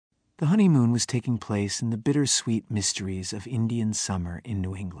The honeymoon was taking place in the bittersweet mysteries of Indian summer in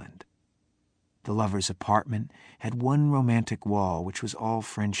New England. The lovers' apartment had one romantic wall, which was all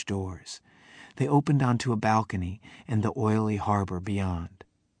French doors. They opened onto a balcony and the oily harbor beyond.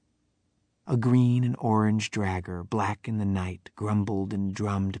 A green and orange dragger, black in the night, grumbled and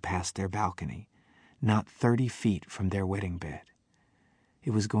drummed past their balcony, not 30 feet from their wedding bed.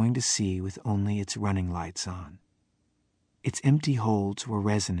 It was going to sea with only its running lights on. Its empty holds were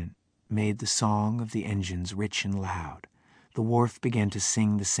resonant, made the song of the engines rich and loud. The wharf began to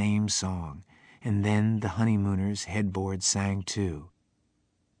sing the same song, and then the honeymooners' headboard sang too.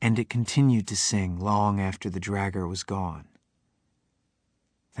 And it continued to sing long after the dragger was gone.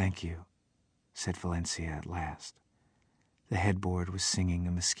 "Thank you," said Valencia at last. The headboard was singing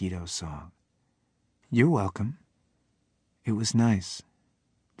a mosquito song. "You're welcome." It was nice.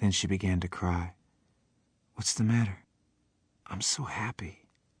 Then she began to cry. "What's the matter?" "I'm so happy."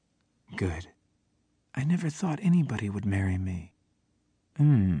 "Good. I never thought anybody would marry me."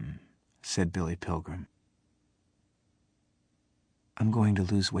 Said Billy Pilgrim. "I'm going to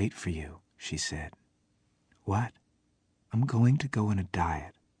lose weight for you," she said. "What?" "I'm going to go on a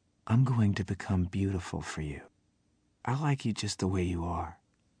diet. I'm going to become beautiful for you. I like you just the way you are."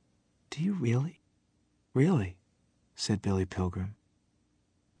 "Do you really?" "Really," said Billy Pilgrim.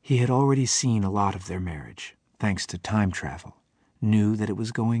 He had already seen a lot of their marriage, thanks to time travel, knew that it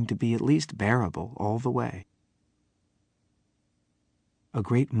was going to be at least bearable all the way. A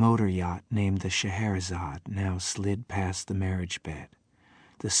great motor yacht named the Scheherazade now slid past the marriage bed.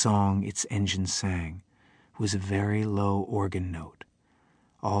 The song its engine sang was a very low organ note.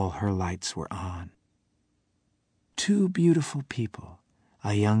 All her lights were on. Two beautiful people,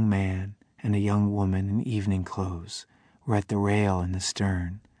 a young man and a young woman in evening clothes, were at the rail in the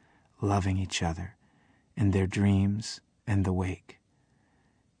stern, loving each other and their dreams and the wake.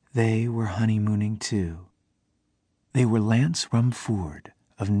 They were honeymooning too. They were Lance Rumford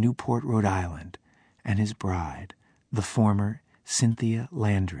of Newport, Rhode Island, and his bride, the former Cynthia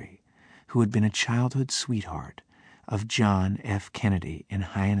Landry, who had been a childhood sweetheart of John F. Kennedy in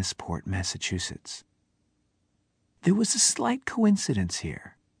Hyannisport, Massachusetts. There was a slight coincidence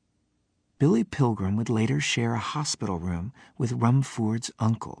here. Billy Pilgrim would later share a hospital room with Rumford's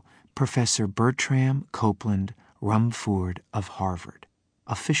uncle, Professor Bertram Copeland Rumford of Harvard,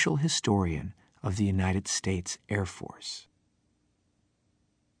 official historian of the United States Air Force.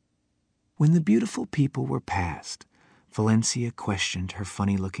 When the beautiful people were past, Valencia questioned her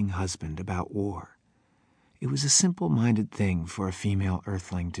funny-looking husband about war. It was a simple-minded thing for a female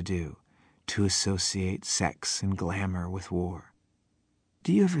earthling to do, to associate sex and glamour with war.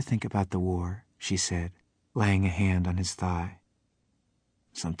 "Do you ever think about the war?" she said, laying a hand on his thigh.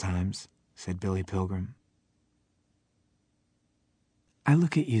 "Sometimes," said Billy Pilgrim. "I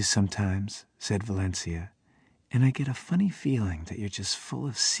look at you sometimes," said Valencia, "and I get a funny feeling that you're just full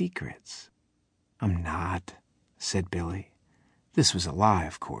of secrets." "I'm not," said Billy. This was a lie,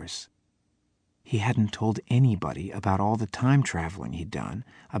 of course. He hadn't told anybody about all the time traveling he'd done,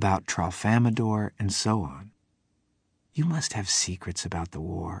 about Tralfamador and so on. "You must have secrets about the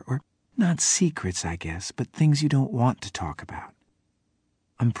war, or not secrets, I guess, but things you don't want to talk about.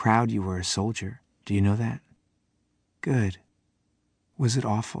 I'm proud you were a soldier. Do you know that?" "Good. Was it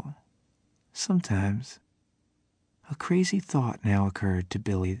awful?" "Sometimes." A crazy thought now occurred to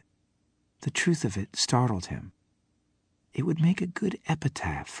Billy. The truth of it startled him. It would make a good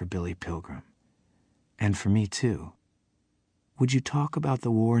epitaph for Billy Pilgrim. And for me, too. "Would you talk about the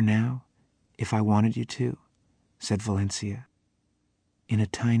war now, if I wanted you to?" said Valencia. In a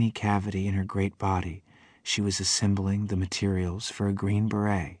tiny cavity in her great body, she was assembling the materials for a green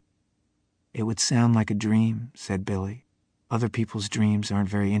beret. "It would sound like a dream," said Billy. "Other people's dreams aren't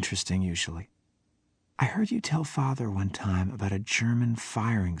very interesting usually. I heard you tell Father one time about a German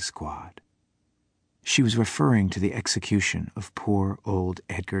firing squad." She was referring to the execution of poor old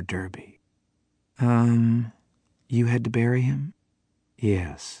Edgar Derby. You had to bury him?"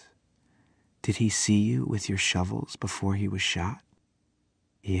 "Yes." "Did he see you with your shovels before he was shot?"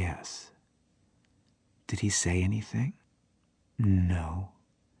 "Yes." "Did he say anything?" "No."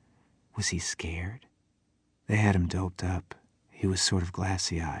 "Was he scared?" "They had him doped up. He was sort of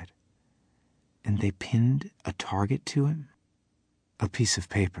glassy-eyed." "And they pinned a target to him?" "A piece of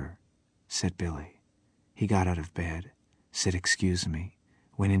paper," said Billy. He got out of bed, said excuse me,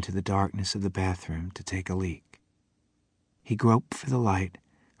 went into the darkness of the bathroom to take a leak. He groped for the light,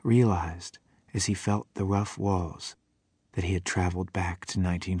 realized, as he felt the rough walls, that he had traveled back to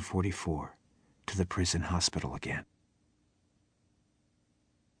 1944, to the prison hospital again.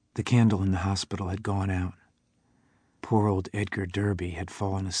 The candle in the hospital had gone out. Poor old Edgar Derby had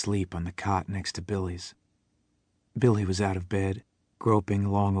fallen asleep on the cot next to Billy's. Billy was out of bed, groping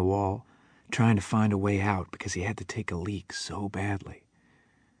along a wall, trying to find a way out because he had to take a leak so badly.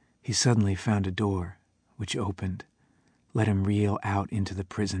 He suddenly found a door, which opened, let him reel out into the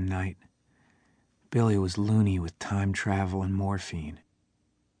prison night. Billy was loony with time travel and morphine.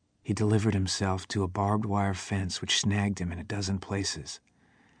 He delivered himself to a barbed wire fence which snagged him in a dozen places.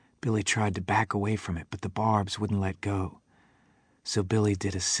 Billy tried to back away from it, but the barbs wouldn't let go. So Billy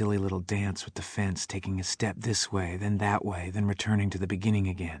did a silly little dance with the fence, taking a step this way, then returning to the beginning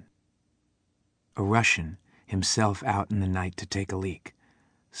again. A Russian, himself out in the night to take a leak,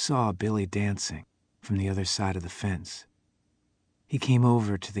 saw Billy dancing from the other side of the fence. He came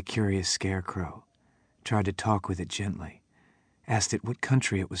over to the curious scarecrow, tried to talk with it gently, asked it what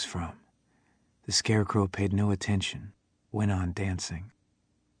country it was from. The scarecrow paid no attention, went on dancing.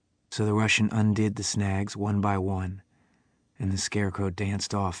 So the Russian undid the snags one by one, and the scarecrow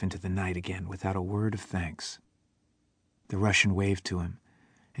danced off into the night again without a word of thanks. The Russian waved to him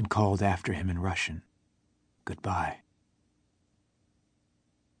and called after him in Russian, "Goodbye."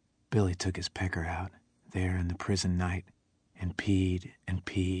 Billy took his pecker out, there in the prison night, and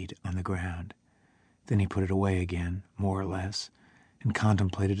peed on the ground. Then he put it away again, more or less, and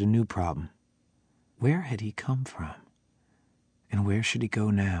contemplated a new problem. Where had he come from? And where should he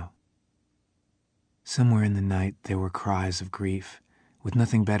go now? Somewhere in the night there were cries of grief. With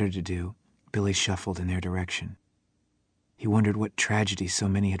nothing better to do, Billy shuffled in their direction. He wondered what tragedy so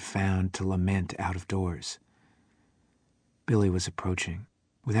many had found to lament out of doors. Billy was approaching,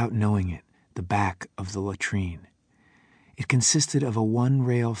 without knowing it, the back of the latrine. It consisted of a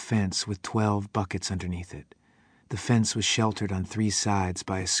one-rail fence with 12 buckets underneath it. The fence was sheltered on 3 sides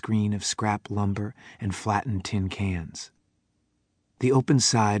by a screen of scrap lumber and flattened tin cans. The open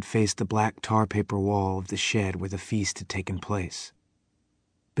side faced the black tar paper wall of the shed where the feast had taken place.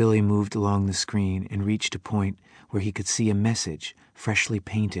 Billy moved along the screen and reached a point where he could see a message freshly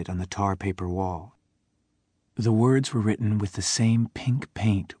painted on the tar paper wall. The words were written with the same pink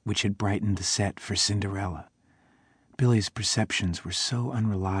paint which had brightened the set for Cinderella. Billy's perceptions were so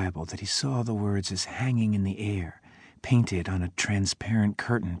unreliable that he saw the words as hanging in the air, painted on a transparent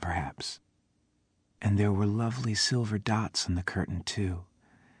curtain, perhaps. And there were lovely silver dots on the curtain, too.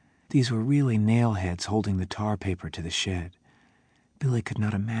 These were really nail heads holding the tar paper to the shed. Billy could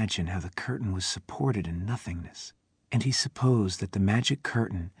not imagine how the curtain was supported in nothingness, and he supposed that the magic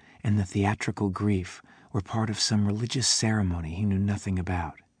curtain and the theatrical grief were part of some religious ceremony he knew nothing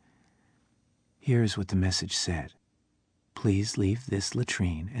about. Here is what the message said. "Please leave this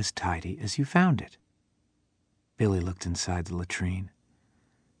latrine as tidy as you found it." Billy looked inside the latrine.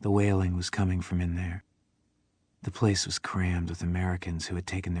 The wailing was coming from in there. The place was crammed with Americans who had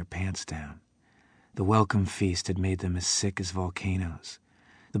taken their pants down. The welcome feast had made them as sick as volcanoes.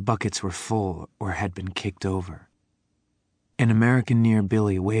 The buckets were full or had been kicked over. An American near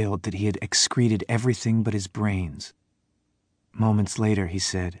Billy wailed that he had excreted everything but his brains. Moments later he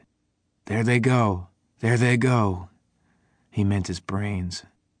said, "There they go, there they go." He meant his brains.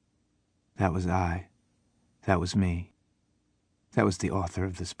 That was I. That was me. That was the author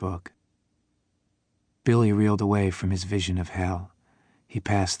of this book. Billy reeled away from his vision of hell. He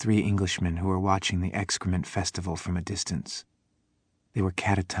passed 3 Englishmen who were watching the excrement festival from a distance. They were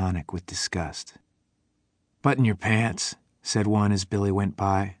catatonic with disgust. "Button your pants," said one as Billy went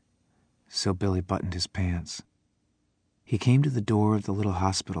by. So Billy buttoned his pants. He came to the door of the little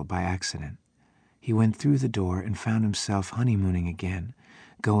hospital by accident. He went through the door and found himself honeymooning again,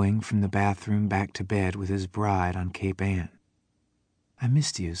 going from the bathroom back to bed with his bride on Cape Ann. "I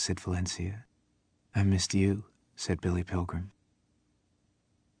missed you," said Valencia. "I missed you," said Billy Pilgrim.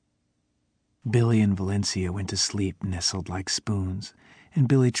 Billy and Valencia went to sleep nestled like spoons, and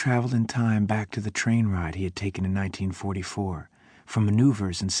Billy traveled in time back to the train ride he had taken in 1944, from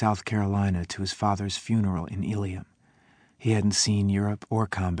maneuvers in South Carolina to his father's funeral in Ilium. He hadn't seen Europe or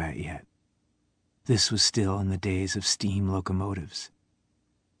combat yet. This was still in the days of steam locomotives.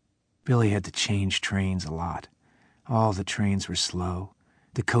 Billy had to change trains a lot. All the trains were slow.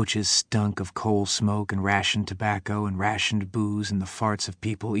 The coaches stunk of coal smoke and rationed tobacco and rationed booze and the farts of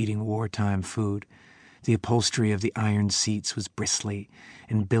people eating wartime food. The upholstery of the iron seats was bristly,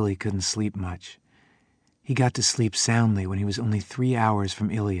 and Billy couldn't sleep much. He got to sleep soundly when he was only 3 hours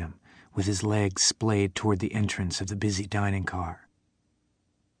from Ilium, with his legs splayed toward the entrance of the busy dining car.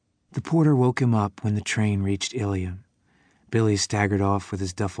 The porter woke him up when the train reached Ilium. Billy staggered off with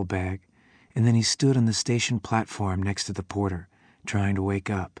his duffel bag, and then he stood on the station platform next to the porter, trying to wake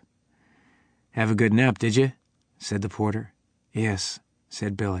up. "Have a good nap, did you?" said the porter. "Yes,"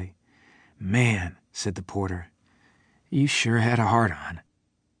 said Billy. "Man," said the porter, You sure had a hard-on.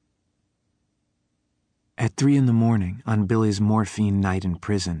 At 3 a.m, on Billy's morphine night in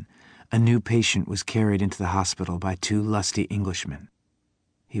prison, a new patient was carried into the hospital by 2 lusty Englishmen.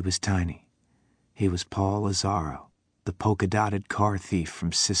 He was tiny. He was Paul Lazzaro, the polka-dotted car thief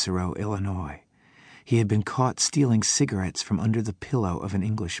from Cicero, Illinois. He had been caught stealing cigarettes from under the pillow of an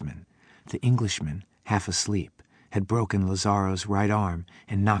Englishman. The Englishman, half asleep, had broken Lazzaro's right arm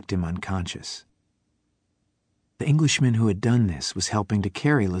and knocked him unconscious. The Englishman who had done this was helping to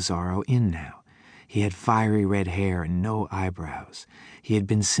carry Lazzaro in now. He had fiery red hair and no eyebrows. He had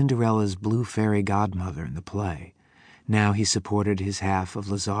been Cinderella's blue fairy godmother in the play. Now he supported his half of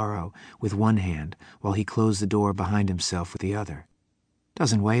Lazzaro with one hand while he closed the door behind himself with the other.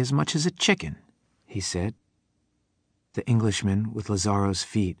 "Doesn't weigh as much as a chicken," he said. The Englishman with Lazzaro's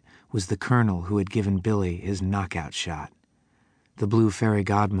feet was the colonel who had given Billy his knockout shot. The blue fairy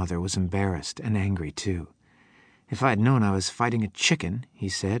godmother was embarrassed and angry too. "If I'd known I was fighting a chicken," he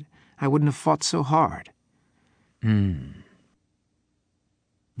said, "I wouldn't have fought so hard." The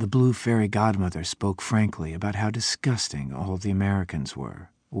blue fairy godmother spoke frankly about how disgusting all the Americans were.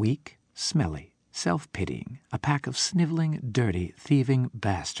 Weak, smelly, self-pitying, a pack of sniveling, dirty, thieving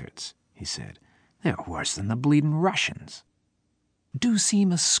bastards, he said. "They're worse than the bleedin' Russians." "Do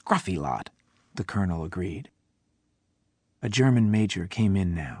seem a scruffy lot," the colonel agreed. A German major came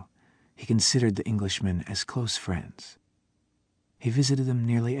in now. He considered the Englishmen as close friends. He visited them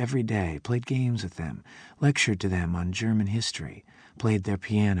nearly every day, played games with them, lectured to them on German history, played their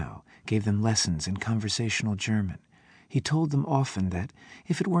piano, gave them lessons in conversational German. He told them often that,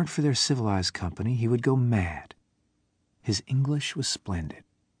 if it weren't for their civilized company, he would go mad. His English was splendid.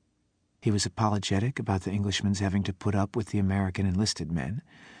 He was apologetic about the Englishmen's having to put up with the American enlisted men.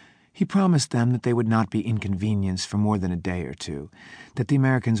 He promised them that they would not be inconvenienced for more than a day or two, that the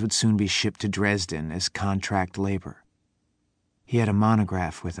Americans would soon be shipped to Dresden as contract labor. He had a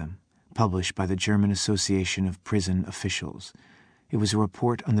monograph with him, published by the German Association of Prison Officials. It was a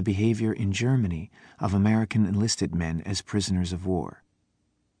report on the behavior in Germany of American enlisted men as prisoners of war.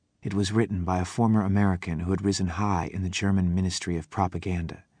 It was written by a former American who had risen high in the German Ministry of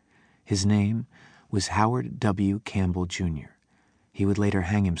Propaganda. His name was Howard W. Campbell, Jr. He would later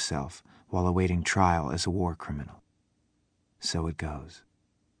hang himself while awaiting trial as a war criminal. So it goes.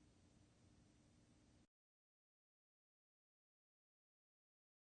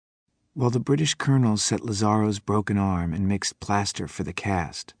 While the British colonel set Lazzaro's broken arm and mixed plaster for the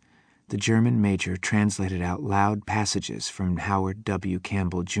cast, the German major translated out loud passages from Howard W.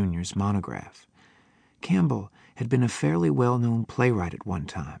 Campbell, Jr.'s monograph. Campbell had been a fairly well-known playwright at one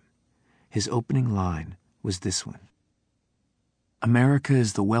time. His opening line was this one. "America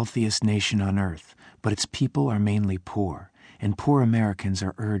is the wealthiest nation on earth, but its people are mainly poor, and poor Americans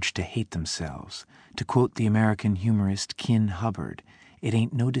are urged to hate themselves. To quote the American humorist Kin Hubbard, it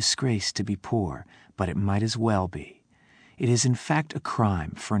ain't no disgrace to be poor, but it might as well be. It is in fact a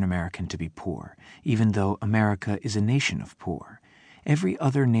crime for an American to be poor, even though America is a nation of poor. Every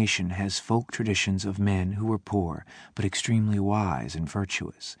other nation has folk traditions of men who were poor, but extremely wise and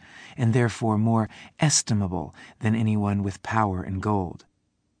virtuous, and therefore more estimable than anyone with power and gold.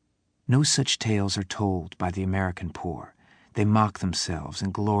 No such tales are told by the American poor. They mock themselves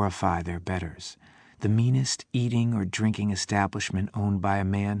and glorify their betters. The meanest eating or drinking establishment owned by a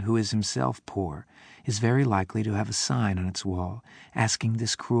man who is himself poor is very likely to have a sign on its wall asking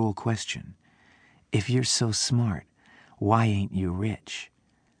this cruel question: if you're so smart, why ain't you rich?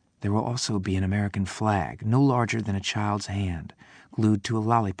 There will also be an American flag, no larger than a child's hand, glued to a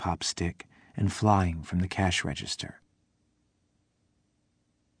lollipop stick and flying from the cash register."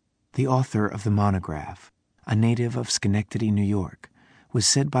 The author of the monograph, a native of Schenectady, New York, was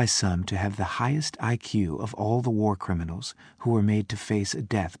said by some to have the highest IQ of all the war criminals who were made to face a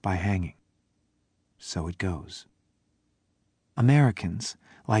death by hanging. So it goes. Americans,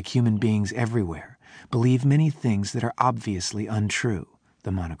 like human beings everywhere, believe many things that are obviously untrue,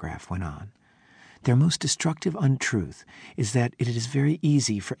 the monograph went on. Their most destructive untruth is that it is very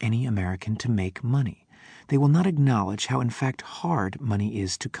easy for any American to make money. They will not acknowledge how in fact hard money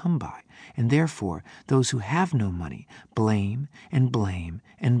is to come by, and therefore those who have no money blame and blame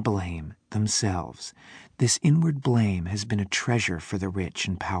and blame themselves. This inward blame has been a treasure for the rich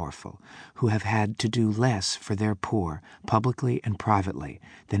and powerful, who have had to do less for their poor, publicly and privately,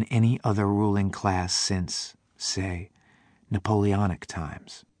 than any other ruling class since, say, Napoleonic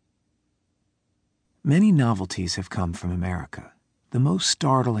times. Many novelties have come from America. The most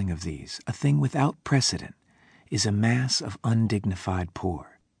startling of these, a thing without precedent, is a mass of undignified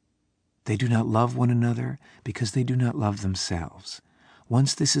poor. They do not love one another because they do not love themselves.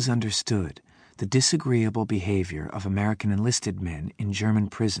 Once this is understood, the disagreeable behavior of American enlisted men in German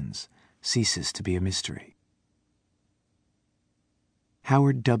prisons ceases to be a mystery.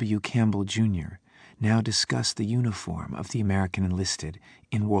 Howard W. Campbell, Jr. now discussed the uniform of the American enlisted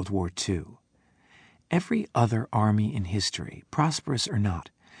in World War II. Every other army in history, prosperous or not,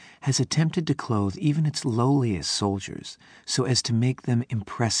 has attempted to clothe even its lowliest soldiers so as to make them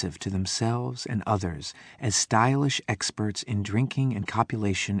impressive to themselves and others as stylish experts in drinking and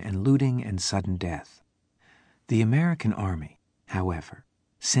copulation and looting and sudden death. The American army, however,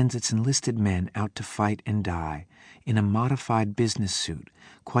 sends its enlisted men out to fight and die in a modified business suit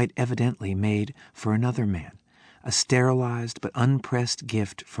quite evidently made for another man, a sterilized but unpressed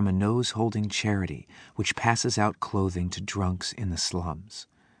gift from a nose-holding charity which passes out clothing to drunks in the slums.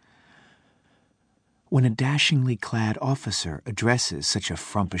 When a dashingly clad officer addresses such a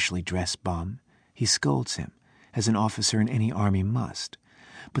frumpishly dressed bum, he scolds him, as an officer in any army must.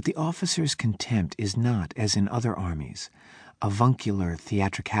 But the officer's contempt is not, as in other armies, avuncular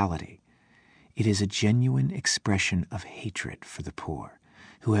theatricality. It is a genuine expression of hatred for the poor,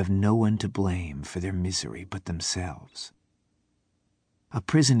 who have no one to blame for their misery but themselves. A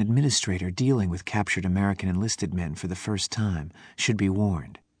prison administrator dealing with captured American enlisted men for the first time should be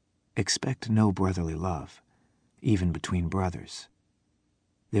warned. Expect no brotherly love, even between brothers.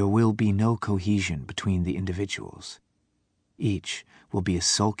 There will be no cohesion between the individuals. Each will be a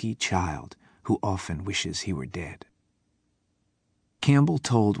sulky child who often wishes he were dead. Campbell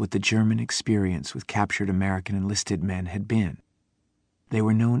told what the German experience with captured American enlisted men had been. They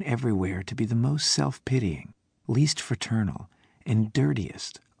were known everywhere to be the most self-pitying, least fraternal, and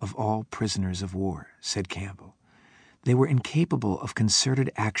dirtiest of all prisoners of war, said Campbell. They were incapable of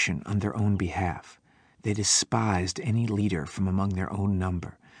concerted action on their own behalf. They despised any leader from among their own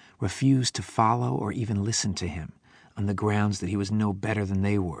number, refused to follow or even listen to him, on the grounds that he was no better than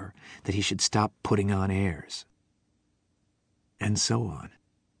they were, that he should stop putting on airs. And so on.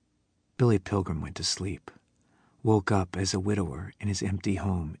 Billy Pilgrim went to sleep, woke up as a widower in his empty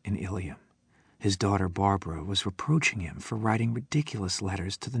home in Ilium. His daughter Barbara was reproaching him for writing ridiculous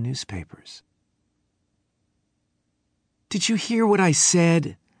letters to the newspapers. "Did you hear what I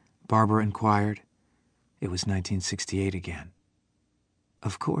said?" Barbara inquired. It was 1968 again.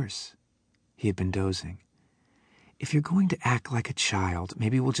 Of course. He had been dozing. "If you're going to act like a child,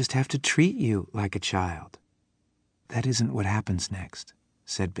 maybe we'll just have to treat you like a child." "That isn't what happens next,"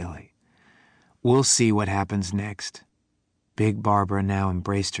 said Billy. "We'll see what happens next." Big Barbara now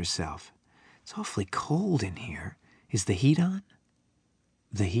embraced herself. "It's awfully cold in here. Is the heat on?"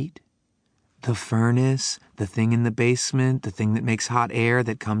 "The heat?" "The furnace, the thing in the basement, the thing that makes hot air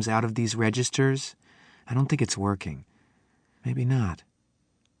that comes out of these registers. I don't think it's working." "Maybe not."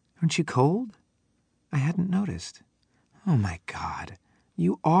 "Aren't you cold?" "I hadn't noticed." "Oh, my God.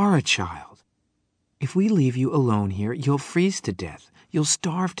 You are a child. If we leave you alone here, you'll freeze to death. You'll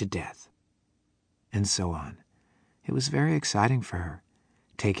starve to death." And so on. It was very exciting for her,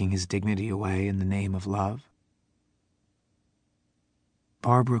 taking his dignity away in the name of love.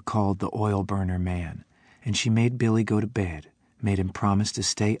 Barbara called the oil burner man, and she made Billy go to bed, made him promise to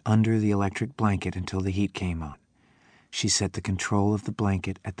stay under the electric blanket until the heat came on. She set the control of the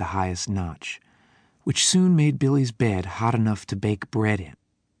blanket at the highest notch, which soon made Billy's bed hot enough to bake bread in.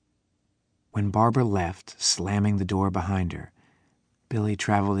 When Barbara left, slamming the door behind her, Billy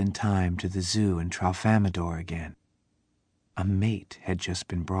traveled in time to the zoo in Tralfamador again. A mate had just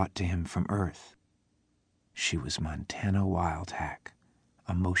been brought to him from Earth. She was Montana Wildhack,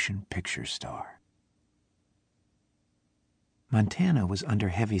 a motion picture star. Montana was under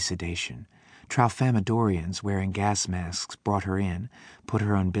heavy sedation. Tralfamadorians wearing gas masks brought her in, put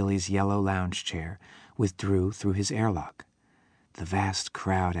her on Billy's yellow lounge chair, withdrew through his airlock. The vast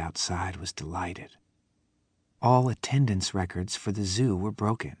crowd outside was delighted. All attendance records for the zoo were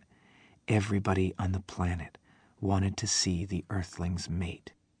broken. Everybody on the planet wanted to see the Earthling's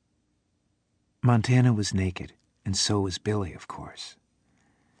mate. Montana was naked, and so was Billy, of course.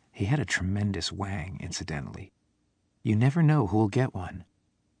 He had a tremendous wang, incidentally. You never know who'll get one.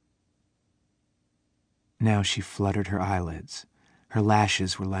 Now she fluttered her eyelids. Her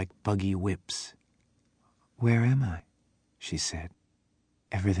lashes were like buggy whips. "Where am I?" she said.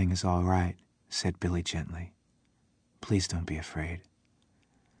 "Everything is all right," said Billy gently. "Please don't be afraid."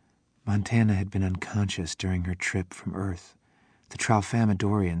 Montana had been unconscious during her trip from Earth. The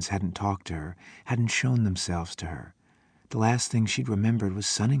Tralfamadorians hadn't talked to her, hadn't shown themselves to her. The last thing she'd remembered was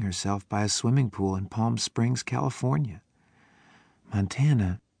sunning herself by a swimming pool in Palm Springs, California.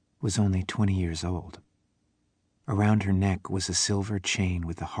 Montana was only 20 years old. Around her neck was a silver chain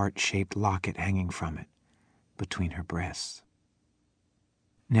with a heart-shaped locket hanging from it, between her breasts.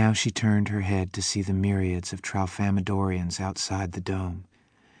 Now she turned her head to see the myriads of Tralfamadorians outside the dome.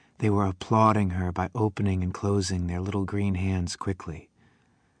 They were applauding her by opening and closing their little green hands quickly.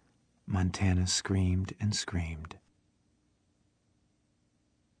 Montana screamed and screamed.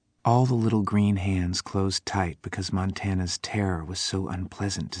 All the little green hands closed tight because Montana's terror was so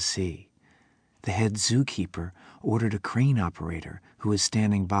unpleasant to see. The head zookeeper ordered a crane operator who was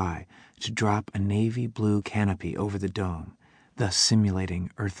standing by to drop a navy blue canopy over the dome, thus simulating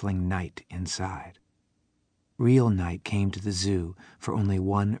earthling night inside. Real night came to the zoo for only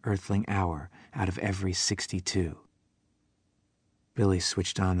 1 earthling hour out of every 62. Billy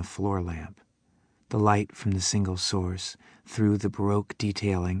switched on the floor lamp. The light from the single source threw the Baroque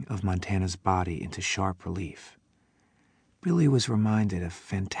detailing of Montana's body into sharp relief. Billy was reminded of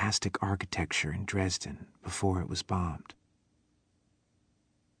fantastic architecture in Dresden before it was bombed.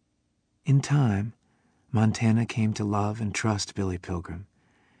 In time, Montana came to love and trust Billy Pilgrim.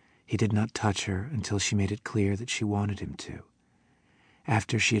 He did not touch her until she made it clear that she wanted him to.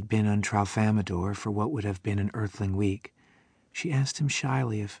 After she had been on Tralfamador for what would have been an earthling week, she asked him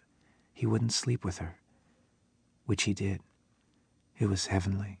shyly if he wouldn't sleep with her, which he did. It was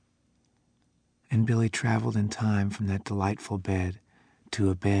heavenly. And Billy traveled in time from that delightful bed to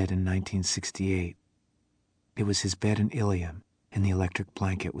a bed in 1968. It was his bed in Ilium, and the electric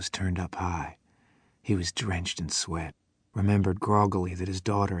blanket was turned up high. He was drenched in sweat, remembered groggily that his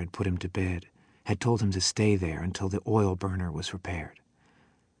daughter had put him to bed, had told him to stay there until the oil burner was repaired.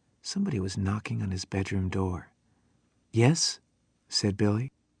 Somebody was knocking on his bedroom door. "Yes?" said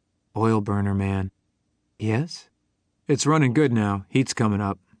Billy. "Oil burner man." "Yes?" "It's running good now. Heat's coming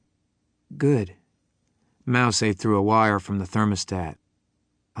up." "Good." "Mouse ate through a wire from the thermostat."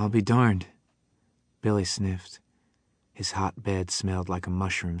 "I'll be darned." Billy sniffed. His hot bed smelled like a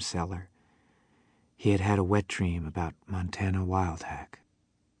mushroom cellar. He had had a wet dream about Montana Wildhack.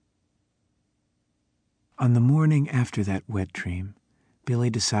 On the morning after that wet dream, Billy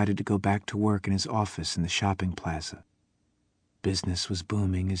decided to go back to work in his office in the shopping plaza. Business was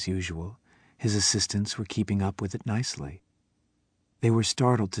booming as usual. His assistants were keeping up with it nicely. They were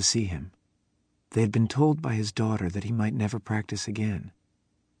startled to see him. They had been told by his daughter that he might never practice again.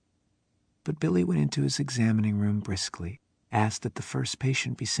 But Billy went into his examining room briskly, asked that the first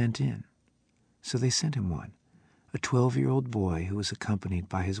patient be sent in. So they sent him one, a 12-year-old boy who was accompanied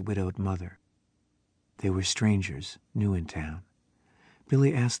by his widowed mother. They were strangers, new in town.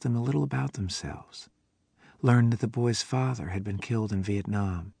 Billy asked them a little about themselves, learned that the boy's father had been killed in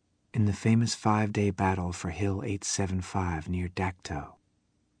Vietnam in the famous 5-day battle for Hill 875 near Dak To.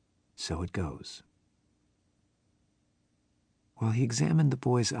 So it goes. While he examined the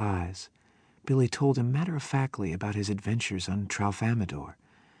boy's eyes, Billy told him matter-of-factly about his adventures on Tralfamador,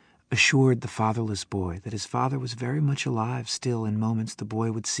 assured the fatherless boy that his father was very much alive still in moments the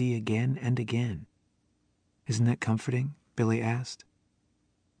boy would see again and again. "Isn't that comforting?" Billy asked.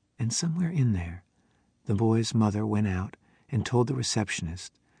 And somewhere in there, the boy's mother went out and told the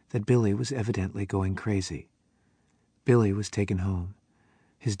receptionist that Billy was evidently going crazy. Billy was taken home.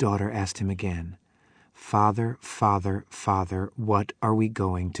 His daughter asked him again, "Father, father, father, what are we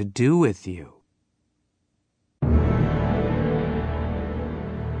going to do with you?"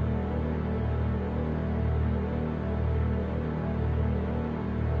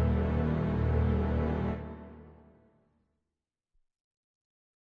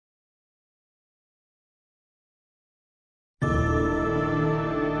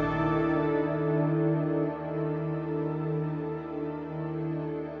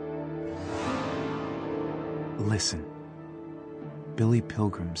 Listen. Billy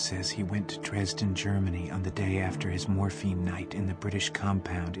Pilgrim says he went to Dresden, Germany on the day after his morphine night in the British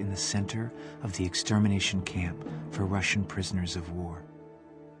compound in the center of the extermination camp for Russian prisoners of war.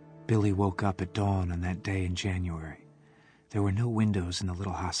 Billy woke up at dawn on that day in January. There were no windows in the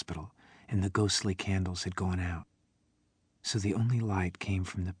little hospital, and the ghostly candles had gone out. So the only light came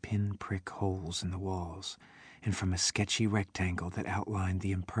from the pin-prick holes in the walls and from a sketchy rectangle that outlined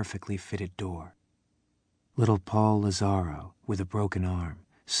the imperfectly fitted door. Little Paul Lazaro, with a broken arm,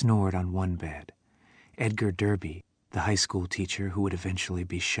 snored on one bed. Edgar Derby, the high school teacher who would eventually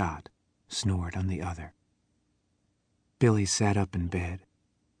be shot, snored on the other. Billy sat up in bed.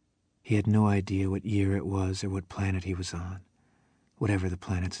 He had no idea what year it was or what planet he was on, whatever the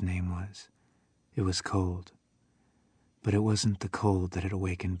planet's name was. It was cold. But it wasn't the cold that had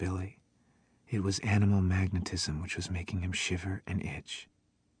awakened Billy. It was animal magnetism which was making him shiver and itch.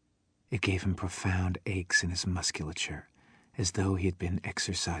 It gave him profound aches in his musculature, as though he had been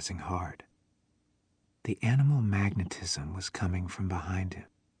exercising hard. The animal magnetism was coming from behind him.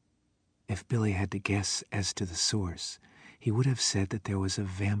 If Billy had to guess as to the source, he would have said that there was a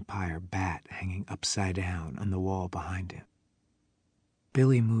vampire bat hanging upside down on the wall behind him.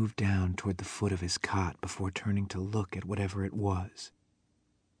 Billy moved down toward the foot of his cot before turning to look at whatever it was.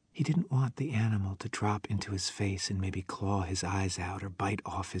 He didn't want the animal to drop into his face and maybe claw his eyes out or bite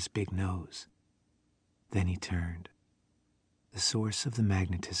off his big nose. Then he turned. The source of the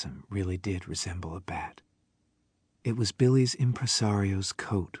magnetism really did resemble a bat. It was Billy's impresario's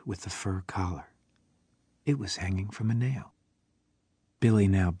coat with the fur collar. It was hanging from a nail. Billy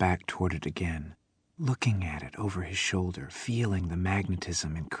now backed toward it again, looking at it over his shoulder, feeling the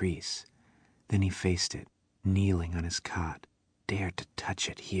magnetism increase. Then he faced it, kneeling on his cot, dared to touch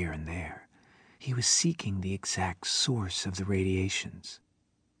it here and there. He was seeking the exact source of the radiations.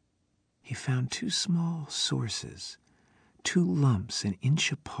 He found two small sources, two lumps an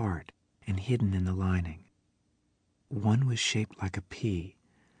inch apart and hidden in the lining. One was shaped like a pea,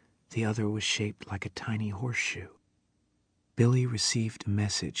 the other was shaped like a tiny horseshoe. Billy received a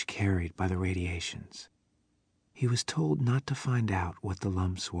message carried by the radiations. He was told not to find out what the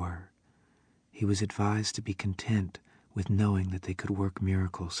lumps were. He was advised to be content with knowing that they could work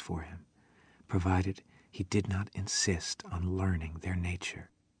miracles for him, provided he did not insist on learning their nature.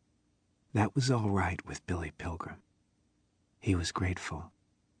 That was all right with Billy Pilgrim. He was grateful.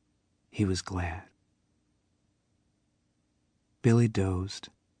 He was glad. Billy dozed,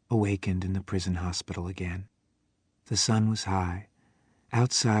 awakened in the prison hospital again. The sun was high.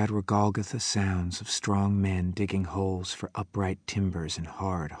 Outside were Golgotha sounds of strong men digging holes for upright timbers in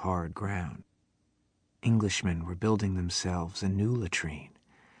hard, hard ground. Englishmen were building themselves a new latrine.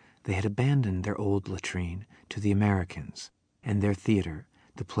 They had abandoned their old latrine to the Americans, and their theater,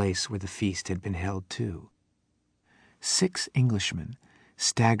 the place where the feast had been held too. 6 Englishmen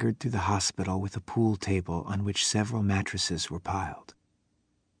staggered through the hospital with a pool table on which several mattresses were piled.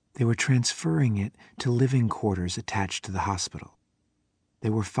 They were transferring it to living quarters attached to the hospital. They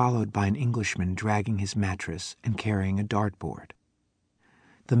were followed by an Englishman dragging his mattress and carrying a dartboard.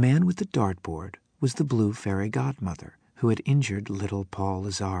 The man with the dartboard was the blue fairy godmother who had injured little Paul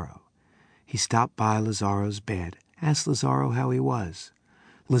Lazzaro. He stopped by Lazzaro's bed, asked Lazzaro how he was.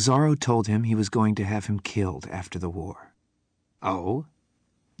 Lazzaro told him he was going to have him killed after the war. "Oh?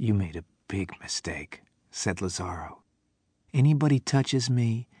 You made a big mistake," said Lazzaro. "Anybody touches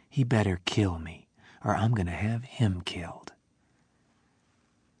me, he better kill me, or I'm going to have him killed."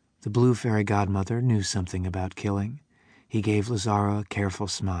 The blue fairy godmother knew something about killing. He gave Lazzaro a careful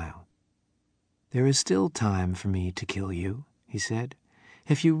smile. "There is still time for me to kill you," he said,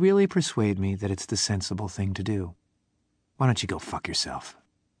 "if you really persuade me that it's the sensible thing to do. Why don't you go fuck yourself?"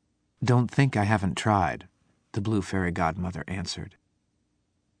 "Don't think I haven't tried," the blue fairy godmother answered.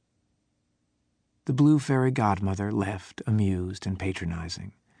 The blue fairy godmother left, amused and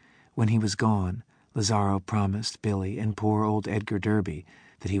patronizing. When he was gone, Lazzaro promised Billy and poor old Edgar Derby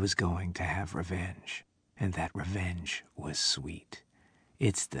that he was going to have revenge, and that revenge was sweet.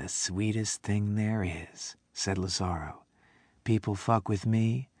 "It's the sweetest thing there is," said Lazzaro. "People fuck with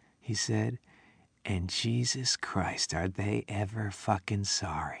me," he said, "and Jesus Christ, are they ever fucking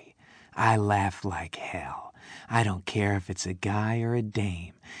sorry. I laugh like hell. I don't care if it's a guy or a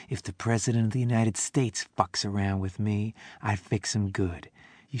dame. If the President of the United States fucks around with me, I fix him good.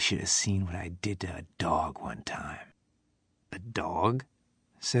 You should have seen what I did to a dog one time." "A dog?"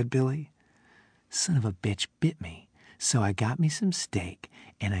 said Billy. "Son of a bitch bit me, so I got me some steak,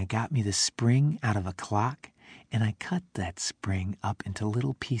 and I got me the spring out of a clock, and I cut that spring up into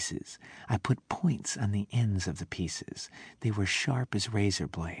little pieces. I put points on the ends of the pieces. They were sharp as razor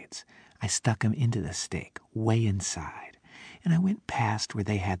blades. I stuck 'em into the steak, way inside, and I went past where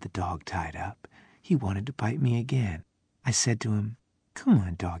they had the dog tied up. He wanted to bite me again. I said to him, 'Come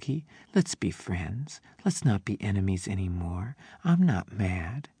on, doggy, let's be friends. Let's not be enemies anymore. I'm not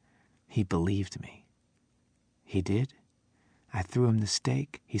mad.' He believed me. He did. I threw him the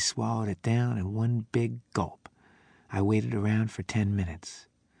steak. He swallowed it down in one big gulp. I waited around for 10 minutes.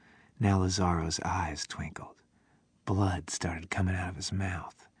 Now Lazzaro's eyes twinkled. Blood started coming out of his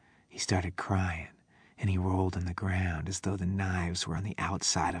mouth. He started crying, and he rolled on the ground as though the knives were on the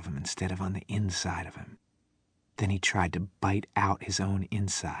outside of him instead of on the inside of him. Then he tried to bite out his own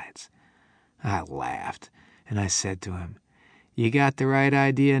insides. I laughed, and I said to him, 'You got the right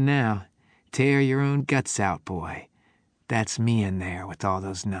idea now. Tear your own guts out, boy. That's me in there with all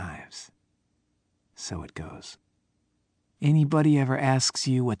those knives.' So it goes." "Anybody ever asks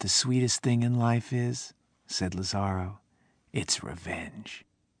you what the sweetest thing in life is," said Lazzaro, "it's revenge."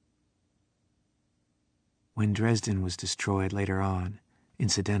 When Dresden was destroyed later on,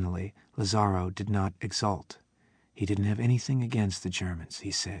 incidentally, Lazzaro did not exult. He didn't have anything against the Germans,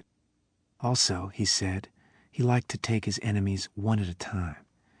 he said. Also, he said, He liked to take his enemies one at a time.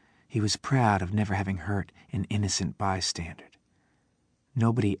 He was proud of never having hurt an innocent bystander.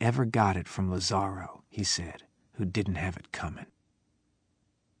 Nobody ever got it from Lazaro, he said, who didn't have it coming.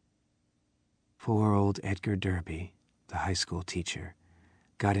 Poor old Edgar Derby, the high school teacher,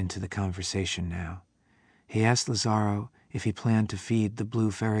 got into the conversation now. He asked Lazaro if he planned to feed the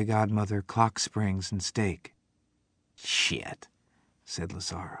blue fairy godmother clock springs and steak. "Shit," said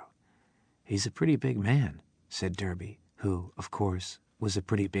Lazaro. "He's a pretty big man," said Derby, who, of course, was a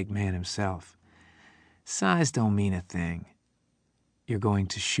pretty big man himself. "Size don't mean a thing." "You're going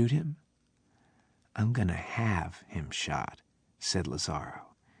to shoot him?" "I'm going to have him shot," said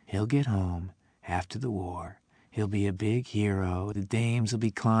Lazaro. "He'll get home after the war. He'll be a big hero. The dames will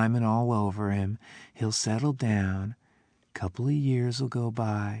be climbing all over him. He'll settle down. A couple of years will go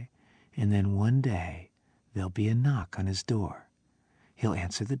by, and then one day there'll be a knock on his door. He'll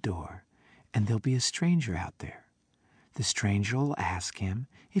answer the door, and there'll be a stranger out there. The stranger will ask him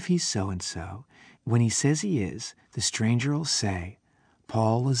if he's so-and-so. When he says he is, the stranger will say,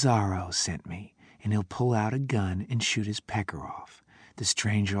 'Paul Lazaro sent me,' and he'll pull out a gun and shoot his pecker off. The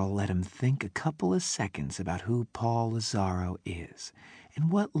stranger will let him think a couple of seconds about who Paul Lazaro is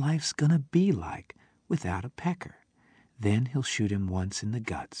and what life's gonna be like without a pecker. Then he'll shoot him once in the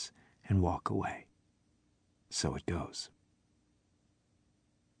guts and walk away." So it goes.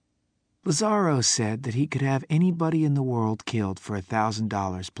 Lazaro said that he could have anybody in the world killed for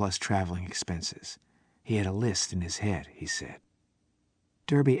 $1,000 plus traveling expenses. He had a list in his head, he said.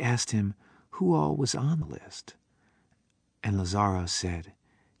 Derby asked him who all was on the list. And Lazaro said,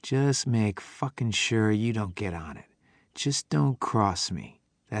 "Just make fucking sure you don't get on it. Just don't cross me,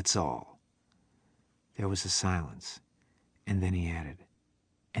 that's all." There was a silence, and then he added,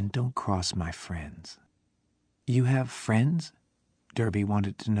 "And don't cross my friends." "You have friends?" Derby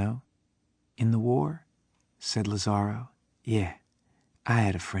wanted to know. "In the war?" said Lazaro. "Yeah, I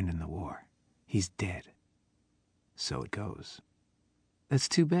had a friend in the war. He's dead." So it goes. "That's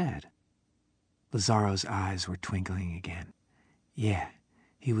too bad." Lazaro's eyes were twinkling again. "Yeah,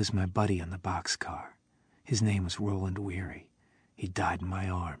 he was my buddy on the boxcar. His name was Roland Weary. He died in my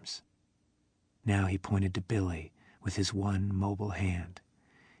arms." Now he pointed to Billy with his one mobile hand.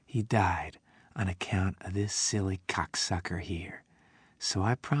 "He died on account of this silly cocksucker here. So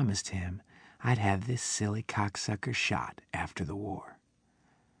I promised him I'd have this silly cocksucker shot after the war."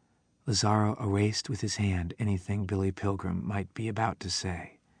 Lazaro erased with his hand anything Billy Pilgrim might be about to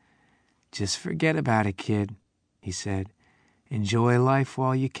say. "Just forget about it, kid," he said. "Enjoy life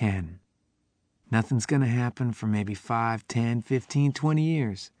while you can. Nothing's going to happen for maybe 5, 10, 15, 20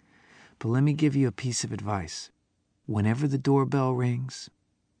 years. But let me give you a piece of advice. Whenever the doorbell rings,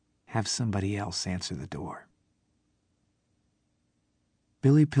 have somebody else answer the door."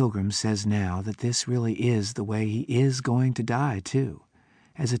 Billy Pilgrim says now that this really is the way he is going to die, too.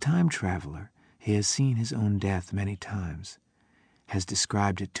 As a time traveler, he has seen his own death many times, has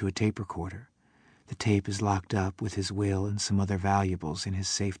described it to a tape recorder. The tape is locked up with his will and some other valuables in his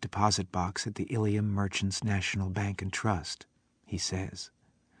safe deposit box at the Ilium Merchants National Bank and Trust, he says.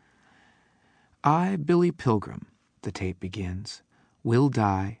 "I, Billy Pilgrim," the tape begins, "will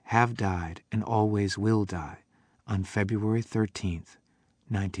die, have died, and always will die on February 13th,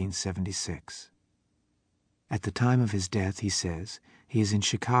 1976. At the time of his death, he says, he is in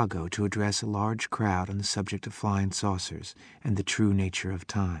Chicago to address a large crowd on the subject of flying saucers and the true nature of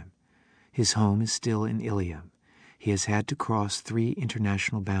time. His home is still in Ilium. He has had to cross 3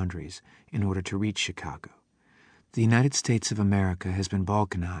 international boundaries in order to reach Chicago. The United States of America has been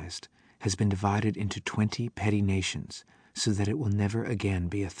balkanized, has been divided into 20 petty nations, so that it will never again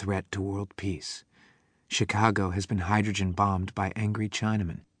be a threat to world peace. Chicago has been hydrogen bombed by angry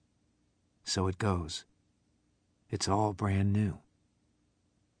Chinamen. So it goes. It's all brand new."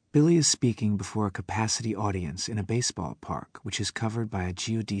 Billy is speaking before a capacity audience in a baseball park which is covered by a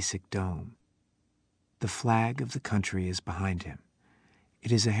geodesic dome. The flag of the country is behind him.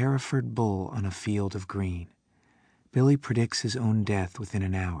 It is a Hereford bull on a field of green. Billy predicts his own death within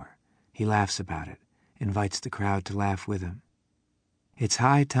an hour. He laughs about it, invites the crowd to laugh with him. "It's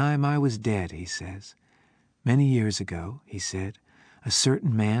high time I was dead," he says. "Many years ago," he said, "a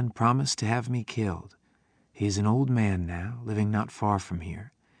certain man promised to have me killed. He is an old man now, living not far from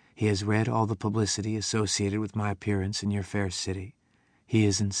here. He has read all the publicity associated with my appearance in your fair city. He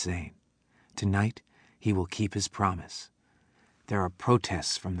is insane. Tonight, he will keep his promise." There are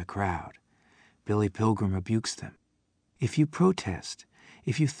protests from the crowd. Billy Pilgrim rebukes them. "If you protest,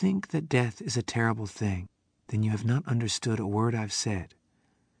 if you think that death is a terrible thing, then you have not understood a word I've said."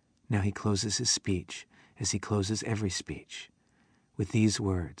 Now he closes his speech, as he closes every speech, with these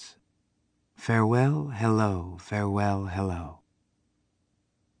words. Farewell, hello, farewell, hello.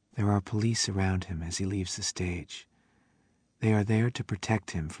 There are police around him as he leaves the stage. They are there to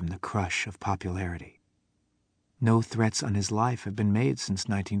protect him from the crush of popularity. No threats on his life have been made since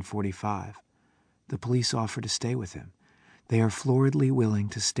 1945. The police offer to stay with him. They are floridly willing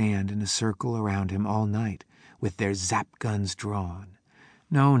to stand in a circle around him all night, with their zap guns drawn.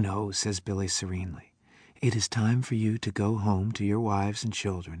 No, no, says Billy serenely. It is time for you to go home to your wives and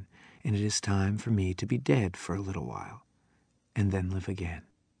children, and it is time for me to be dead for a little while, and then live again.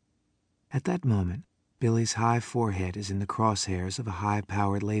 At that moment, Billy's high forehead is in the crosshairs of a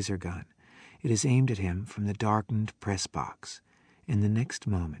high-powered laser gun. It is aimed at him from the darkened press box. In the next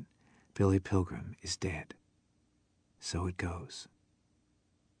moment, Billy Pilgrim is dead. So it goes.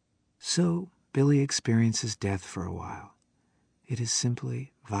 So Billy experiences death for a while. It is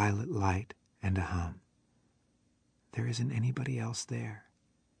simply violet light and a hum. There isn't anybody else there.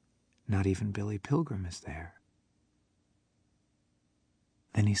 Not even Billy Pilgrim is there.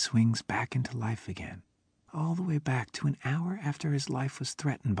 Then he swings back into life again, all the way back to an hour after his life was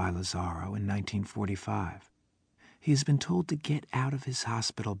threatened by Lazaro in 1945. He has been told to get out of his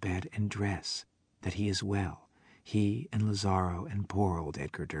hospital bed and dress, that he is well. He and Lazaro and poor old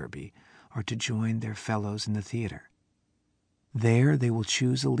Edgar Derby are to join their fellows in the theater. There they will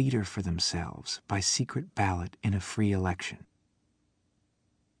choose a leader for themselves by secret ballot in a free election.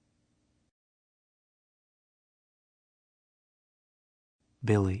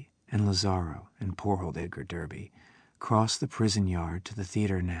 Billy and Lazaro and poor old Edgar Derby crossed the prison yard to the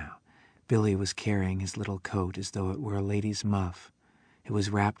theater now. Billy was carrying his little coat as though it were a lady's muff. It was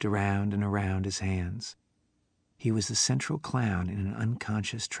wrapped around and around his hands. He was the central clown in an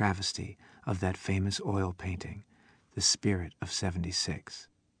unconscious travesty of that famous oil painting, The Spirit of 76.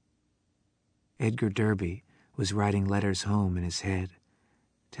 Edgar Derby was writing letters home in his head,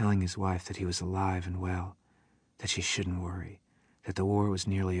 telling his wife that he was alive and well, that she shouldn't worry, that the war was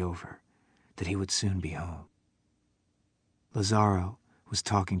nearly over, that he would soon be home. Lazaro was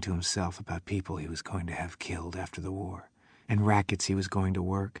talking to himself about people he was going to have killed after the war, and rackets he was going to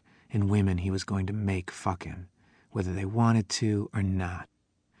work, and women he was going to make fuck him, whether they wanted to or not.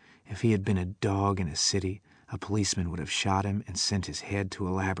 If he had been a dog in a city, a policeman would have shot him and sent his head to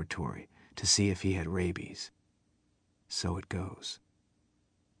a laboratory to see if he had rabies. So it goes.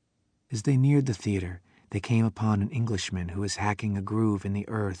 As they neared the theater, they came upon an Englishman who was hacking a groove in the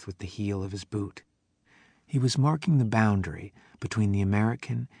earth with the heel of his boot. He was marking the boundary between the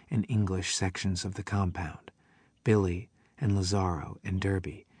American and English sections of the compound. Billy and Lazaro and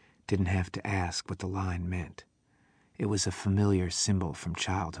Derby didn't have to ask what the line meant. It was a familiar symbol from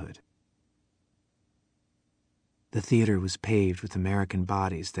childhood. The theater was paved with American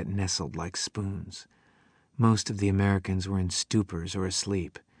bodies that nestled like spoons. Most of the Americans were in stupors or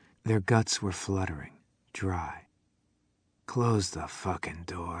asleep. Their guts were fluttering, dry. "Close the fucking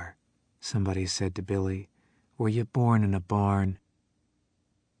door," somebody said to Billy. "Were you born in a barn?"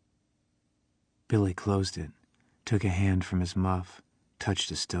 Billy closed it, took a hand from his muff,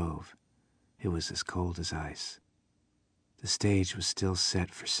 touched a stove. It was as cold as ice. The stage was still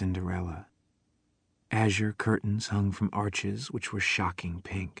set for Cinderella. Azure curtains hung from arches which were shocking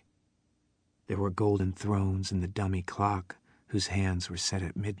pink. There were golden thrones in the dummy clock whose hands were set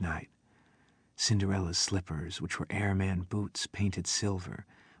at midnight. Cinderella's slippers, which were airman boots painted silver,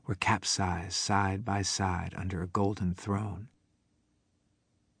 were capsized side by side under a golden throne.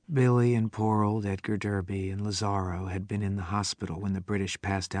 Billy and poor old Edgar Derby and Lazaro had been in the hospital when the British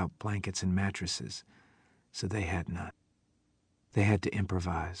passed out blankets and mattresses, so they had none. They had to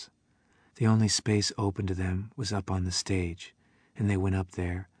improvise. The only space open to them was up on the stage, and they went up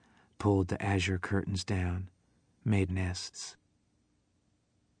there, pulled the azure curtains down, made nests.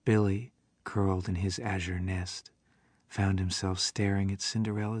 Billy, curled in his azure nest, found himself staring at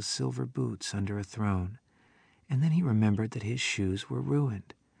Cinderella's silver boots under a throne, and then he remembered that his shoes were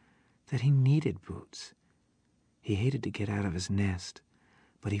ruined, that he needed boots. He hated to get out of his nest,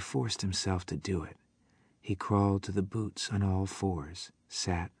 but he forced himself to do it. He crawled to the boots on all fours,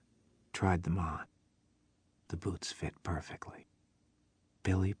 sat, tried them on. The boots fit perfectly.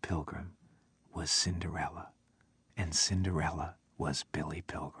 Billy Pilgrim was Cinderella, and Cinderella was Billy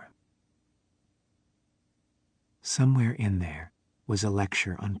Pilgrim. Somewhere in there was a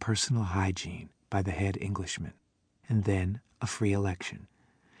lecture on personal hygiene by the head Englishman, and then a free election.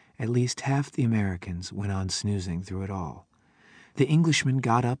 At least half the Americans went on snoozing through it all. The Englishman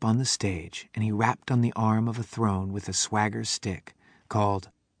got up on the stage, and he rapped on the arm of a throne with a swagger stick,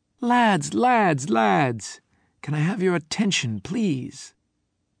 called, "Lads, lads, lads! Can I have your attention, please?"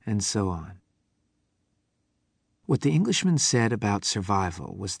 And so on. What the Englishman said about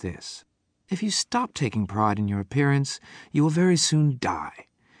survival was this: If you stop taking pride in your appearance, you will very soon die.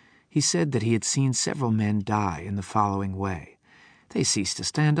 He said that he had seen several men die in the following way. They ceased to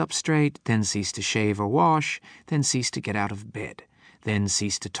stand up straight, then ceased to shave or wash, then ceased to get out of bed, then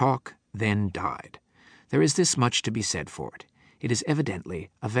ceased to talk, then died. There is this much to be said for it. It is evidently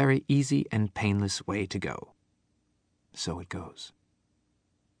a very easy and painless way to go. So it goes.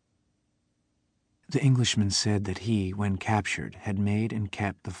 The Englishman said that he, when captured, had made and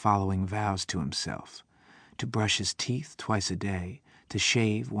kept the following vows to himself: to brush his teeth twice a day, to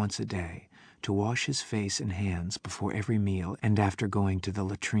shave once a day, to wash his face and hands before every meal and after going to the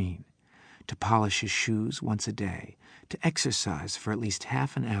latrine, to polish his shoes once a day, to exercise for at least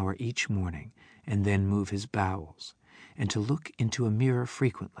half an hour each morning and then move his bowels, and to look into a mirror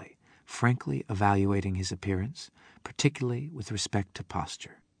frequently, frankly evaluating his appearance, particularly with respect to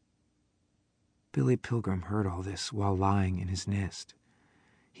posture. Billy Pilgrim heard all this while lying in his nest.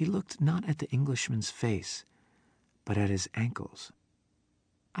 He looked not at the Englishman's face, but at his ankles.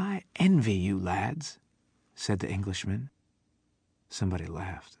 "I envy you, lads," said the Englishman. Somebody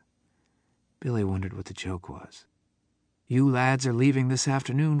laughed. Billy wondered what the joke was. "You lads are leaving this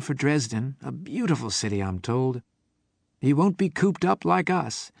afternoon for Dresden, a beautiful city, I'm told. You won't be cooped up like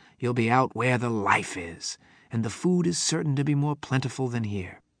us. You'll be out where the life is, and the food is certain to be more plentiful than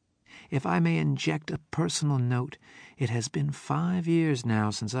here. If I may inject a personal note, it has been 5 years now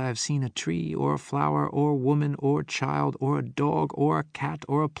since I have seen a tree or a flower or woman or child or a dog or a cat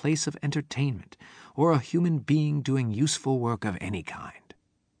or a place of entertainment or a human being doing useful work of any kind.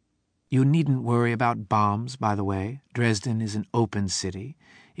 You needn't worry about bombs, by the way. Dresden is an open city.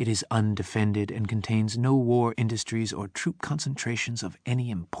 It is undefended and contains no war industries or troop concentrations of any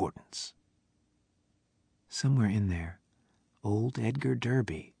importance." Somewhere in there, old Edgar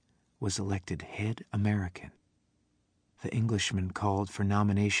Derby was elected head American. The Englishman called for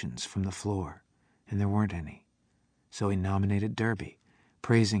nominations from the floor, and there weren't any. So he nominated Derby,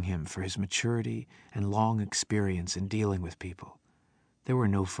 praising him for his maturity and long experience in dealing with people. There were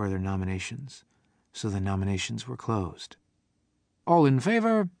no further nominations, so the nominations were closed. "All in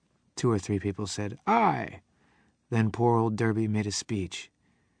favor?" 2 or 3 people said, "Aye." Then poor old Derby made a speech.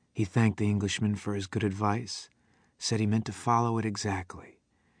 He thanked the Englishman for his good advice, said he meant to follow it exactly.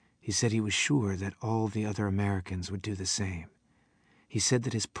 He said he was sure that all the other Americans would do the same. He said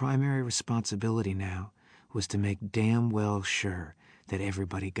that his primary responsibility now was to make damn well sure that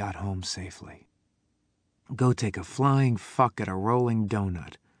everybody got home safely. "Go take a flying fuck at a rolling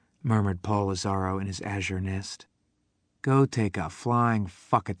donut," murmured Paul Lazaro in his azure nest. "Go take a flying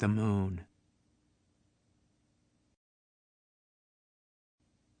fuck at the moon."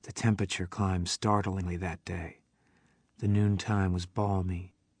 The temperature climbed startlingly that day. The noontime was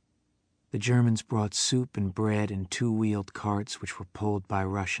balmy. The Germans brought soup and bread in 2-wheeled carts which were pulled by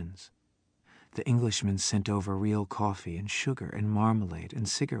Russians. The Englishmen sent over real coffee and sugar and marmalade and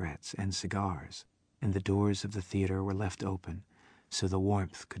cigarettes and cigars, and the doors of the theater were left open so the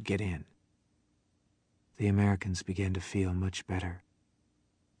warmth could get in. The Americans began to feel much better.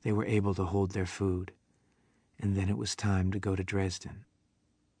 They were able to hold their food, and then it was time to go to Dresden.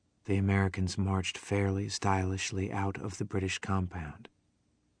 The Americans marched fairly stylishly out of the British compound.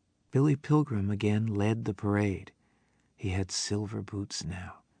 Billy Pilgrim again led the parade. He had silver boots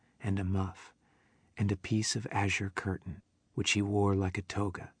now, and a muff, and a piece of azure curtain, which he wore like a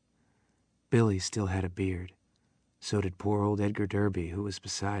toga. Billy still had a beard. So did poor old Edgar Derby, who was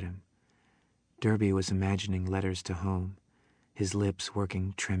beside him. Derby was imagining letters to home, his lips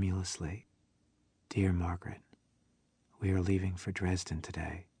working tremulously. "Dear Margaret, we are leaving for Dresden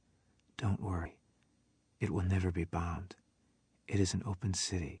today. Don't worry. It will never be bombed. It is an open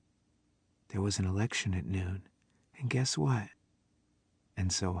city. There was an election at noon, and guess what?"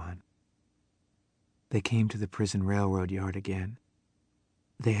 And so on. They came to the prison railroad yard again.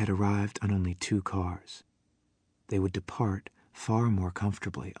 They had arrived on only 2 cars. They would depart far more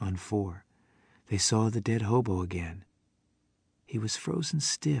comfortably on 4. They saw the dead hobo again. He was frozen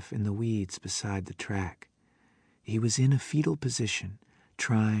stiff in the weeds beside the track. He was in a fetal position,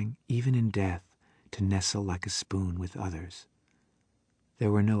 trying, even in death, to nestle like a spoon with others.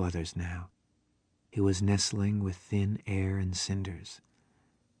 There were no others now. He was nestling with thin air and cinders.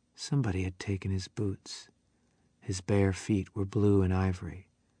 Somebody had taken his boots. His bare feet were blue and ivory.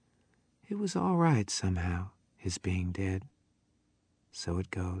 It was all right somehow, his being dead. So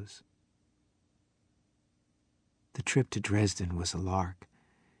it goes. The trip to Dresden was a lark.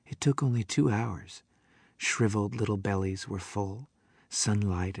 It took only 2 hours. Shriveled little bellies were full.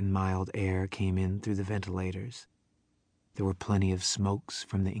 Sunlight and mild air came in through the ventilators. There were plenty of smokes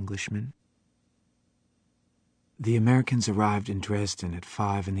from the Englishmen. The Americans arrived in Dresden at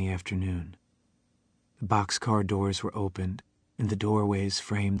 5 in the afternoon. The boxcar doors were opened, and the doorways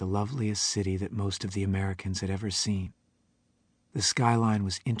framed the loveliest city that most of the Americans had ever seen. The skyline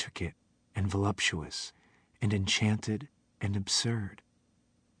was intricate and voluptuous and enchanted and absurd.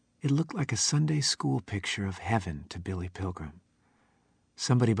 It looked like a Sunday school picture of heaven to Billy Pilgrim.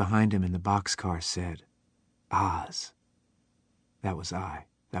 Somebody behind him in the boxcar said, "Oz." That was I.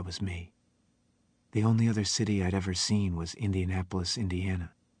 That was me. The only other city I'd ever seen was Indianapolis,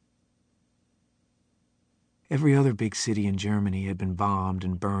 Indiana. Every other big city in Germany had been bombed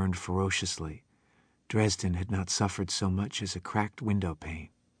and burned ferociously. Dresden had not suffered so much as a cracked window pane.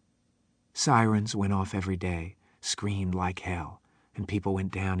 Sirens went off every day, screamed like hell, and people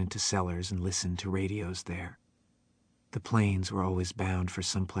went down into cellars and listened to radios there. The planes were always bound for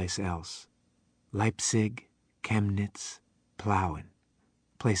someplace else. Leipzig, Chemnitz, Plauen,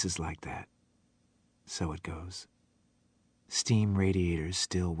 places like that. So it goes. Steam radiators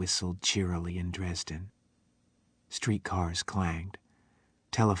still whistled cheerily in Dresden. Streetcars clanged.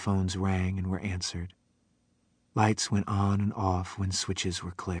 Telephones rang and were answered. Lights went on and off when switches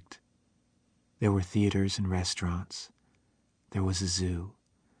were clicked. There were theaters and restaurants. There was a zoo.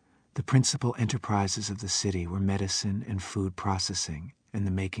 The principal enterprises of the city were medicine and food processing and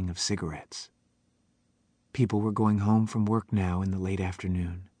the making of cigarettes. People were going home from work now in the late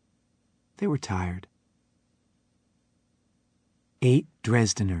afternoon. They were tired. 8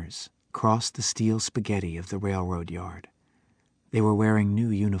 Dresdeners crossed the steel spaghetti of the railroad yard. They were wearing new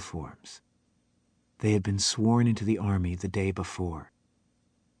uniforms. They had been sworn into the army the day before.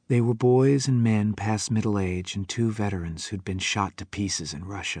 They were boys and men past middle age and 2 veterans who'd been shot to pieces in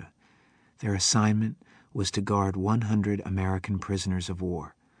Russia. Their assignment was to guard 100 American prisoners of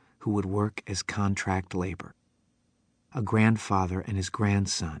war who would work as contract labor. A grandfather and his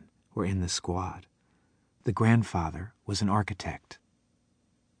grandson were in the squad. The grandfather was an architect.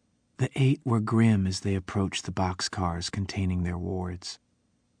 The 8 were grim as they approached the boxcars containing their wards.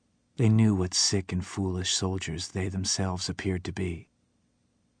 They knew what sick and foolish soldiers they themselves appeared to be.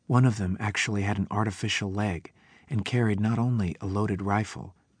 One of them actually had an artificial leg and carried not only a loaded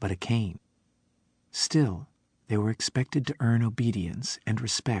rifle, but a cane. Still, they were expected to earn obedience and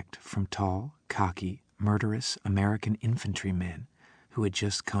respect from tall, cocky, murderous American infantrymen who had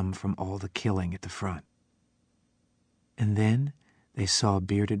just come from all the killing at the front. And then they saw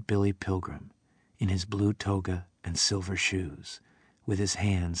bearded Billy Pilgrim in his blue toga and silver shoes, with his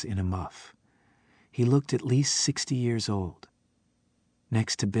hands in a muff. He looked at least 60 years old.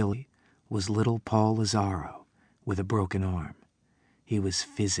 Next to Billy was little Paul Lazaro with a broken arm. He was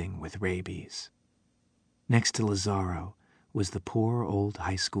fizzing with rabies. Next to Lazaro was the poor old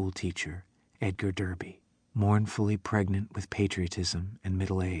high school teacher, Edgar Derby, mournfully pregnant with patriotism and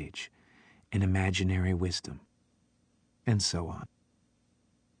middle age and imaginary wisdom, and so on.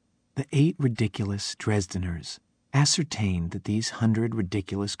 The 8 ridiculous Dresdeners ascertained that these 100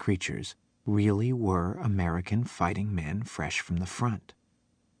 ridiculous creatures really were American fighting men fresh from the front.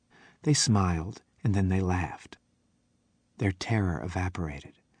 They smiled, and then they laughed. Their terror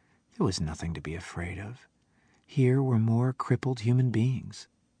evaporated. There was nothing to be afraid of. Here were more crippled human beings,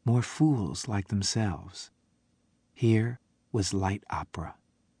 more fools like themselves. Here was light opera.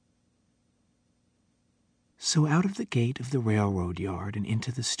 So out of the gate of the railroad yard and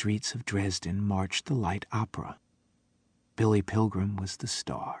into the streets of Dresden marched the light opera. Billy Pilgrim was the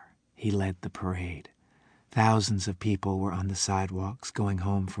star. He led the parade. Thousands of people were on the sidewalks going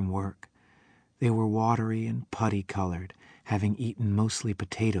home from work. They were watery and putty-colored, having eaten mostly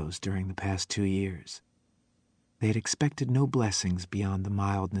potatoes during the past 2 years. They had expected no blessings beyond the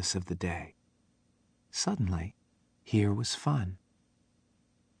mildness of the day. Suddenly, here was fun.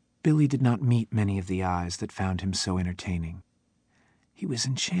 Billy did not meet many of the eyes that found him so entertaining. He was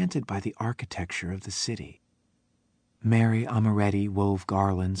enchanted by the architecture of the city. Mary Amoretti wove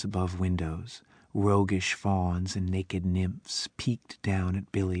garlands above windows. Roguish fauns and naked nymphs peeked down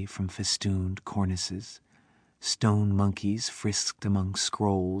at Billy from festooned cornices. Stone monkeys frisked among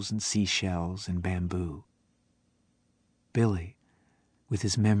scrolls and seashells and bamboo. Billy, with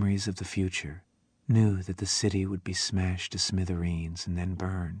his memories of the future, knew that the city would be smashed to smithereens and then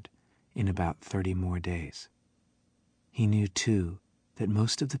burned in about 30 more days. He knew, too, that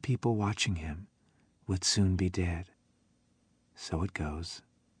most of the people watching him would soon be dead. So it goes.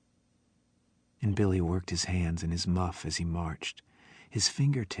 And Billy worked his hands in his muff as he marched. His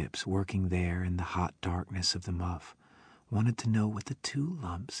fingertips, working there in the hot darkness of the muff, wanted to know what the 2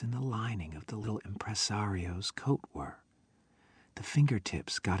 lumps in the lining of the little impresario's coat were. The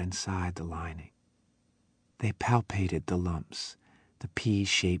fingertips got inside the lining. They palpated the lumps, the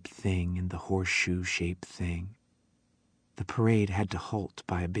pea-shaped thing and the horseshoe-shaped thing. The parade had to halt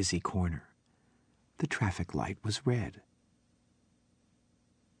by a busy corner. The traffic light was red.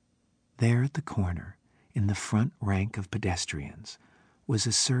 There at the corner, in the front rank of pedestrians, was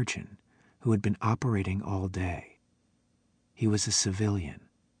a surgeon who had been operating all day. He was a civilian,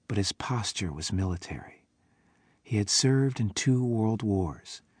 but his posture was military. He had served in 2 world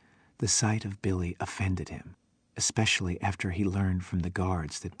wars. The sight of Billy offended him, especially after he learned from the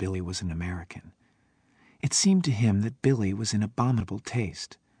guards that Billy was an American. It seemed to him that Billy was in abominable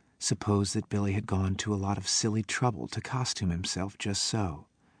taste. Suppose that Billy had gone to a lot of silly trouble to costume himself just so.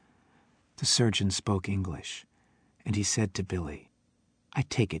 The surgeon spoke English, and he said to Billy, "I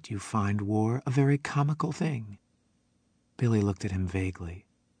take it you find war a very comical thing." Billy looked at him vaguely.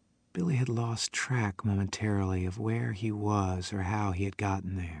 Billy had lost track momentarily of where he was or how he had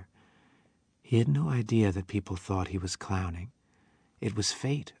gotten there. He had no idea that people thought he was clowning. It was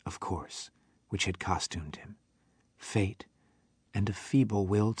fate, of course, which had costumed him. Fate and a feeble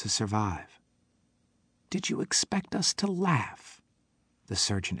will to survive. "Did you expect us to laugh?" the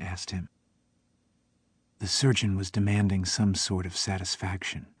surgeon asked him. The surgeon was demanding some sort of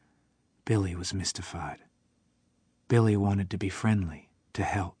satisfaction. Billy was mystified. Billy wanted to be friendly, to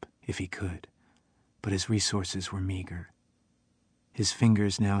help, if he could, but his resources were meager. His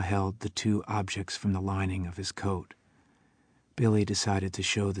fingers now held the 2 objects from the lining of his coat. Billy decided to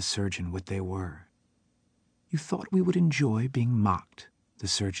show the surgeon what they were. "You thought we would enjoy being mocked," the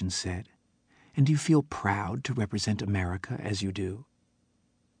surgeon said, "and do you feel proud to represent America as you do?"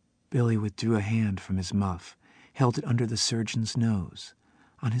 Billy withdrew a hand from his muff, held it under the surgeon's nose.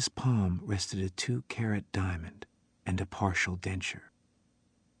 On his palm rested a 2-carat diamond and a partial denture.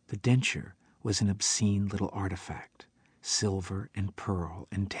 The denture was an obscene little artifact, silver and pearl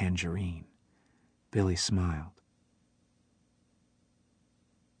and tangerine. Billy smiled.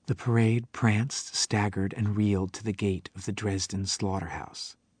 The parade pranced, staggered, and reeled to the gate of the Dresden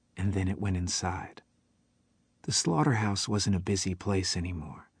slaughterhouse, and then it went inside. The slaughterhouse wasn't a busy place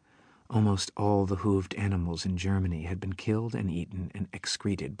anymore. Almost all the hooved animals in Germany had been killed and eaten and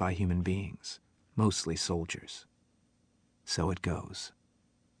excreted by human beings, mostly soldiers. So it goes.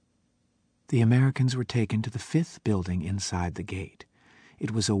 The Americans were taken to the 5th building inside the gate.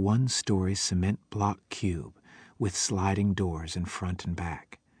 It was a 1-story cement block cube with sliding doors in front and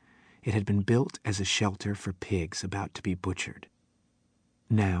back. It had been built as a shelter for pigs about to be butchered.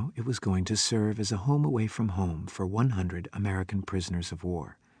 Now it was going to serve as a home away from home for 100 American prisoners of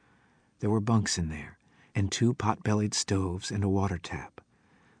war. There were bunks in there, and 2 pot-bellied stoves and a water tap.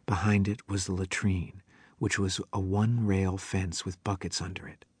 Behind it was the latrine, which was a 1-rail fence with buckets under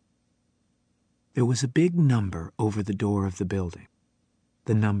it. There was a big number over the door of the building.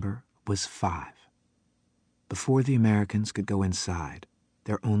 The number was 5. Before the Americans could go inside,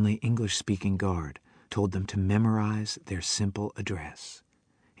 their only English-speaking guard told them to memorize their simple address,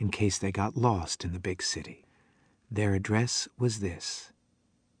 in case they got lost in the big city. Their address was this: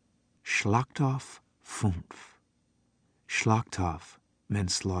 Schlachthof-Fünf. Schlachthof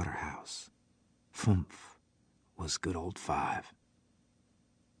meant slaughterhouse. Fünf was good old 5.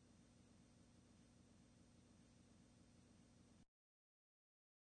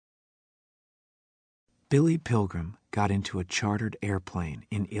 Billy Pilgrim got into a chartered airplane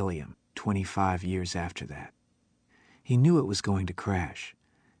in Ilium 25 years after that. He knew it was going to crash,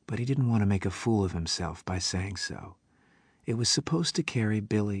 but he didn't want to make a fool of himself by saying so. It was supposed to carry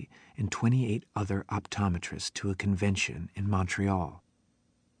Billy and 28 other optometrists to a convention in Montreal.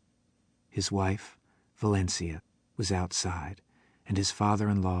 His wife, Valencia, was outside, and his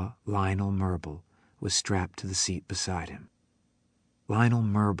father-in-law, Lionel Merble, was strapped to the seat beside him. Lionel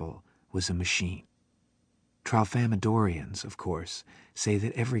Merble was a machine. Tralfamadorians, of course, say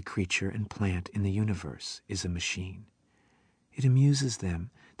that every creature and plant in the universe is a machine. It amuses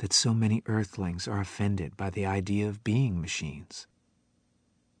them that so many earthlings are offended by the idea of being machines.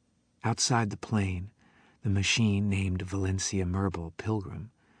 Outside the plane, the machine named Valencia Merble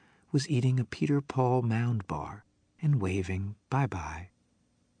Pilgrim was eating a Peter Paul Mound bar and waving bye-bye.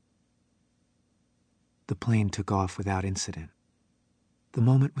 The plane took off without incident. The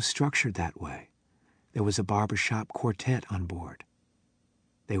moment was structured that way. There was a barbershop quartet on board.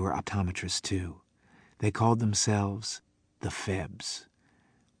 They were optometrists, too. They called themselves the Febs,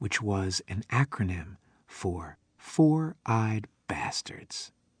 which was an acronym for Four-Eyed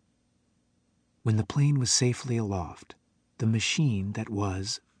Bastards. When the plane was safely aloft, the machine that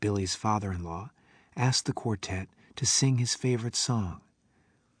was Billy's father-in-law asked the quartet to sing his favorite song.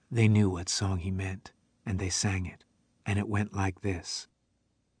 They knew what song he meant, and they sang it, and it went like this.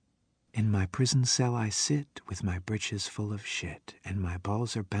 In my prison cell I sit, with my britches full of shit, and my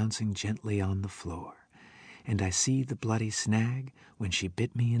balls are bouncing gently on the floor. And I see the bloody snag when she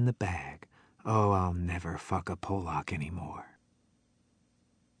bit me in the bag. Oh, I'll never fuck a Polak anymore.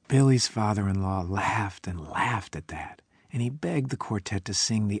 Billy's father-in-law laughed and laughed at that, and he begged the quartet to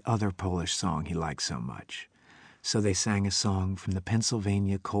sing the other Polish song he liked so much. So they sang a song from the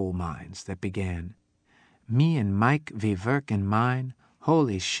Pennsylvania coal mines that began, "Me and Mike, we work in mine,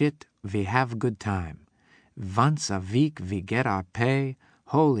 holy shit, we have good time. Once a week we get our pay,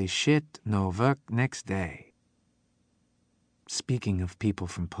 holy shit, no work next day." Speaking of people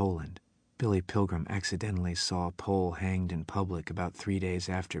from Poland, Billy Pilgrim accidentally saw a Pole hanged in public about 3 days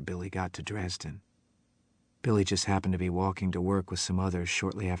after Billy got to Dresden. Billy just happened to be walking to work with some others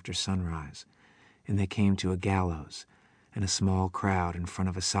shortly after sunrise, and they came to a gallows and a small crowd in front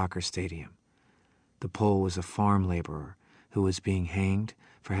of a soccer stadium. The Pole was a farm laborer who was being hanged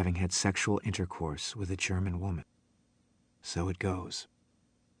for having had sexual intercourse with a German woman. So it goes.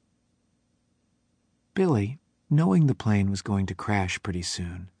 Billy, knowing the plane was going to crash pretty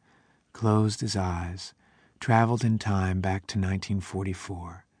soon, closed his eyes, traveled in time back to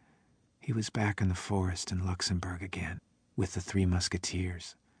 1944. He was back in the forest in Luxembourg again, with the Three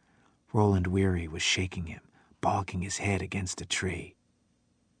Musketeers. Roland Weary was shaking him, bonking his head against a tree.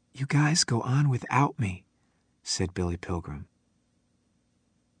 "You guys go on without me," said Billy Pilgrim.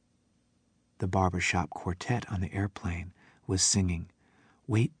 The barbershop quartet on the airplane was singing,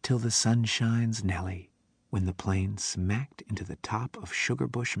 "Wait Till the Sun Shines, Nellie," when the plane smacked into the top of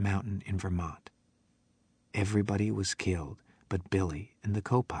Sugarbush Mountain in Vermont. Everybody was killed but Billy and the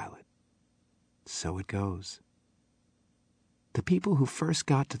co-pilot. So it goes. The people who first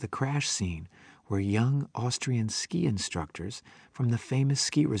got to the crash scene were young Austrian ski instructors from the famous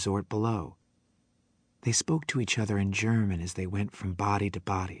ski resort below. They spoke to each other in German as they went from body to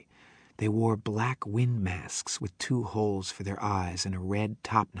body. They wore black wind masks with 2 holes for their eyes and a red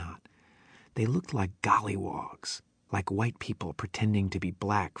topknot. They looked like gollywogs, like white people pretending to be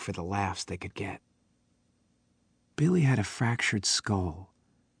black for the laughs they could get. Billy had a fractured skull,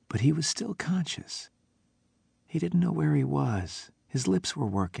 but he was still conscious. He didn't know where he was. His lips were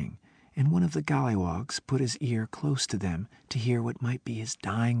working, and one of the gollywogs put his ear close to them to hear what might be his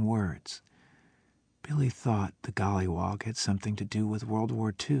dying words. Billy thought the gollywog had something to do with World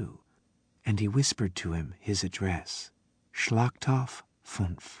War II, and he whispered to him his address,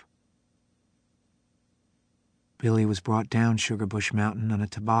 Schlachthof-5. Billy was brought down Sugarbush Mountain on a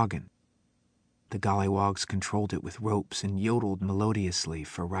toboggan. The gollywogs controlled it with ropes and yodeled melodiously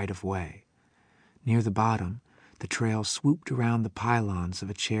for right-of-way. Near the bottom, the trail swooped around the pylons of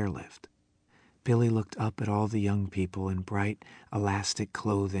a chairlift. Billy looked up at all the young people in bright, elastic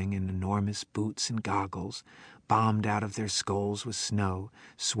clothing and enormous boots and goggles, bombed out of their skulls with snow,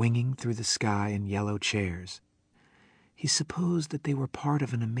 swinging through the sky in yellow chairs. He supposed that they were part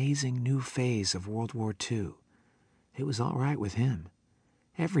of an amazing new phase of World War II. It was all right with him.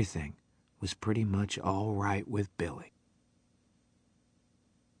 Everything was pretty much all right with Billy.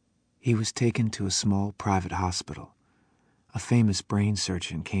 He was taken to a small private hospital. A famous brain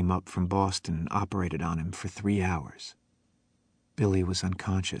surgeon came up from Boston and operated on him for 3 hours. Billy was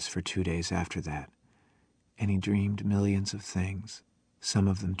unconscious for 2 days after that, and he dreamed millions of things, some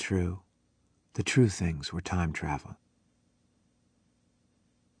of them true. The true things were time travel.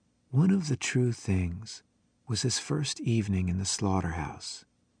 One of the true things was his first evening in the slaughterhouse.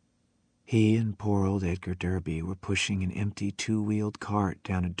 He and poor old Edgar Derby were pushing an empty 2-wheeled cart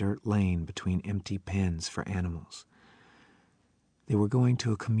down a dirt lane between empty pens for animals. They were going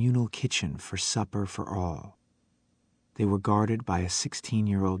to a communal kitchen for supper for all. They were guarded by a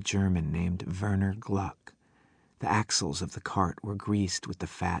 16-year-old German named Werner Gluck. The axles of the cart were greased with the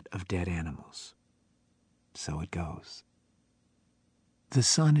fat of dead animals. So it goes. The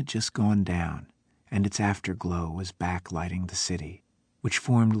sun had just gone down, and its afterglow was backlighting the city, which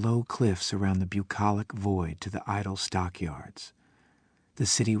formed low cliffs around the bucolic void to the idle stockyards. The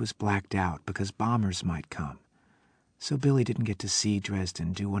city was blacked out because bombers might come, so Billy didn't get to see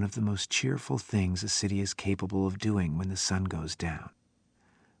Dresden do one of the most cheerful things a city is capable of doing when the sun goes down,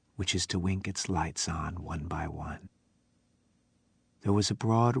 which is to wink its lights on one by one. There was a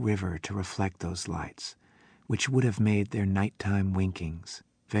broad river to reflect those lights, which would have made their nighttime winkings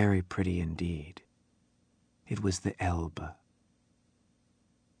very pretty indeed. It was the Elbe.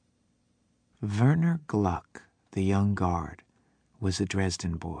 Werner Gluck, the young guard, was a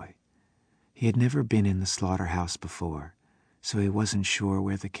Dresden boy. He had never been in the slaughterhouse before, so he wasn't sure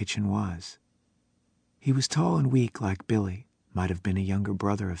where the kitchen was. He was tall and weak like Billy, might have been a younger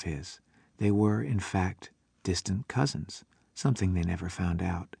brother of his. They were, in fact, distant cousins, something they never found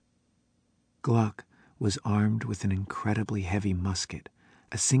out. Gluck was armed with an incredibly heavy musket,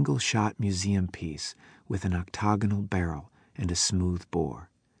 a single-shot museum piece with an octagonal barrel and a smooth bore.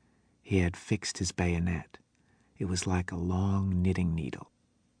 he had fixed his bayonet. It was like a long knitting needle.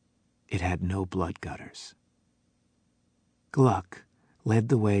 It had no blood gutters. Gluck led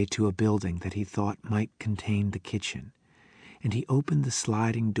the way to a building that he thought might contain the kitchen, and he opened the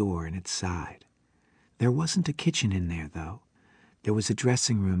sliding door in its side. There wasn't a kitchen in there, though. There was a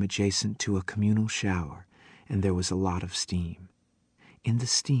dressing room adjacent to a communal shower, and there was a lot of steam. In the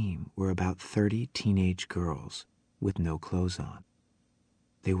steam were about 30 teenage girls with no clothes on.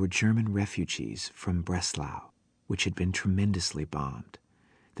 They were German refugees from Breslau, which had been tremendously bombed.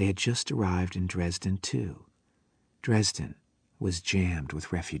 They had just arrived in Dresden, too. Dresden was jammed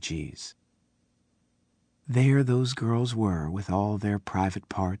with refugees. There those girls were, with all their private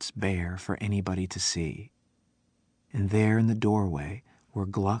parts bare for anybody to see. And there in the doorway were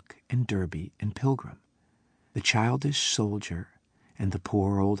Gluck and Derby and Pilgrim, the childish soldier and the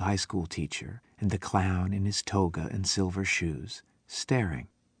poor old high school teacher and the clown in his toga and silver shoes, staring.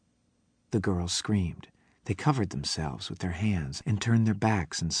 The girls screamed. They covered themselves with their hands and turned their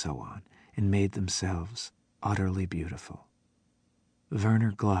backs and so on, and made themselves utterly beautiful.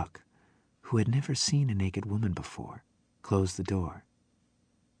 Werner Gluck, who had never seen a naked woman before, closed the door.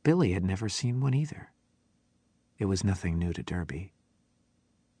 Billy had never seen one either. It was nothing new to Derby.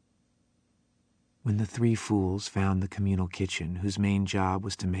 When the three fools found the communal kitchen, whose main job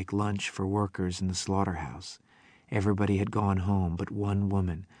was to make lunch for workers in the slaughterhouse, everybody had gone home but one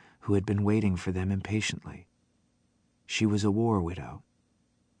woman who had been waiting for them impatiently. She was a war widow.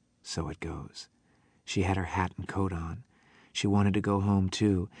 So it goes. She had her hat and coat on. She wanted to go home,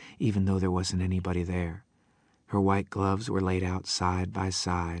 too, even though there wasn't anybody there. Her white gloves were laid out side by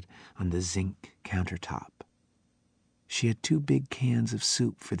side on the zinc countertop. She had 2 big cans of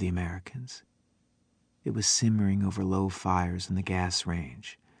soup for the Americans. It was simmering over low fires in the gas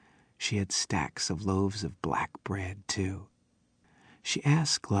range. She had stacks of loaves of black bread, too. She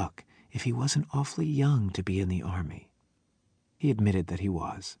asked Gluck if he wasn't awfully young to be in the army. He admitted that he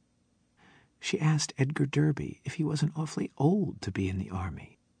was. She asked Edgar Derby if he wasn't awfully old to be in the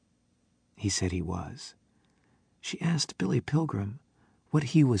army. He said he was. She asked Billy Pilgrim what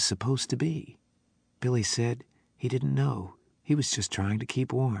he was supposed to be. Billy said he didn't know. He was just trying to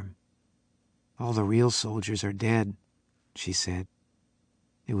keep warm. All the real soldiers are dead, she said.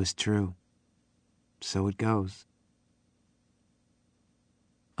 It was true. So it goes.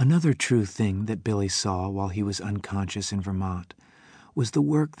 Another true thing that Billy saw while he was unconscious in Vermont was the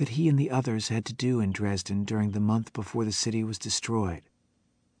work that he and the others had to do in Dresden during the month before the city was destroyed.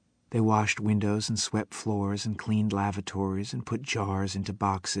 They washed windows and swept floors and cleaned lavatories and put jars into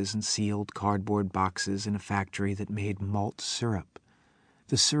boxes and sealed cardboard boxes in a factory that made malt syrup.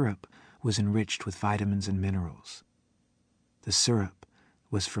 The syrup was enriched with vitamins and minerals. The syrup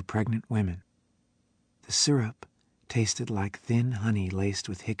was for pregnant women. The syrup tasted like thin honey laced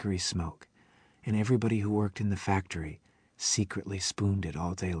with hickory smoke, and everybody who worked in the factory secretly spooned it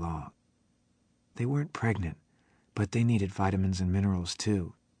all day long. They weren't pregnant, but they needed vitamins and minerals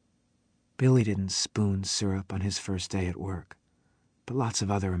too. Billy didn't spoon syrup on his first day at work, but lots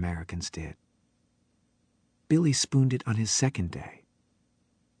of other Americans did. Billy spooned it on his second day.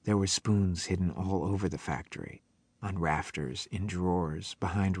 There were spoons hidden all over the factory, on rafters, in drawers,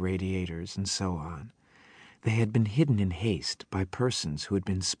 behind radiators, and so on. They had been hidden in haste by persons who had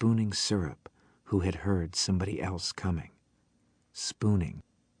been spooning syrup who had heard somebody else coming. Spooning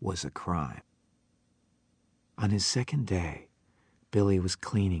was a crime. On his second day, Billy was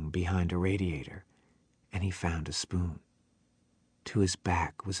cleaning behind a radiator, and he found a spoon. To his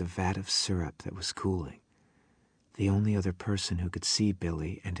back was a vat of syrup that was cooling. The only other person who could see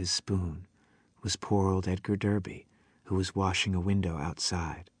Billy and his spoon was poor old Edgar Derby, who was washing a window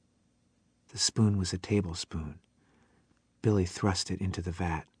outside. The spoon was a tablespoon. Billy thrust it into the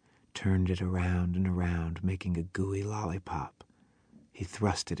vat, turned it around and around, making a gooey lollipop. He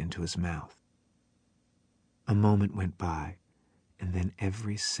thrust it into his mouth. A moment went by, and then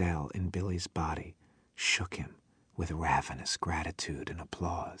every cell in Billy's body shook him with ravenous gratitude and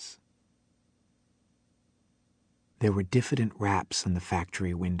applause. There were diffident raps on the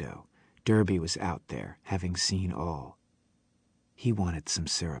factory window. Derby was out there, having seen all. He wanted some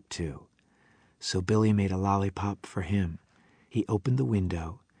syrup, too. So Billy made a lollipop for him. He opened the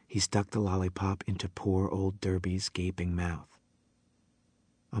window. He stuck the lollipop into poor old Derby's gaping mouth.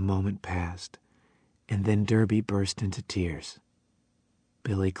 A moment passed, and then Derby burst into tears.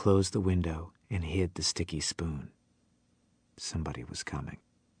 Billy closed the window and hid the sticky spoon. Somebody was coming.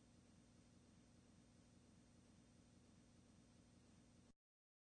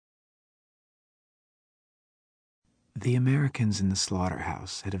 The Americans in the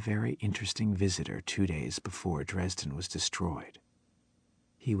slaughterhouse had a very interesting visitor 2 days before Dresden was destroyed.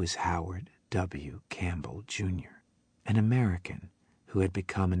 He was Howard W. Campbell, Jr., an American who had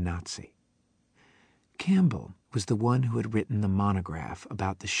become a Nazi. Campbell was the one who had written the monograph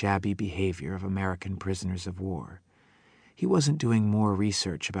about the shabby behavior of American prisoners of war. He wasn't doing more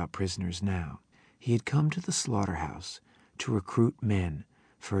research about prisoners now. He had come to the slaughterhouse to recruit men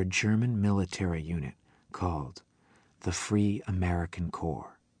for a German military unit called the Free American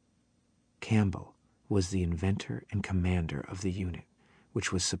Corps. Campbell was the inventor and commander of the unit,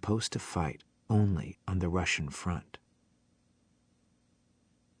 which was supposed to fight only on the Russian front.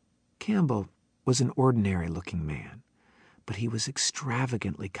 Campbell was an ordinary-looking man, but he was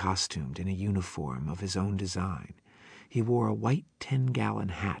extravagantly costumed in a uniform of his own design. He wore a white 10-gallon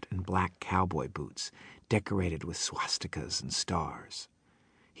hat and black cowboy boots decorated with swastikas and stars.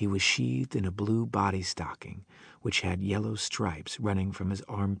 He was sheathed in a blue body stocking, which had yellow stripes running from his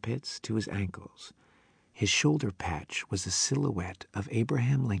armpits to his ankles. His shoulder patch was a silhouette of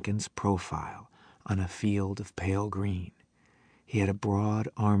Abraham Lincoln's profile on a field of pale green. He had a broad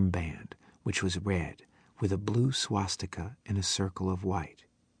armband, which was red, with a blue swastika in a circle of white.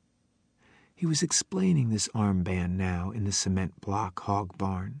 He was explaining this armband now in the cement block hog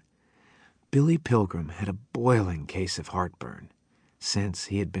barn. Billy Pilgrim had a boiling case of heartburn, since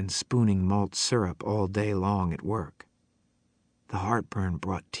he had been spooning malt syrup all day long at work. The heartburn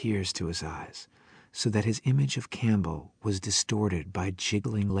brought tears to his eyes, so that his image of Campbell was distorted by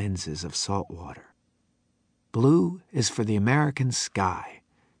jiggling lenses of salt water. "Blue is for the American sky,"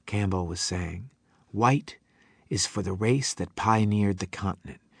 Campbell was saying. "White is for the race that pioneered the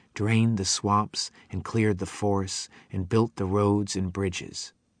continent, drained the swamps and cleared the forests and built the roads and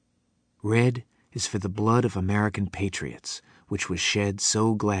bridges. Red is for the blood of American patriots, which was shed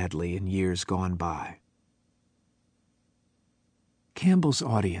so gladly in years gone by." Campbell's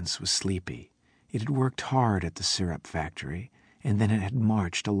audience was sleepy. It had worked hard at the syrup factory, and then it had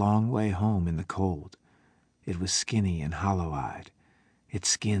marched a long way home in the cold. It was skinny and hollow-eyed. Its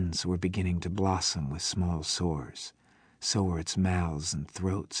skins were beginning to blossom with small sores. So were its mouths and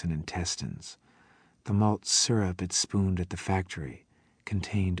throats and intestines. The malt syrup it spooned at the factory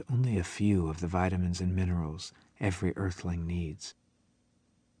contained only a few of the vitamins and minerals every earthling needs.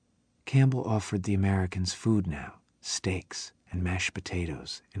 Campbell offered the Americans food now, steaks and mashed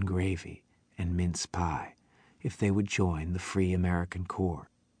potatoes and gravy and mince pie, if they would join the Free American Corps.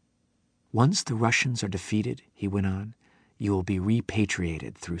 "Once the Russians are defeated," he went on, "you will be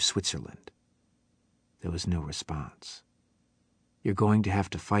repatriated through Switzerland." There was no response. "You're going to have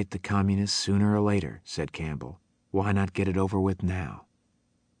to fight the communists sooner or later," said Campbell. "Why not get it over with now?"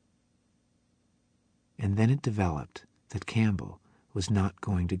 And then it developed that Campbell was not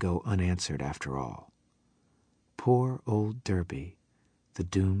going to go unanswered after all. Poor old Derby, the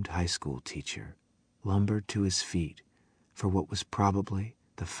doomed high school teacher, lumbered to his feet for what was probably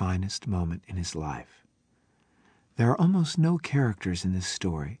the finest moment in his life. There are almost no characters in this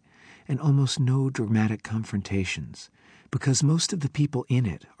story and almost no dramatic confrontations, because most of the people in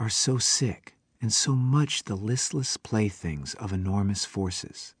it are so sick and so much the listless playthings of enormous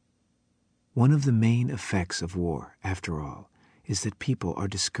forces. One of the main effects of war, after all, is that people are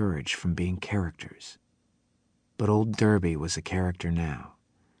discouraged from being characters. But old Derby was a character now.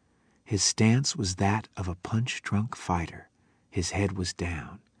 His stance was that of a punch-drunk fighter. His head was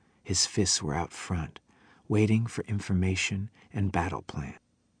down. His fists were out front, waiting for information and battle plan.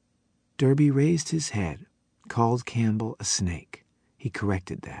 Derby raised his head, called Campbell a snake. He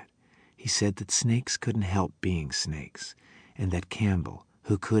corrected that. He said that snakes couldn't help being snakes, and that Campbell,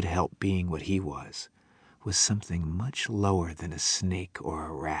 who could help being what he was something much lower than a snake or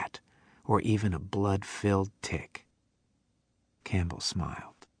a rat, or even a blood-filled tick. Campbell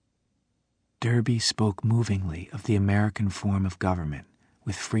smiled. Derby spoke movingly of the American form of government,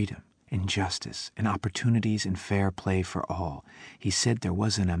 with freedom and justice and opportunities and fair play for all. He said there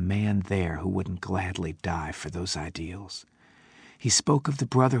wasn't a man there who wouldn't gladly die for those ideals. He spoke of the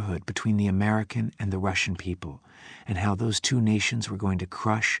brotherhood between the American and the Russian people, and how those two nations were going to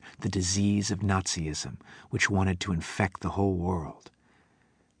crush the disease of Nazism, which wanted to infect the whole world.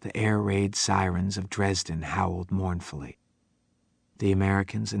 The air raid sirens of Dresden howled mournfully. The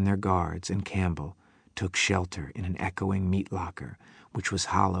Americans and their guards and Campbell took shelter in an echoing meat locker, which was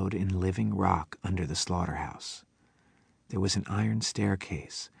hollowed in living rock under the slaughterhouse. There was an iron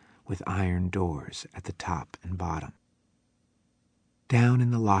staircase with iron doors at the top and bottom. Down in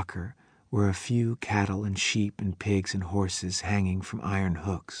the locker were a few cattle and sheep and pigs and horses hanging from iron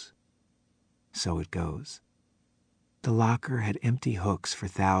hooks. So it goes. The locker had empty hooks for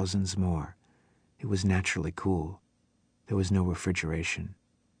thousands more. It was naturally cool. There was no refrigeration.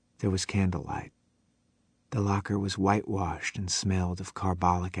 There was candlelight. The locker was whitewashed and smelled of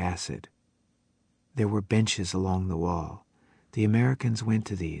carbolic acid. There were benches along the wall. The Americans went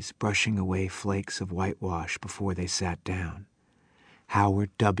to these, brushing away flakes of whitewash before they sat down. Howard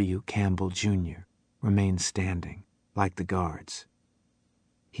W. Campbell, Jr. remained standing, like the guards.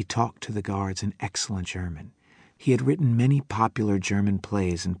 He talked to the guards in excellent German. He had written many popular German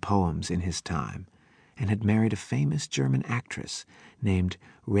plays and poems in his time, and had married a famous German actress named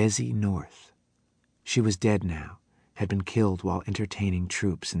Resi North. She was dead now, had been killed while entertaining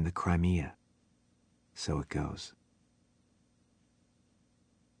troops in the Crimea. So it goes.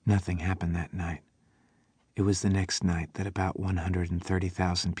 Nothing happened that night. It was the next night that about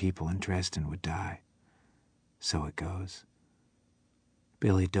 130,000 people in Dresden would die. So it goes.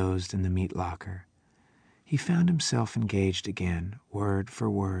 Billy dozed in the meat locker. He found himself engaged again, word for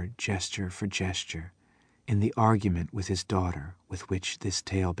word, gesture for gesture, in the argument with his daughter with which this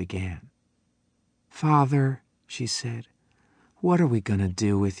tale began. "Father," she said, "what are we going to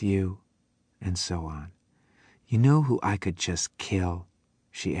do with you?" And so on. "You know who I could just kill?"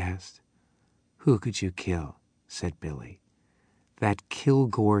 she asked. "Who could you kill?" said Billy. "That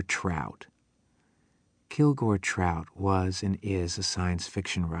Kilgore Trout." Kilgore Trout was and is a science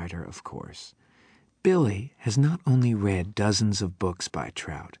fiction writer, of course. Billy has not only read dozens of books by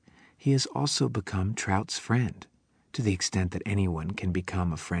Trout, he has also become Trout's friend, to the extent that anyone can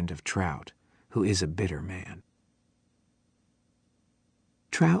become a friend of Trout, who is a bitter man.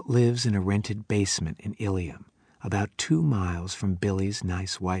 Trout lives in a rented basement in Ilium, about 2 miles from Billy's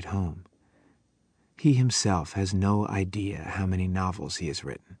nice white home. He himself has no idea how many novels he has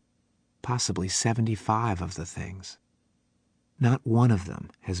written, possibly 75 of the things. Not one of them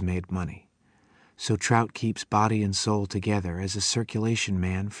has made money. So Trout keeps body and soul together as a circulation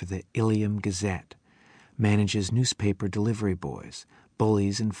man for the Ilium Gazette, manages newspaper delivery boys,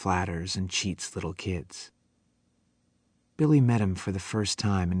 bullies and flatters and cheats little kids. Billy met him for the first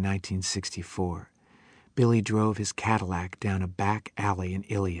time in 1964. Billy drove his Cadillac down a back alley in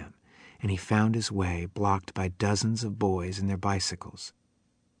Ilium, and he found his way blocked by dozens of boys and their bicycles.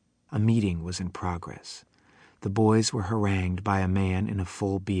 A meeting was in progress. The boys were harangued by a man in a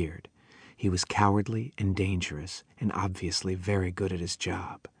full beard. He was cowardly and dangerous and obviously very good at his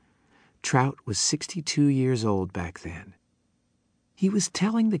job. Trout was 62 years old back then. He was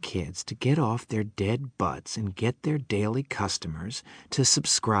telling the kids to get off their dead butts and get their daily customers to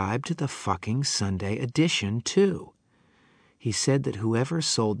subscribe to the fucking Sunday edition, too. He said that whoever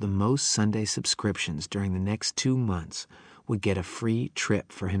sold the most Sunday subscriptions during the next 2 months would get a free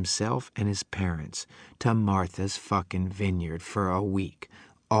trip for himself and his parents to Martha's fucking Vineyard for a week,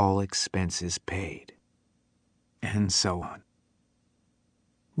 all expenses paid. And so on.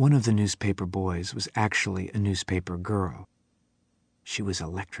 One of the newspaper boys was actually a newspaper girl. She was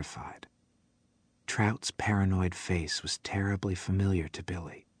electrified. Trout's paranoid face was terribly familiar to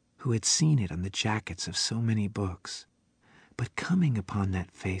Billy, who had seen it on the jackets of so many books. But coming upon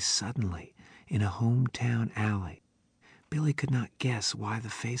that face suddenly in a hometown alley, Billy could not guess why the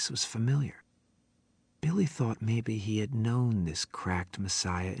face was familiar. Billy thought maybe he had known this cracked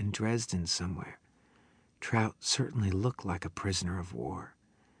messiah in Dresden somewhere. Trout certainly looked like a prisoner of war.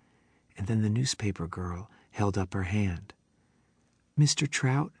 And then the newspaper girl held up her hand. "Mr.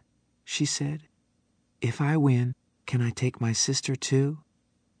 Trout," she said, "if I win, can I take my sister too?"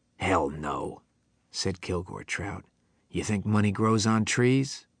 "Hell no," said Kilgore Trout. "You think money grows on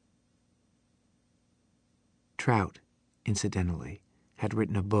trees?" Trout, incidentally, had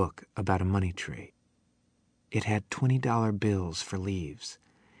written a book about a money tree. It had $20 bills for leaves.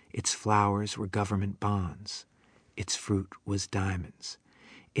 Its flowers were government bonds. Its fruit was diamonds.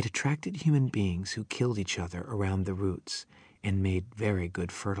 It attracted human beings who killed each other around the roots and made very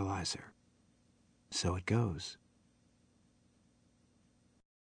good fertilizer. So it goes.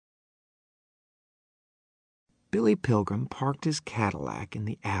 Billy Pilgrim parked his Cadillac in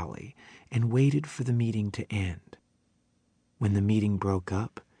the alley and waited for the meeting to end. When the meeting broke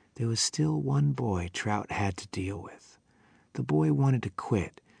up, there was still one boy Trout had to deal with. The boy wanted to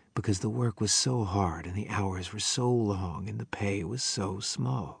quit because the work was so hard and the hours were so long and the pay was so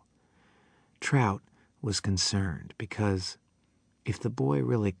small. Trout was concerned because if the boy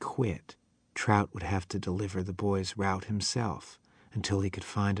really quit, Trout would have to deliver the boy's route himself until he could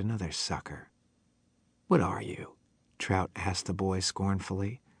find another sucker. "What are you?" Trout asked the boy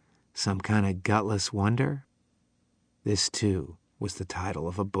scornfully. "Some kind of gutless wonder?" This, too, was the title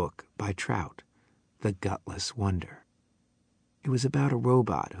of a book by Trout, The Gutless Wonder. It was about a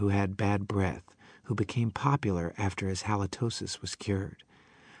robot who had bad breath, who became popular after his halitosis was cured.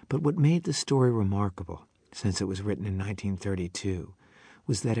 But what made the story remarkable, since it was written in 1932,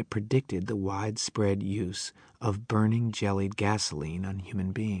 was that it predicted the widespread use of burning jellied gasoline on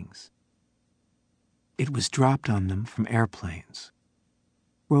human beings. It was dropped on them from airplanes.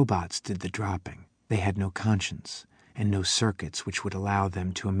 Robots did the dropping. They had no conscience and no circuits which would allow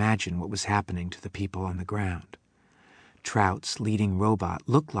them to imagine what was happening to the people on the ground. Trout's leading robot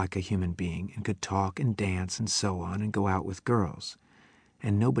looked like a human being and could talk and dance and so on and go out with girls,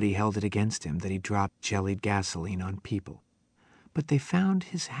 and nobody held it against him that he dropped jellied gasoline on people. But they found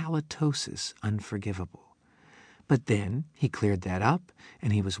his halitosis unforgivable. But then he cleared that up,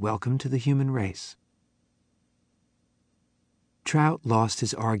 and he was welcome to the human race. Trout lost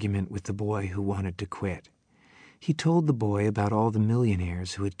his argument with the boy who wanted to quit. He told the boy about all the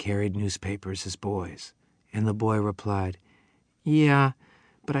millionaires who had carried newspapers as boys, and the boy replied, "Yeah,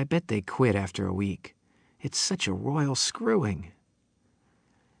 but I bet they quit after a week. It's such a royal screwing."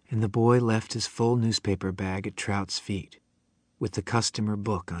 And the boy left his full newspaper bag at Trout's feet, with the customer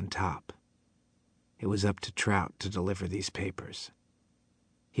book on top. It was up to Trout to deliver these papers.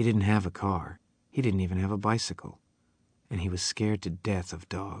 He didn't have a car. He didn't even have a bicycle. And he was scared to death of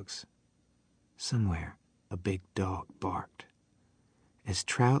dogs. Somewhere, a big dog barked. As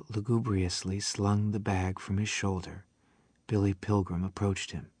Trout lugubriously slung the bag from his shoulder, Billy Pilgrim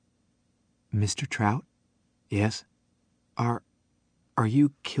approached him. "Mr. Trout?" "Yes." Are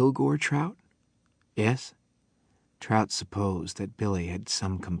you Kilgore Trout?" "Yes." Trout supposed that Billy had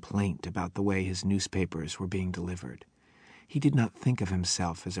some complaint about the way his newspapers were being delivered. He did not think of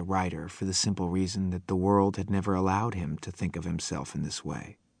himself as a writer for the simple reason that the world had never allowed him to think of himself in this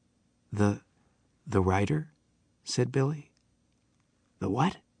way. The writer?" said Billy. "The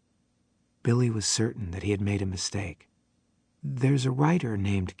what?" Billy was certain that he had made a mistake. "There's a writer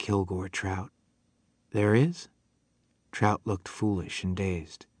named Kilgore Trout." "There is?" Trout looked foolish and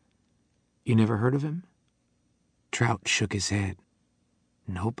dazed. "You never heard of him?" Trout shook his head.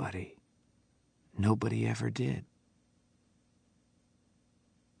 Nobody ever did.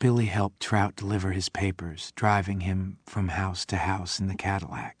 Billy helped Trout deliver his papers, driving him from house to house in the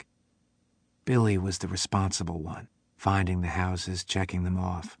Cadillac. Billy was the responsible one, finding the houses, checking them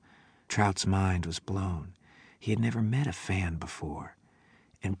off. Trout's mind was blown. He had never met a fan before,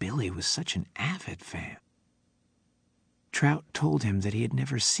 and Billy was such an avid fan. Trout told him that he had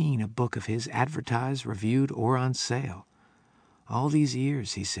never seen a book of his advertised, reviewed, or on sale. "All these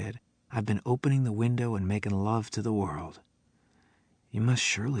years," he said, "I've been opening the window and making love to the world." "You must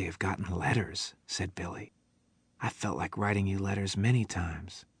surely have gotten letters," said Billy. "I felt like writing you letters many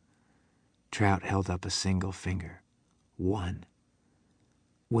times." Trout held up a single finger. "One."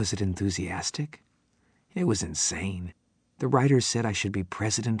 "Was it enthusiastic?" "It was insane. The writer said I should be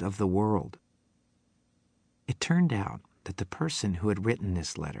president of the world." It turned out that the person who had written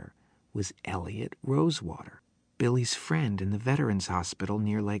this letter was Elliot Rosewater, Billy's friend in the Veterans Hospital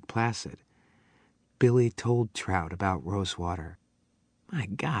near Lake Placid. Billy told Trout about Rosewater. "My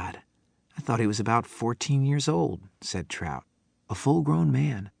God, I thought he was about 14 years old," said Trout. "A full-grown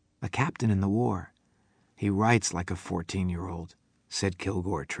man, a captain in the war." "He writes like a 14-year-old, said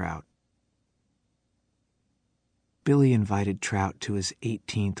Kilgore Trout. Billy invited Trout to his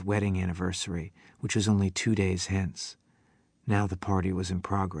 18th wedding anniversary, which was only 2 days hence. Now the party was in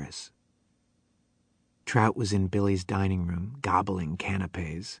progress. Trout was in Billy's dining room, gobbling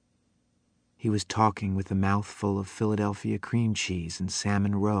canapes. He was talking with a mouthful of Philadelphia cream cheese and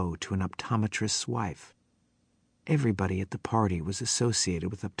salmon roe to an optometrist's wife. Everybody at the party was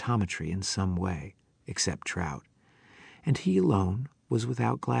associated with optometry in some way, except Trout, and he alone was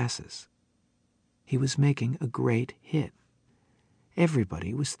without glasses. He was making a great hit.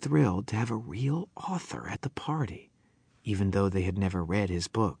 Everybody was thrilled to have a real author at the party, even though they had never read his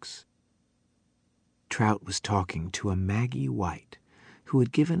books. Trout was talking to a Maggie White, who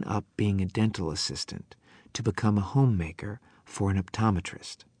had given up being a dental assistant to become a homemaker for an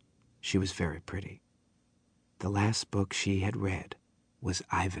optometrist. She was very pretty. The last book she had read was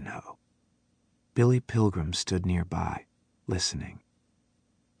Ivanhoe. Billy Pilgrim stood nearby, listening.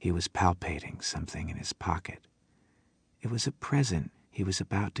 He was palpating something in his pocket. It was a present he was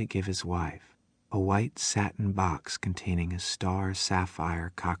about to give his wife, a white satin box containing a star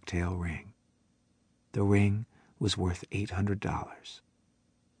sapphire cocktail ring. The ring was worth $800.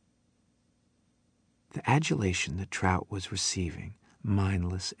 The adulation that Trout was receiving,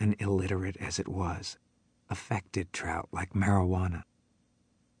 mindless and illiterate as it was, affected Trout like marijuana.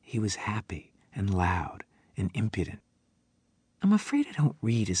 He was happy and loud and impudent. "I'm afraid I don't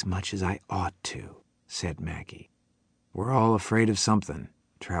read as much as I ought to," said Maggie. "We're all afraid of something,"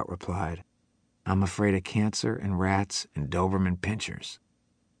 Trout replied. "I'm afraid of cancer and rats and Doberman pinschers."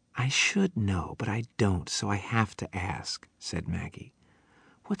 "I should know, but I don't, so I have to ask," said Maggie.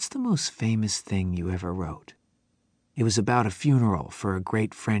 What's the most famous thing you ever wrote? It was about a funeral for a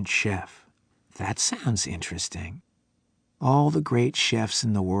great French chef. That sounds interesting. All the great chefs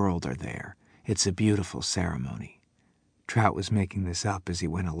in the world are there. It's a beautiful ceremony. Trout was making this up as he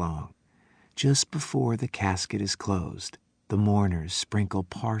went along. Just before the casket is closed, the mourners sprinkle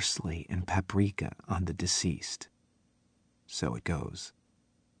parsley and paprika on the deceased. So it goes.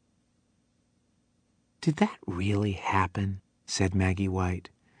 "Did that really happen?" said Maggie White.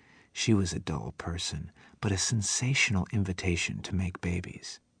 She was a dull person, but a sensational invitation to make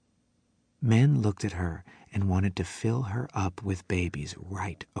babies. Men looked at her and wanted to fill her up with babies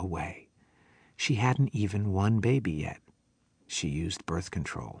right away. She hadn't even one baby yet. She used birth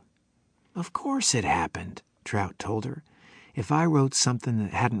control. "Of course it happened," Trout told her. "If I wrote something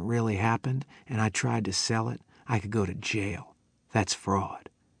that hadn't really happened and I tried to sell it, I could go to jail. That's fraud."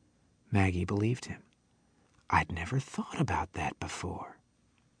 Maggie believed him. "I'd never thought about that before."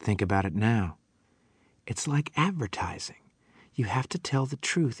 "Think about it now. It's like advertising. You have to tell the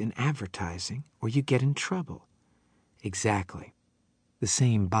truth in advertising or you get in trouble." "Exactly. The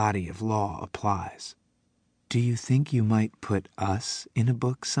same body of law applies. Do you think you might put us in a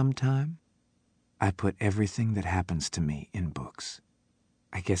book sometime?" "I put everything that happens to me in books."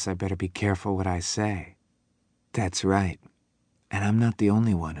 "I guess I better be careful what I say." "That's right. And I'm not the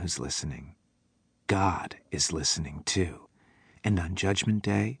only one who's listening. God is listening too. And on Judgment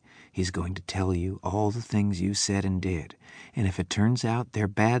Day, He's going to tell you all the things you said and did. And if it turns out they're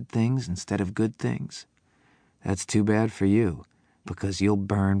bad things instead of good things, that's too bad for you, because you'll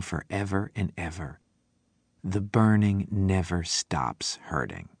burn forever and ever. The burning never stops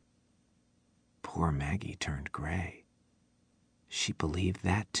hurting." Poor Maggie turned gray. She believed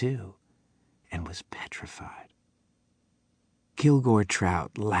that too, and was petrified. Kilgore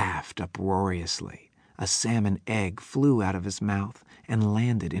Trout laughed uproariously. A salmon egg flew out of his mouth and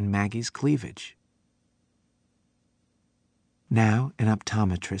landed in Maggie's cleavage. Now an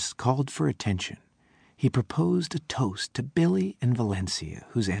optometrist called for attention. He proposed a toast to Billy and Valencia,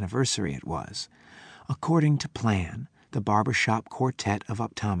 whose anniversary it was. According to plan, the barbershop quartet of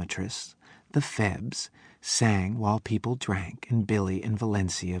optometrists, the Febs, sang while people drank, and Billy and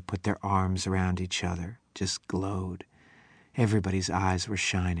Valencia put their arms around each other, just glowed. Everybody's eyes were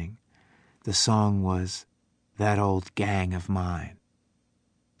shining. The song was "That Old Gang of Mine."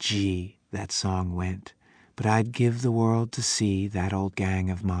 Gee, that song went, "But I'd give the world to see that old gang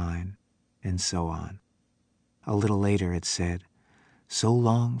of mine," and so on. A little later it said, "So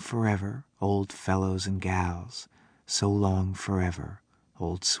long forever, old fellows and gals, so long forever,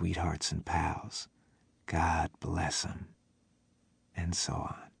 old sweethearts and pals. God bless 'em," and so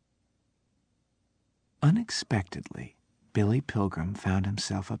on. Unexpectedly, Billy Pilgrim found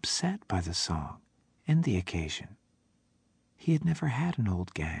himself upset by the song and the occasion. He had never had an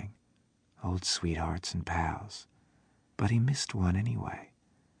old gang, old sweethearts and pals, but he missed one anyway,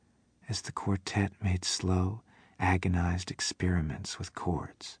 as the quartet made slow, agonized experiments with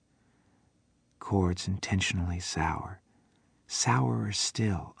chords. Chords intentionally sour, sourer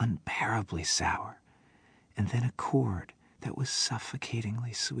still, unbearably sour, and then a chord that was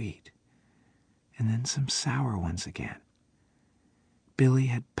suffocatingly sweet, and then some sour ones again. Billy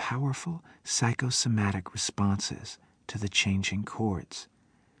had powerful psychosomatic responses to the changing chords.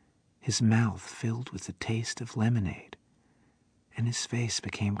 His mouth filled with the taste of lemonade, and his face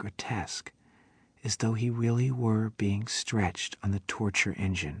became grotesque, as though he really were being stretched on the torture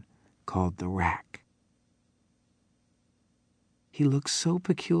engine called the rack. He looked so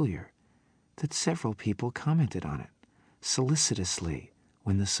peculiar that several people commented on it, solicitously,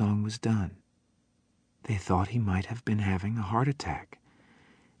 when the song was done. They thought he might have been having a heart attack,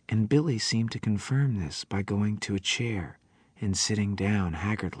 and Billy seemed to confirm this by going to a chair and sitting down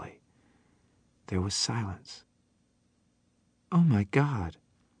haggardly. There was silence. "Oh, my God,"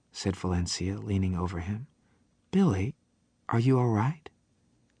 said Valencia, leaning over him. "Billy, are you all right?"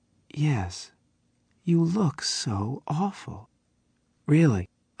 "Yes. You look so awful." "Really,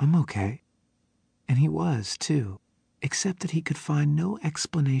 I'm okay." And he was, too, except that he could find no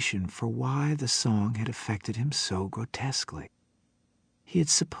explanation for why the song had affected him so grotesquely. He had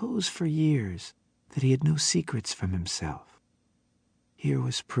supposed for years that he had no secrets from himself. Here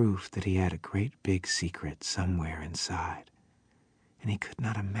was proof that he had a great big secret somewhere inside, and he could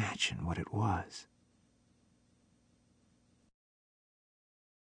not imagine what it was.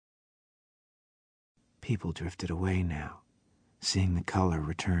 People drifted away now, seeing the color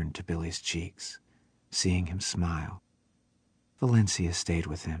return to Billy's cheeks, seeing him smile. Valencia stayed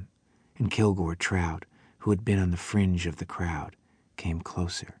with him, and Kilgore Trout, who had been on the fringe of the crowd, came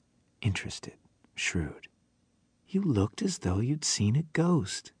closer, interested, shrewd. "You looked as though you'd seen a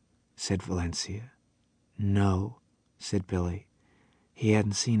ghost," said Valencia. "No," said Billy. He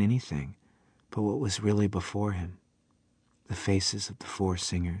hadn't seen anything but what was really before him. The faces of the 4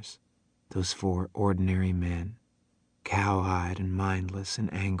 singers, those 4 ordinary men, cow-eyed and mindless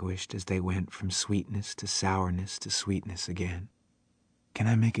and anguished as they went from sweetness to sourness to sweetness again. "Can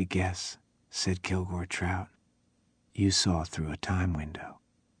I make a guess?" said Kilgore Trout. "You saw through a time window."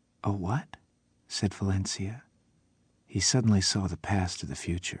 "A what?" said Valencia. He suddenly saw the past or the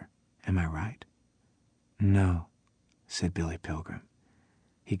future. Am I right? "No," said Billy Pilgrim.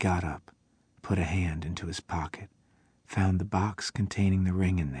 He got up, put a hand into his pocket, found the box containing the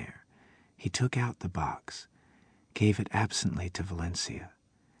ring in there. He took out the box, gave it absently to Valencia.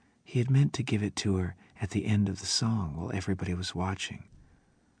 He had meant to give it to her at the end of the song while everybody was watching.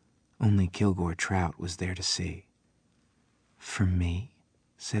 Only Kilgore Trout was there to see. "For me?"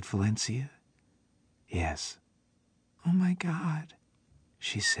 said Valencia. "Yes." "Oh, my God,"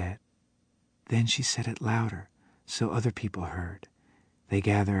 she said. Then she said it louder, so other people heard. They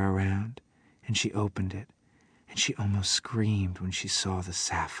gathered around, and she opened it, and she almost screamed when she saw the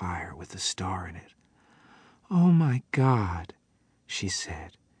sapphire with the star in it. "Oh, my God," she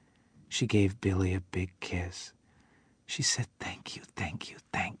said. She gave Billy a big kiss. She said, "Thank you, thank you,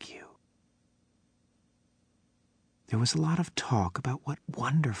 thank you." There was a lot of talk about what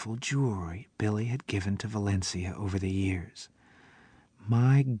wonderful jewelry Billy had given to Valencia over the years.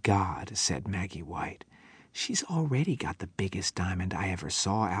 "My God," said Maggie White, "she's already got the biggest diamond I ever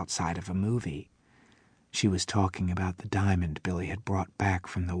saw outside of a movie." She was talking about the diamond Billy had brought back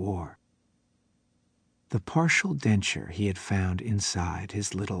from the war. The partial denture he had found inside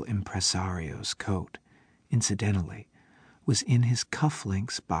his little impresario's coat, incidentally, was in his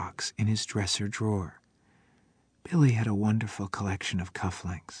cufflinks box in his dresser drawer. Billy had a wonderful collection of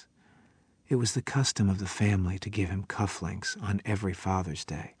cufflinks. It was the custom of the family to give him cufflinks on every Father's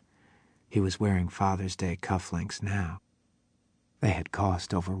Day. He was wearing Father's Day cufflinks now. They had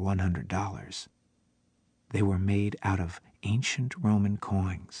cost over $100. They were made out of ancient Roman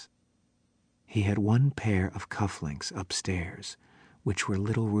coins. He had 1 pair of cufflinks upstairs, which were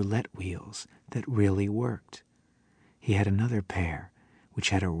little roulette wheels that really worked. He had another pair,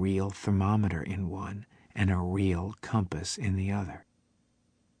 which had a real thermometer in one and a real compass in the other.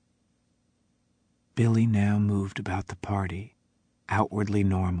 Billy now moved about the party, outwardly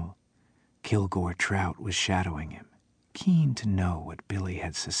normal. Kilgore Trout was shadowing him, keen to know what Billy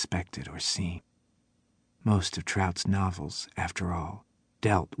had suspected or seen. Most of Trout's novels, after all,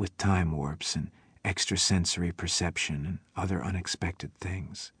 dealt with time warps and extrasensory perception and other unexpected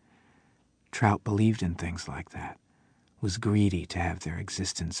things. Trout believed in things like that, was greedy to have their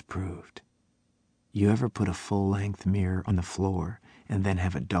existence proved. "You ever put a full-length mirror on the floor and then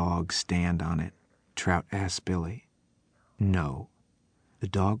have a dog stand on it?" Trout asked Billy. "No. The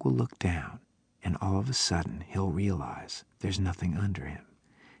dog will look down, and all of a sudden he'll realize there's nothing under him.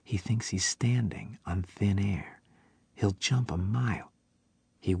 He thinks he's standing on thin air. He'll jump a mile.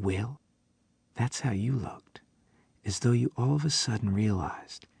 He will. That's how you looked, as though you all of a sudden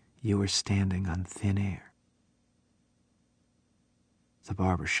realized you were standing on thin air." The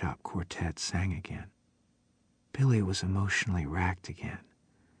barbershop quartet sang again. Billy was emotionally racked again.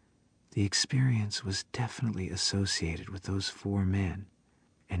 The experience was definitely associated with those 4 men,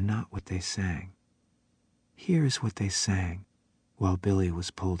 and not what they sang. Here is what they sang while Billy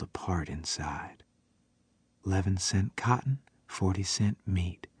was pulled apart inside. 11-cent cotton, 40-cent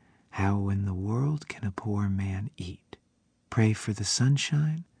meat. How in the world can a poor man eat? Pray for the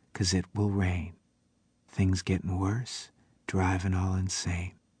sunshine, 'cause it will rain. Things getting worse, driving all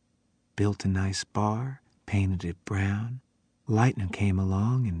insane. Built a nice bar, painted it brown. Lightning came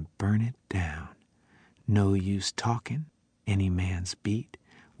along and burned it down. No use talking, any man's beat,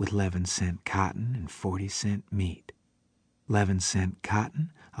 with 11-cent cotton and 40-cent meat. 11-cent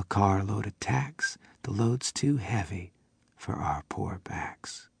cotton, a carload of tacks, the load's too heavy for our poor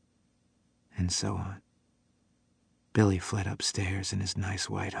backs. And so on. Billy fled upstairs in his nice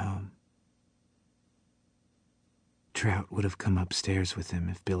white home. Trout would have come upstairs with him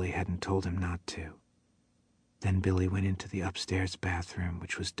if Billy hadn't told him not to. Then Billy went into the upstairs bathroom,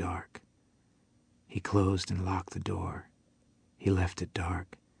 which was dark. He closed and locked the door. He left it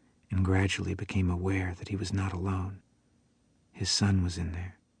dark and gradually became aware that he was not alone. His son was in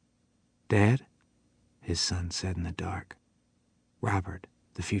there. "Dad?" his son said in the dark. Robert,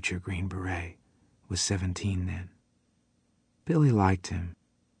 the future Green Beret, was 17 then. Billy liked him,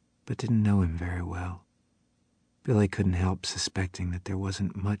 but didn't know him very well. Billy couldn't help suspecting that there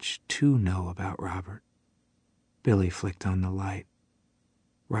wasn't much to know about Robert. Billy flicked on the light.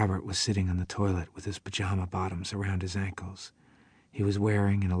 Robert was sitting on the toilet with his pajama bottoms around his ankles. He was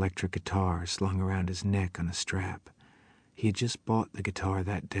wearing an electric guitar slung around his neck on a strap. He had just bought the guitar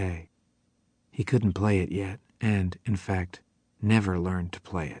that day. He couldn't play it yet, and, in fact, never learned to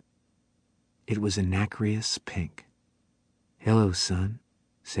play it. It was a nacreous pink. "Hello, son,"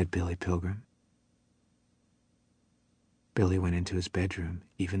 said Billy Pilgrim. Billy went into his bedroom,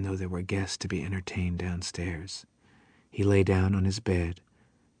 even though there were guests to be entertained downstairs. He lay down on his bed,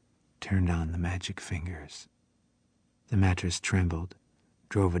 turned on the magic fingers. The mattress trembled,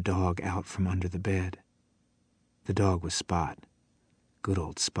 drove a dog out from under the bed. The dog was Spot. Good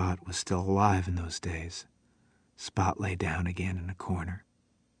old Spot was still alive in those days. Spot lay down again in a corner.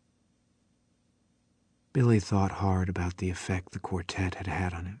 Billy thought hard about the effect the quartet had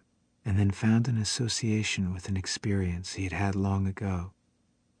had on him, and then found an association with an experience he had had long ago.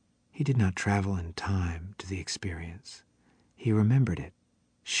 He did not travel in time to the experience. He remembered it,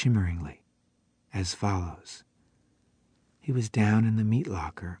 shimmeringly, as follows. He was down in the meat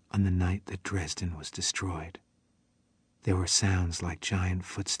locker on the night that Dresden was destroyed. There were sounds like giant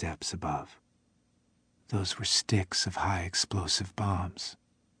footsteps above. Those were sticks of high explosive bombs.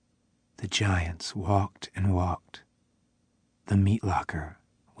 The giants walked and walked. The meat locker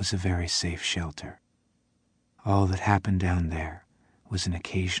was a very safe shelter. All that happened down there was an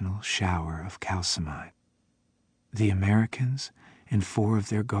occasional shower of calcimine. The Americans and 4 of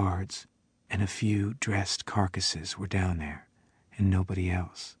their guards and a few dressed carcasses were down there, and nobody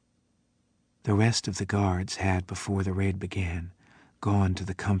else. The rest of the guards had, before the raid began, gone to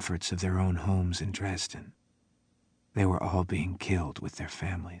the comforts of their own homes in Dresden. They were all being killed with their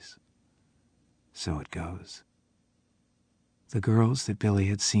families. So it goes. The girls that Billy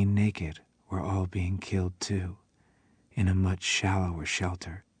had seen naked were all being killed too, in a much shallower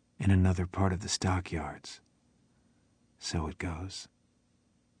shelter in another part of the stockyards. So it goes.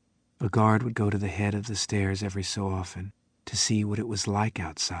 A guard would go to the head of the stairs every so often to see what it was like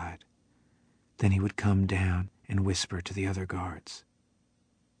outside. Then he would come down and whisper to the other guards.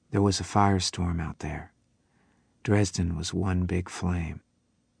 There was a firestorm out there. Dresden was one big flame.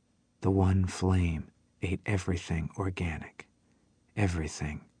 The one flame ate everything organic,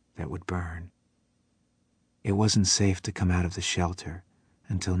 everything that would burn. It wasn't safe to come out of the shelter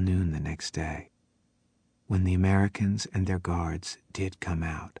until noon the next day. When the Americans and their guards did come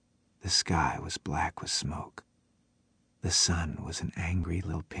out, the sky was black with smoke. The sun was an angry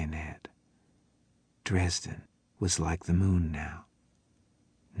little pinhead. Dresden was like the moon now.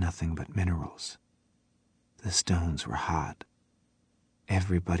 Nothing but minerals. The stones were hot.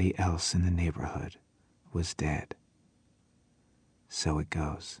 Everybody else in the neighborhood was dead. So it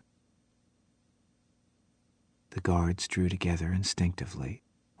goes. The guards drew together instinctively,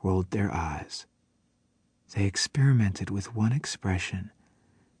 rolled their eyes. They experimented with one expression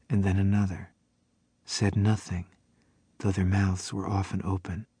and then another, said nothing, though their mouths were often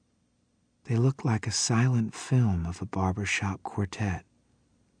open. They looked like a silent film of a barbershop quartet.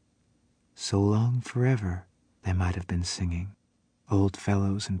 So long forever, they might have been singing, old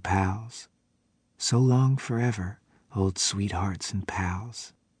fellows and pals. So long forever, old sweethearts and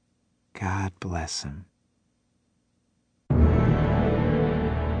pals. God bless 'em.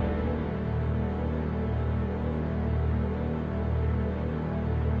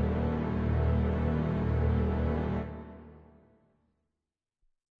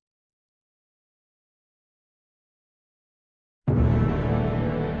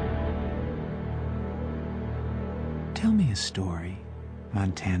 "Tell me a story,"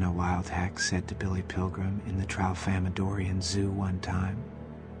 Montana Wildhack said to Billy Pilgrim in the Tralfamadorian zoo one time.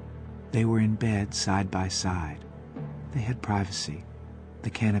 They were in bed side by side. They had privacy. The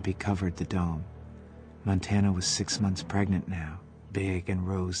canopy covered the dome. Montana was 6 months pregnant now, big and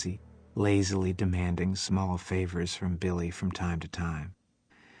rosy, lazily demanding small favors from Billy from time to time.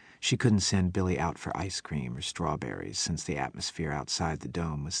 She couldn't send Billy out for ice cream or strawberries since the atmosphere outside the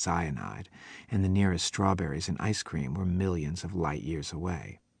dome was cyanide, and the nearest strawberries and ice cream were millions of light years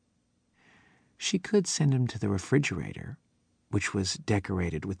away. She could send him to the refrigerator, which was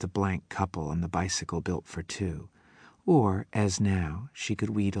decorated with the blank couple on the bicycle built for 2, or, as now, she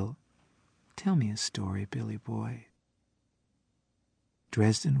could wheedle, "Tell me a story, Billy boy."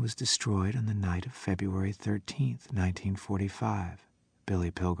 Dresden was destroyed on the night of February 13th, 1945.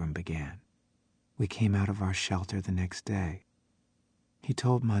 Billy Pilgrim began. "We came out of our shelter the next day." He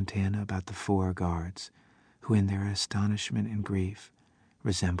told Montana about the 4 guards, who in their astonishment and grief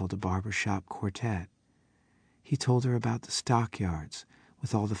resembled a barbershop quartet. He told her about the stockyards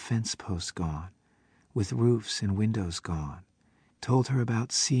with all the fence posts gone, with roofs and windows gone. Told her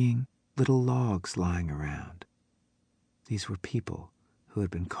about seeing little logs lying around. These were people who had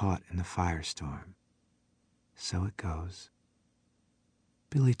been caught in the firestorm. So it goes.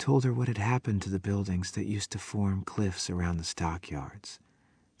 Billy told her what had happened to the buildings that used to form cliffs around the stockyards.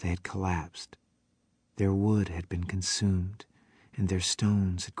 They had collapsed. Their wood had been consumed, and their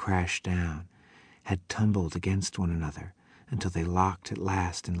stones had crashed down, had tumbled against one another until they locked at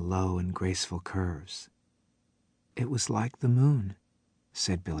last in low and graceful curves. "It was like the moon,"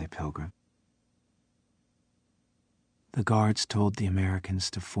 said Billy Pilgrim. The guards told the Americans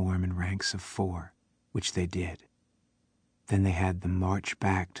to form in ranks of 4, which they did. Then they had them march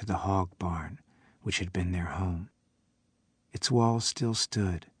back to the hog barn, which had been their home. Its walls still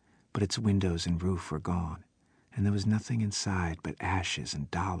stood, but its windows and roof were gone, and there was nothing inside but ashes and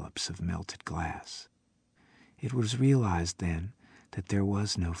dollops of melted glass. It was realized then that there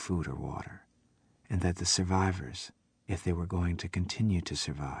was no food or water, and that the survivors, if they were going to continue to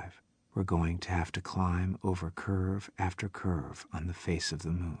survive, were going to have to climb over curve after curve on the face of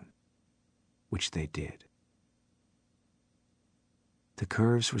the moon, which they did. The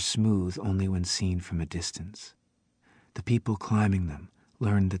curves were smooth only when seen from a distance. The people climbing them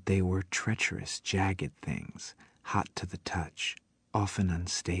learned that they were treacherous, jagged things, hot to the touch, often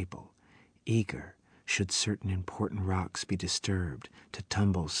unstable, eager, should certain important rocks be disturbed, to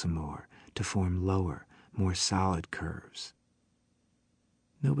tumble some more, to form lower, more solid curves.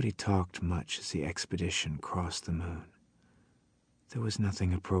 Nobody talked much as the expedition crossed the moon. There was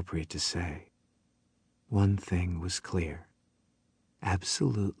nothing appropriate to say. One thing was clear.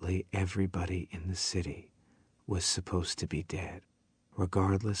 Absolutely everybody in the city was supposed to be dead,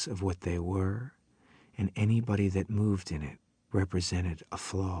 regardless of what they were, and anybody that moved in it represented a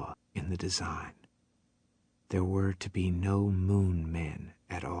flaw in the design. There were to be no moon men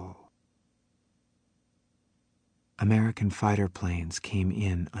at all. American fighter planes came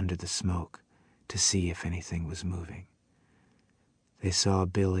in under the smoke to see if anything was moving. They saw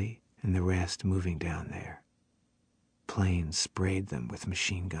Billy and the rest moving down there. Planes sprayed them with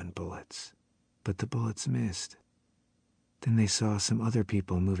machine gun bullets, but the bullets missed. Then they saw some other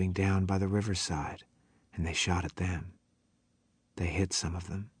people moving down by the riverside, and they shot at them. They hit some of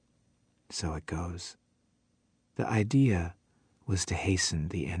them. So it goes. The idea was to hasten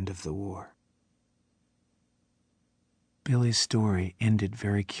the end of the war. Billy's story ended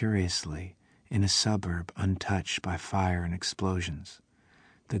very curiously in a suburb untouched by fire and explosions.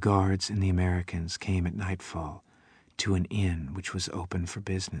 The guards and the Americans came at nightfall to an inn which was open for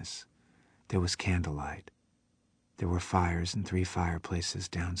business. There was candlelight. There were fires in 3 fireplaces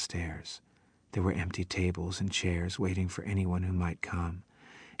downstairs. There were empty tables and chairs waiting for anyone who might come,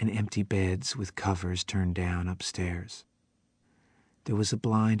 and empty beds with covers turned down upstairs. There was a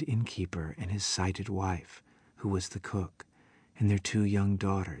blind innkeeper and his sighted wife, who was the cook, and their 2 young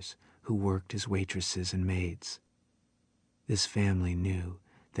daughters, who worked as waitresses and maids. This family knew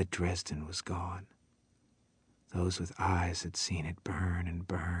that Dresden was gone. Those with eyes had seen it burn and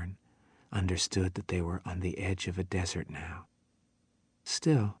burn, understood that they were on the edge of a desert now.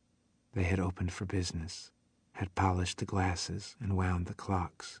 Still, they had opened for business, had polished the glasses and wound the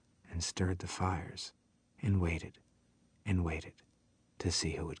clocks and stirred the fires, and waited to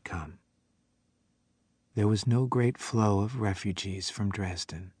see who would come. There was no great flow of refugees from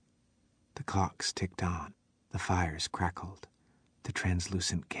Dresden. The clocks ticked on, the fires crackled, the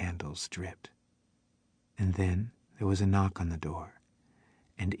translucent candles dripped. And then there was a knock on the door,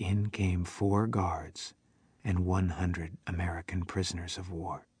 and in came 4 guards and 100 American prisoners of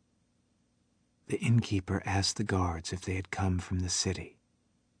war. The innkeeper asked the guards if they had come from the city.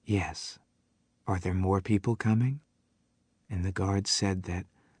 Yes. Are there more people coming? And the guards said that,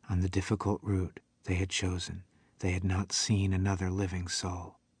 on the difficult route they had chosen, they had not seen another living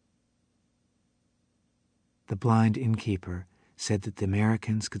soul. The blind innkeeper said that the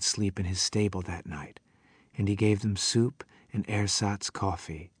Americans could sleep in his stable that night, and he gave them soup and ersatz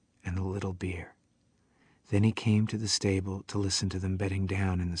coffee and a little beer. Then he came to the stable to listen to them bedding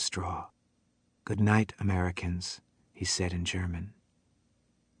down in the straw. "Good night, Americans," he said in German.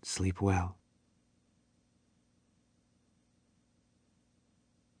 "Sleep well."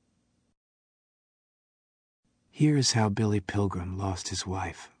 Here is how Billy Pilgrim lost his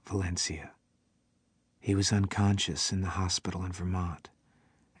wife, Valencia. He was unconscious in the hospital in Vermont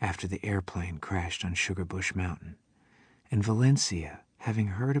after the airplane crashed on Sugarbush Mountain, and Valencia, having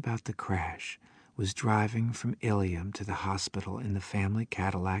heard about the crash, was driving from Ilium to the hospital in the family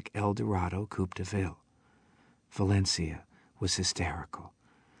Cadillac Eldorado Coupe de Ville. Valencia was hysterical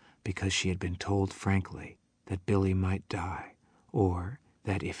because she had been told frankly that Billy might die, or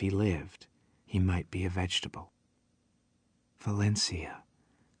that if he lived, he might be a vegetable. Valencia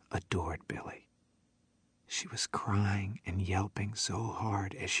adored Billy. She was crying and yelping so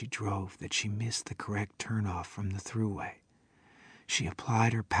hard as she drove that she missed the correct turnoff from the thruway. She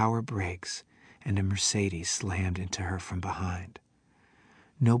applied her power brakes, and a Mercedes slammed into her from behind.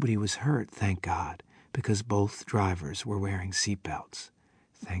 Nobody was hurt, thank God, because both drivers were wearing seatbelts.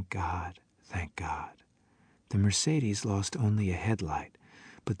 Thank God, thank God. The Mercedes lost only a headlight,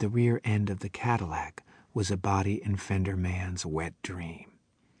 but the rear end of the Cadillac was a body and fender man's wet dream.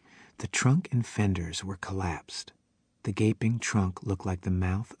 The trunk and fenders were collapsed. The gaping trunk looked like the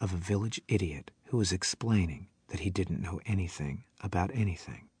mouth of a village idiot who was explaining that he didn't know anything about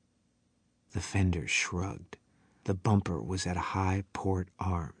anything. The fenders shrugged. The bumper was at a high port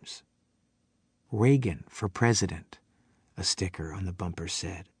arms. "Reagan for president," a sticker on the bumper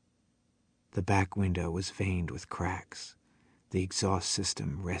said. The back window was veined with cracks. The exhaust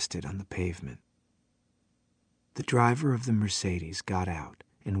system rested on the pavement. The driver of the Mercedes got out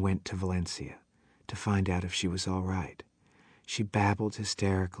and went to Valencia to find out if she was all right. She babbled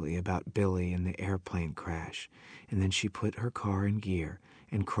hysterically about Billy and the airplane crash, and then she put her car in gear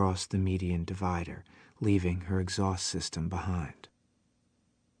and crossed the median divider, leaving her exhaust system behind.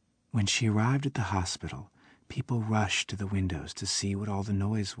 When she arrived at the hospital, people rushed to the windows to see what all the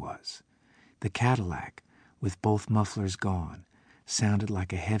noise was. The Cadillac, with both mufflers gone, sounded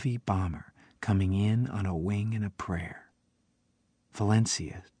like a heavy bomber coming in on a wing and a prayer.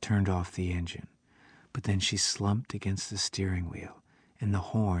 Valencia turned off the engine, but then she slumped against the steering wheel, and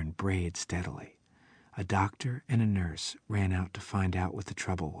the horn brayed steadily. A doctor and a nurse ran out to find out what the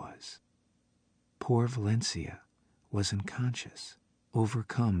trouble was. Poor Valencia was unconscious,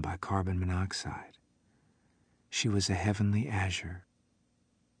 overcome by carbon monoxide. She was a heavenly azure.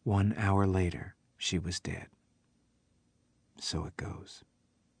 1 hour later, she was dead. So it goes.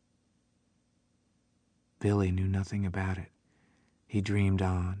 Billy knew nothing about it. He dreamed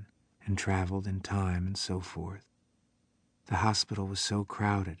on and traveled in time and so forth. The hospital was so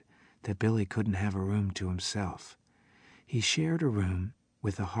crowded that Billy couldn't have a room to himself. He shared a room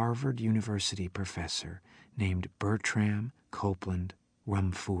with a Harvard University professor named Bertram Copeland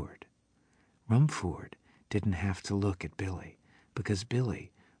Rumford. Rumford didn't have to look at Billy because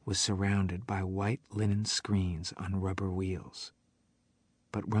Billy was surrounded by white linen screens on rubber wheels.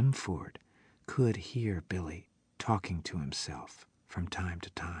 But Rumford could hear Billy talking to himself from time to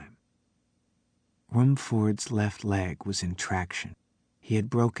time. Rumford's left leg was in traction. He had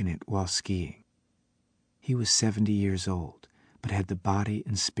broken it while skiing. He was 70 years old, but had the body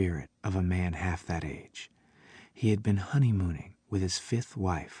and spirit of a man half that age. He had been honeymooning with his 5th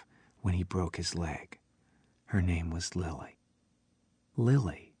wife when he broke his leg. Her name was Lily.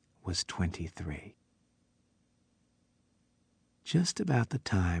 Lily was 23. Just about the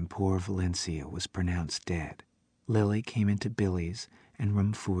time poor Valencia was pronounced dead, Lily came into Billy's and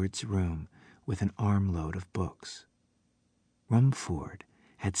Rumford's room with an armload of books. Rumford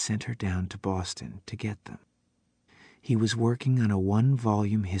had sent her down to Boston to get them. He was working on a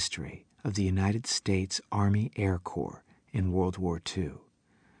 1-volume history of the United States Army Air Corps in World War II.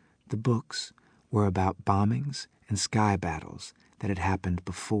 The books were about bombings and sky battles that had happened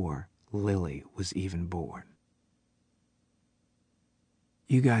before Lily was even born.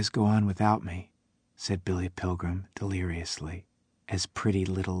 "You guys go on without me," said Billy Pilgrim deliriously, as pretty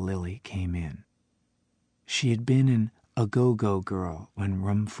little Lily came in. She had been an a go-go girl when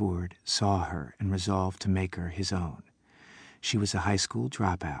Rumford saw her and resolved to make her his own. She was a high school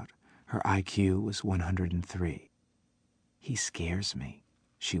dropout. Her IQ was 103. "He scares me,"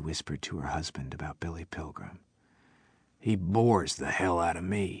 she whispered to her husband about Billy Pilgrim. "He bores the hell out of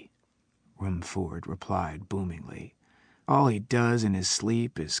me," Rumford replied boomingly. "All he does in his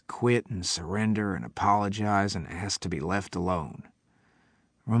sleep is quit and surrender and apologize and ask to be left alone."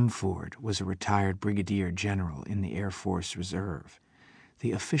 Rumford was a retired brigadier general in the Air Force Reserve,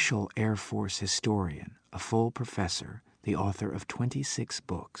 the official Air Force historian, a full professor, the author of 26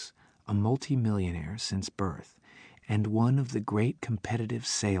 books, a multimillionaire since birth, and one of the great competitive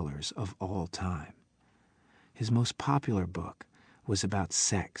sailors of all time. His most popular book was about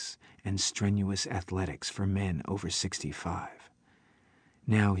sex and strenuous athletics for men over 65.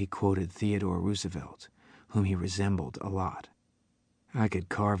 Now he quoted Theodore Roosevelt, whom he resembled a lot. "I could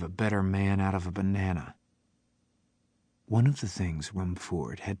carve a better man out of a banana." One of the things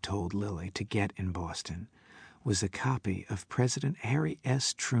Rumford had told Lily to get in Boston was a copy of President Harry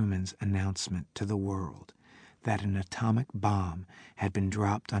S. Truman's announcement to the world that an atomic bomb had been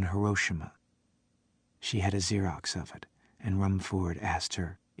dropped on Hiroshima. She had a Xerox of it, and Rumford asked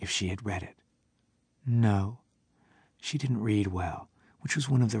her if she had read it. No. She didn't read well, which was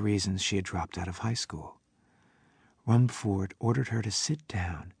one of the reasons she had dropped out of high school. Rumford ordered her to sit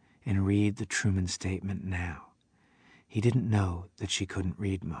down and read the Truman Statement now. He didn't know that she couldn't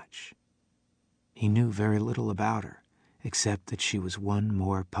read much. He knew very little about her, except that she was one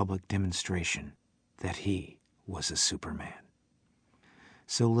more public demonstration that he was a Superman.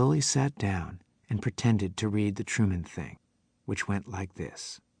 So Lily sat down and pretended to read the Truman thing, which went like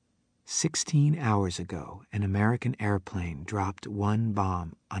this. 16 hours ago, an American airplane dropped one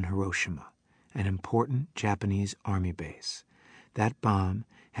bomb on Hiroshima, an important Japanese army base. That bomb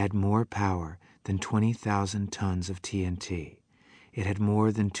had more power than 20,000 tons of TNT. It had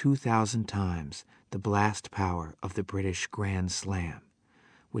more than 2,000 times the blast power of the British Grand Slam,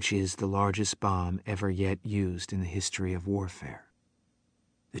 which is the largest bomb ever yet used in the history of warfare.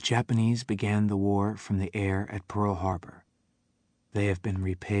 The Japanese began the war from the air at Pearl Harbor. They have been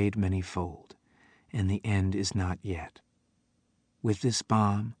repaid many-fold, and the end is not yet. With this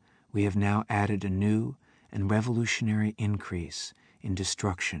bomb, we have now added a new and revolutionary increase in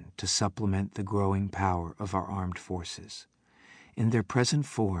destruction to supplement the growing power of our armed forces. In their present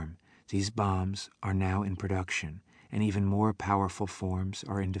form, these bombs are now in production, and even more powerful forms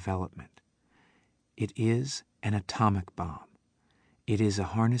are in development. It is an atomic bomb. It is a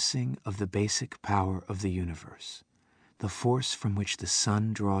harnessing of the basic power of the universe. The force from which the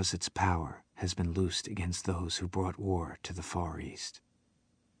sun draws its power has been loosed against those who brought war to the Far East.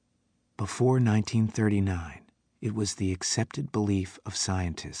 Before 1939, it was the accepted belief of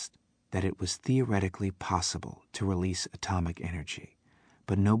scientists that it was theoretically possible to release atomic energy,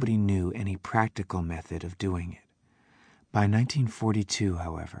 but nobody knew any practical method of doing it. By 1942,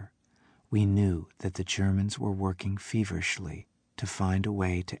 however, we knew that the Germans were working feverishly to find a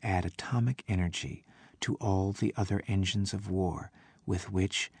way to add atomic energy to all the other engines of war with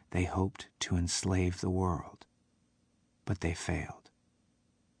which they hoped to enslave the world. But they failed.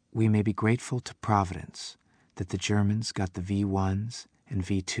 We may be grateful to Providence that the Germans got the V-1s and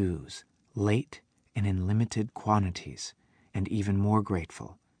V-2s late and in limited quantities, and even more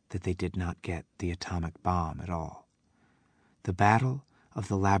grateful that they did not get the atomic bomb at all. The battle of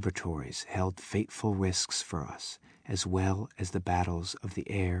the laboratories held fateful risks for us, as well as the battles of the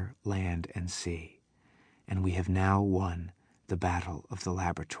air, land, and sea. And we have now won the battle of the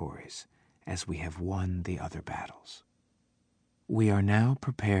laboratories, as we have won the other battles. We are now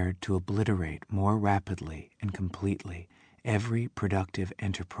prepared to obliterate more rapidly and completely every productive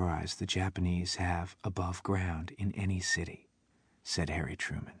enterprise the Japanese have above ground in any city, said Harry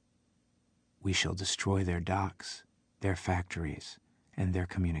Truman. We shall destroy their docks, their factories, and their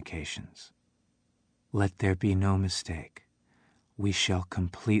communications. Let there be no mistake. We shall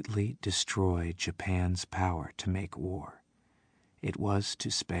completely destroy Japan's power to make war. It was to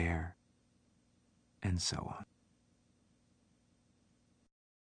spare, and so on.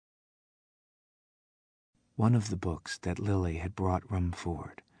 One of the books that Lily had brought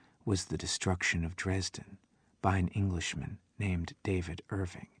Rumford was The Destruction of Dresden by an Englishman named David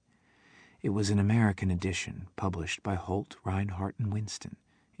Irving. It was an American edition published by Holt, Reinhardt, and Winston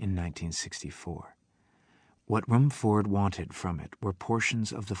in 1964. What Rumford wanted from it were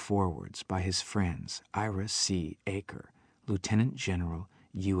portions of the forewords by his friends Ira C. Aker, Lieutenant General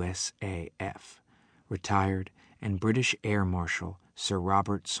USAF, retired, and British Air Marshal Sir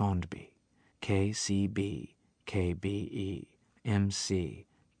Robert Sondby, KCB, KBE, MC,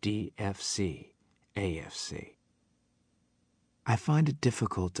 DFC, AFC. I find it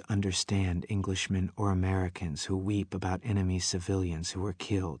difficult to understand Englishmen or Americans who weep about enemy civilians who were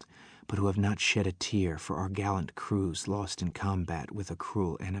killed, but who have not shed a tear for our gallant crews lost in combat with a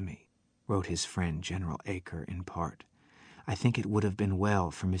cruel enemy, wrote his friend General Aker in part. I think it would have been well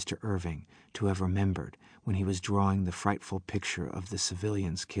for Mr. Irving to have remembered, when he was drawing the frightful picture of the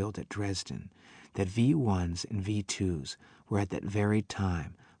civilians killed at Dresden, that V-1s and V-2s were at that very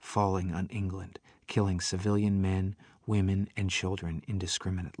time falling on England, killing civilian men, women, and children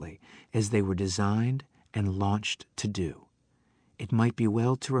indiscriminately, as they were designed and launched to do. It might be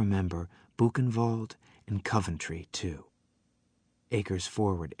well to remember Buchenwald and Coventry, too. Aker's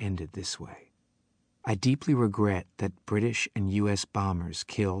foreword ended this way. I deeply regret that British and U.S. bombers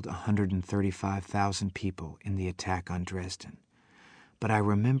killed 135,000 people in the attack on Dresden. But I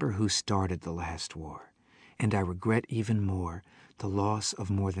remember who started the last war, and I regret even more the loss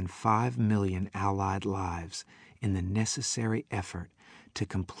of more than 5 million Allied lives in the necessary effort to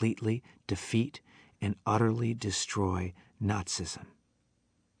completely defeat and utterly destroy Nazism.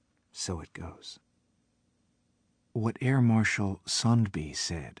 So it goes. What Air Marshal Sondby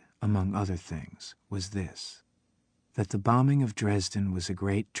said, among other things, was this: that the bombing of Dresden was a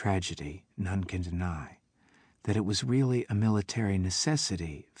great tragedy, none can deny. That it was really a military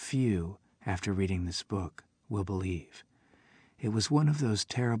necessity, few, after reading this book, will believe. It was one of those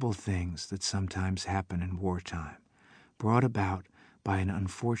terrible things that sometimes happen in wartime, brought about by an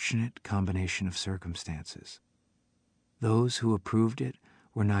unfortunate combination of circumstances. Those who approved it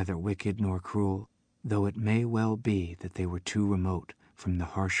were neither wicked nor cruel, though it may well be that they were too remote from the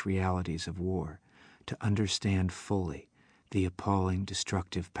harsh realities of war to understand fully the appalling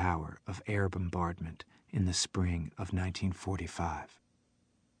destructive power of air bombardment in the spring of 1945.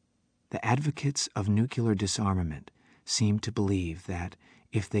 The advocates of nuclear disarmament seemed to believe that,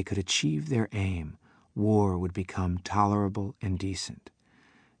 if they could achieve their aim, war would become tolerable and decent.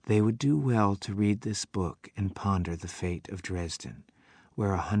 They would do well to read this book and ponder the fate of Dresden, where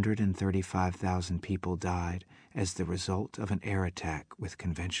 135,000 people died as the result of an air attack with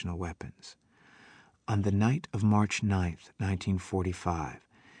conventional weapons. On the night of March 9, 1945,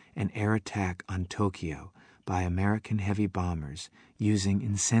 an air attack on Tokyo by American heavy bombers using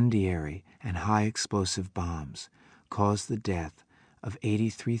incendiary and high-explosive bombs caused the death of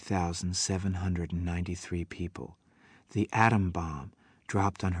 83,793 people. The atom bomb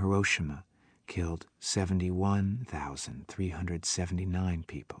dropped on Hiroshima killed 71,379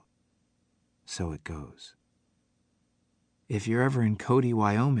 people. So it goes. "If you're ever in Cody,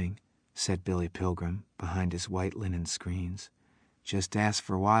 Wyoming," said Billy Pilgrim behind his white linen screens, "just ask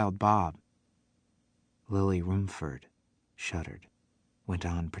for Wild Bob." Lily Rumford shuddered, went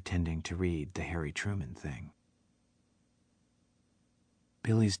on pretending to read the Harry Truman thing.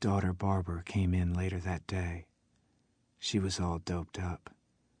 Billy's daughter Barbara came in later that day. She was all doped up,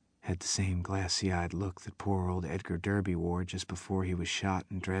 had the same glassy-eyed look that poor old Edgar Derby wore just before he was shot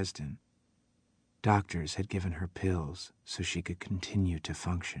in Dresden. Doctors had given her pills so she could continue to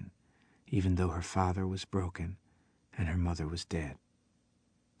function, even though her father was broken and her mother was dead.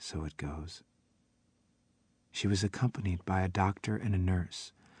 So it goes. She was accompanied by a doctor and a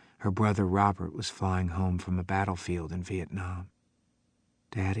nurse. Her brother Robert was flying home from a battlefield in Vietnam.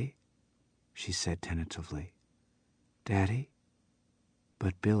 "Daddy?" she said tentatively. "Daddy?"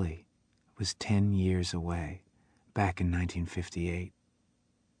 But Billy was 10 years away, back in 1958.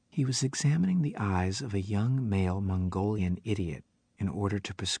 He was examining the eyes of a young male Mongolian idiot in order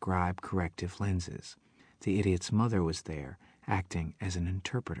to prescribe corrective lenses. The idiot's mother was there, acting as an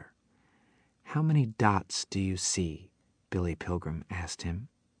interpreter. "How many dots do you see?" Billy Pilgrim asked him.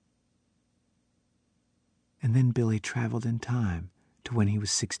 And then Billy traveled in time to when he was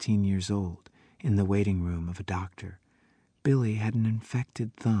 16 years old, in the waiting room of a doctor. Billy had an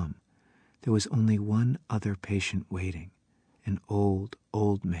infected thumb. There was only one other patient waiting, an old,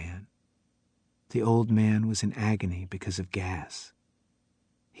 old man. The old man was in agony because of gas.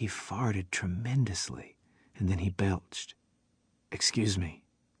 He farted tremendously, and then he belched. "Excuse me,"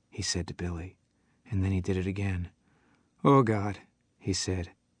 he said to Billy, and then he did it again. "Oh, God," he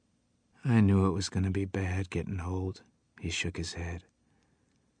said. "I knew it was going to be bad getting old." He shook his head.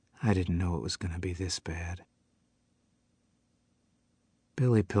 "I didn't know it was going to be this bad."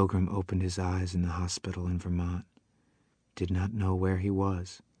 Billy Pilgrim opened his eyes in the hospital in Vermont. Did not know where he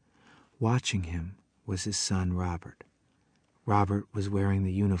was. Watching him was his son Robert. Robert was wearing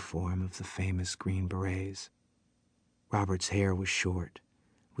the uniform of the famous Green Berets. Robert's hair was short,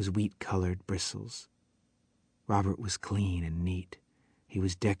 was wheat-colored bristles. Robert was clean and neat. He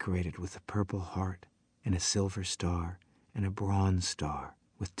was decorated with a purple heart and a silver star and a bronze star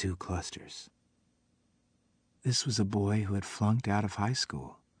with 2 clusters. This was a boy who had flunked out of high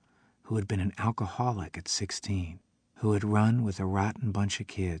school, who had been an alcoholic at 16, who had run with a rotten bunch of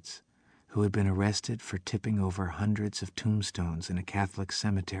kids, who had been arrested for tipping over hundreds of tombstones in a Catholic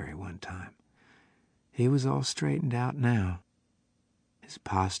cemetery one time. He was all straightened out now. His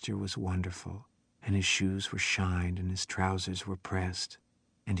posture was wonderful, and his shoes were shined and his trousers were pressed,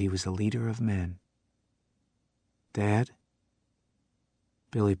 and he was a leader of men. "Dad?"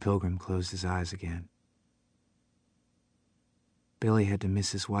 Billy Pilgrim closed his eyes again. Billy had to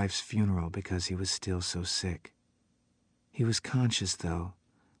miss his wife's funeral because he was still so sick. He was conscious, though,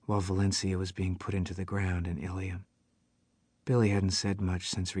 while Valencia was being put into the ground in Ilium. Billy hadn't said much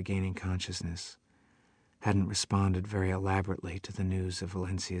since regaining consciousness, hadn't responded very elaborately to the news of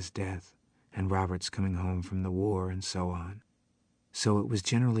Valencia's death and Robert's coming home from the war and so on. So it was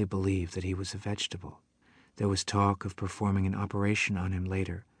generally believed that he was a vegetable. There was talk of performing an operation on him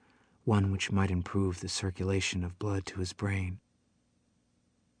later, one which might improve the circulation of blood to his brain.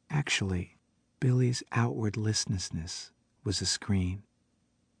 Actually, Billy's outward listlessness was a screen.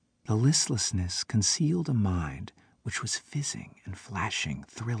 The listlessness concealed a mind which was fizzing and flashing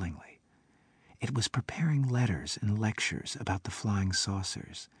thrillingly. It was preparing letters and lectures about the flying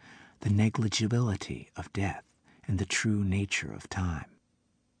saucers, the negligibility of death, and the true nature of time.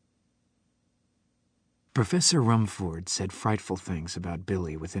 Professor Rumford said frightful things about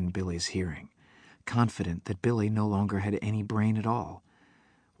Billy within Billy's hearing, confident that Billy no longer had any brain at all.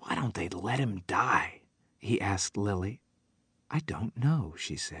 "Why don't they let him die?" he asked Lily. "I don't know,"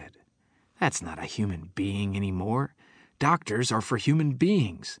 she said. "That's not a human being anymore. Doctors are for human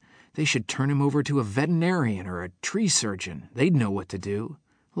beings. They should turn him over to a veterinarian or a tree surgeon. They'd know what to do.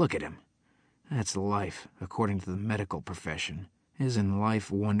 Look at him. That's life, according to the medical profession. Isn't life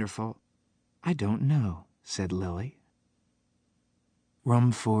wonderful?" "I don't know," said Lily.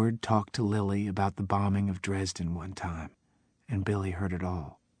 Rumford talked to Lily about the bombing of Dresden one time, and Billy heard it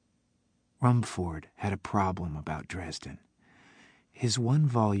all. Rumford had a problem about Dresden. His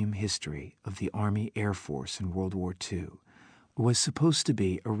one-volume history of the Army Air Force in World War II was supposed to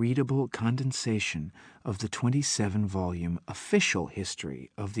be a readable condensation of the 27-volume official history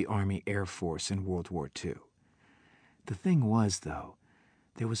of the Army Air Force in World War II. The thing was, though,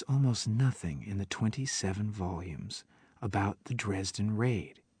 there was almost nothing in the 27 volumes about the Dresden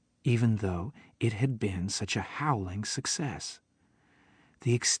raid, even though it had been such a howling success.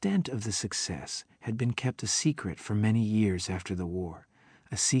 The extent of the success had been kept a secret for many years after the war,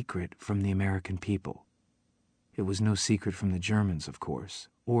 a secret from the American people. It was no secret from the Germans, of course,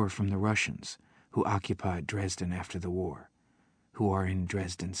 or from the Russians, who occupied Dresden after the war, who are in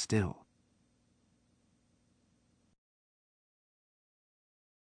Dresden still.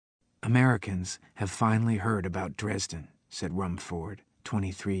 "Americans have finally heard about Dresden," said Rumford,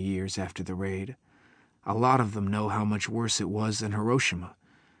 23 years after the raid. "A lot of them know how much worse it was than Hiroshima,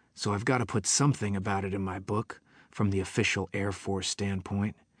 so I've got to put something about it in my book from the official Air Force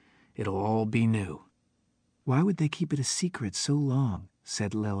standpoint. It'll all be new." "Why would they keep it a secret so long?"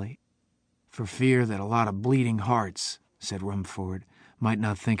 said Lily. "For fear that a lot of bleeding hearts," said Rumford, "might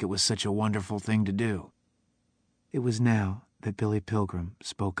not think it was such a wonderful thing to do." It was now that Billy Pilgrim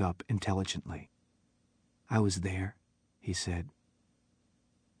spoke up intelligently. "I was there," he said.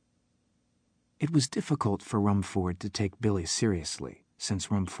 It was difficult for Rumford to take Billy seriously,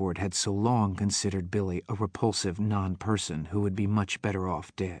 since Rumford had so long considered Billy a repulsive non-person who would be much better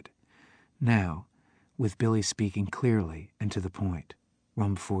off dead. Now, with Billy speaking clearly and to the point,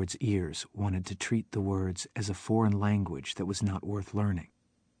 Rumford's ears wanted to treat the words as a foreign language that was not worth learning.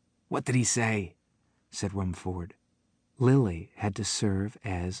 "What did he say?" said Rumford. Lily had to serve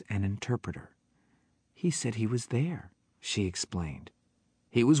as an interpreter. "He said he was there," she explained.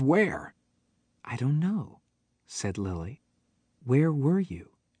 "He was where?" "I don't know," said Lily. "Where were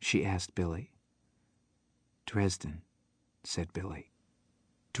you?" she asked Billy. "Dresden," said Billy.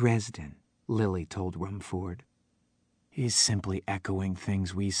 "Dresden," Lily told Rumford. "He's simply echoing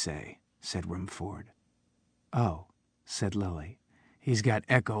things we say," said Rumford. "Oh," said Lily. "He's got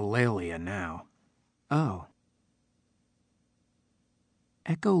echolalia now." "Oh."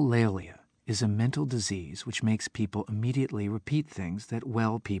 Echolalia is a mental disease which makes people immediately repeat things that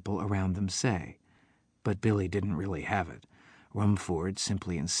well people around them say. But Billy didn't really have it. Rumford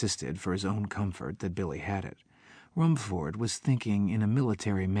simply insisted for his own comfort that Billy had it. Rumford was thinking in a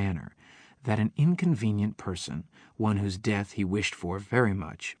military manner that an inconvenient person, one whose death he wished for very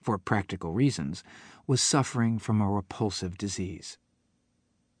much, for practical reasons, was suffering from a repulsive disease.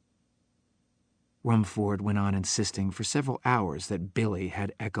 Rumford went on insisting for several hours that Billy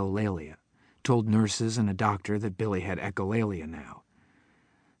had echolalia, told nurses and a doctor that Billy had echolalia now.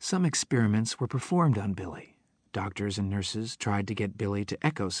 Some experiments were performed on Billy. Doctors and nurses tried to get Billy to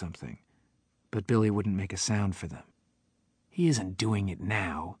echo something, but Billy wouldn't make a sound for them. "He isn't doing it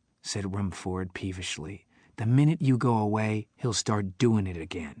now," said Rumford peevishly. "The minute you go away, he'll start doing it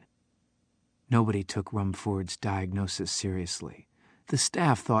again." Nobody took Rumford's diagnosis seriously. The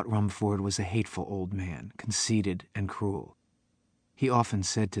staff thought Rumford was a hateful old man, conceited and cruel. He often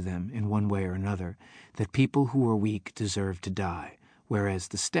said to them, in one way or another, that people who were weak deserved to die, whereas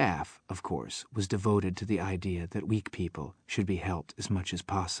the staff, of course, was devoted to the idea that weak people should be helped as much as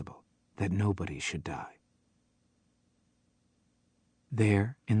possible, that nobody should die.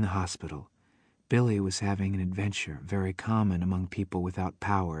 There, in the hospital, Billy was having an adventure very common among people without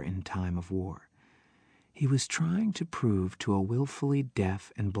power in time of war. He was trying to prove to a willfully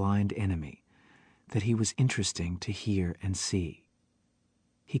deaf and blind enemy that he was interesting to hear and see.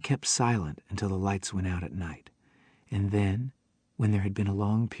 He kept silent until the lights went out at night, and then, when there had been a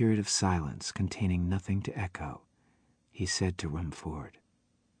long period of silence containing nothing to echo, he said to Rumford,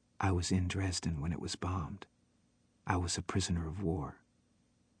 "I was in Dresden when it was bombed. I was a prisoner of war."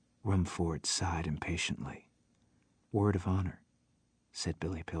 Rumford sighed impatiently. "Word of honor," said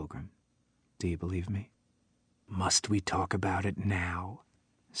Billy Pilgrim. "Do you believe me?" "Must we talk about it now?"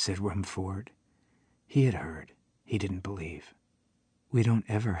 said Rumford. He had heard. He didn't believe. "We don't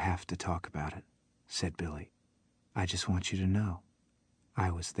ever have to talk about it," said Billy. "I just want you to know.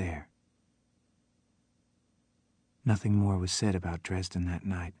 I was there." Nothing more was said about Dresden that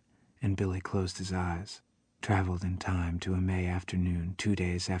night, and Billy closed his eyes, traveled in time to a May afternoon 2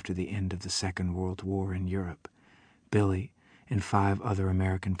 days after the end of the Second World War in Europe. Billy and 5 other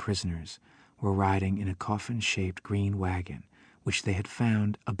American prisoners were riding in a coffin-shaped green wagon which they had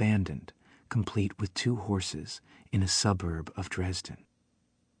found abandoned, complete with 2 horses, in a suburb of Dresden.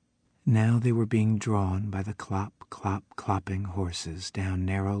 Now they were being drawn by the clop, clop, clopping horses down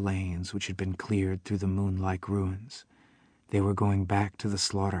narrow lanes which had been cleared through the moon-like ruins. They were going back to the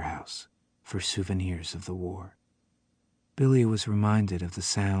slaughterhouse for souvenirs of the war. Billy was reminded of the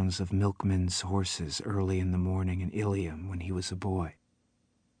sounds of milkmen's horses early in the morning in Ilium when he was a boy.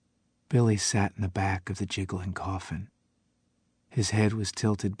 Billy sat in the back of the jiggling coffin. His head was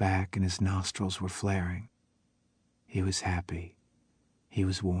tilted back and his nostrils were flaring. He was happy. He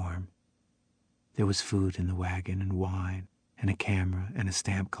was warm. There was food in the wagon and wine and a camera and a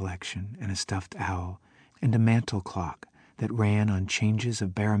stamp collection and a stuffed owl and a mantel clock that ran on changes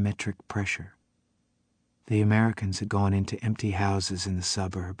of barometric pressure. The Americans had gone into empty houses in the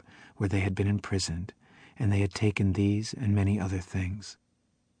suburb where they had been imprisoned, and they had taken these and many other things.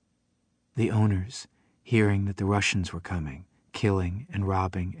 The owners, hearing that the Russians were coming, killing and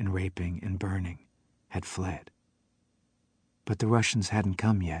robbing and raping and burning, had fled. But the Russians hadn't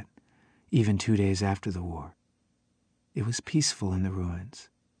come yet, even 2 days after the war. It was peaceful in the ruins.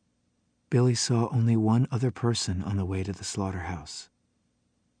 Billy saw only one other person on the way to the slaughterhouse.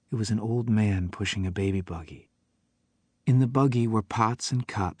 It was an old man pushing a baby buggy. In the buggy were pots and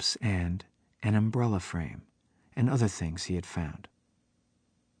cups and an umbrella frame and other things he had found.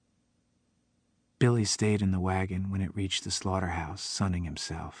 Billy stayed in the wagon when it reached the slaughterhouse, sunning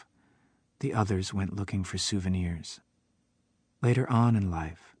himself. The others went looking for souvenirs. Later on in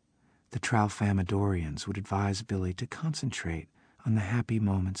life, the Tralfamadorians would advise Billy to concentrate on the happy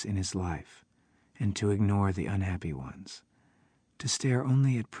moments in his life and to ignore the unhappy ones, to stare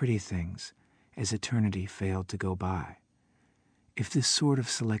only at pretty things as eternity failed to go by. If this sort of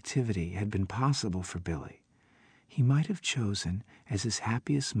selectivity had been possible for Billy, he might have chosen as his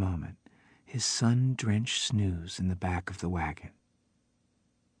happiest moment his sun-drenched snooze in the back of the wagon.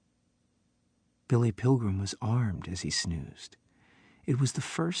 Billy Pilgrim was armed as he snoozed. It was the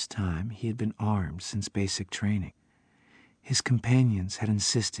first time he had been armed since basic training. His companions had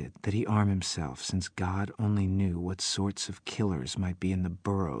insisted that he arm himself since God only knew what sorts of killers might be in the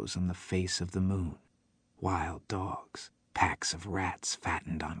burrows on the face of the moon. Wild dogs, packs of rats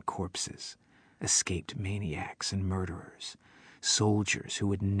fattened on corpses, escaped maniacs and murderers, soldiers who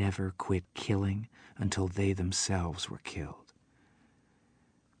would never quit killing until they themselves were killed.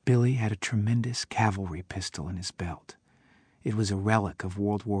 Billy had a tremendous cavalry pistol in his belt. It was a relic of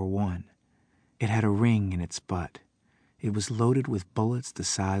World War I. It had a ring in its butt. It was loaded with bullets the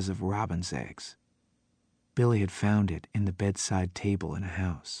size of robin's eggs. Billy had found it in the bedside table in a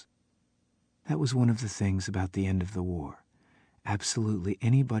house. That was one of the things about the end of the war. Absolutely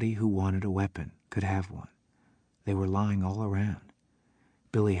anybody who wanted a weapon could have one. They were lying all around.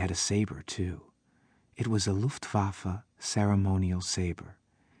 Billy had a saber, too. It was a Luftwaffe ceremonial saber.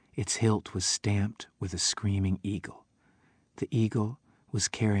 Its hilt was stamped with a screaming eagle. The eagle was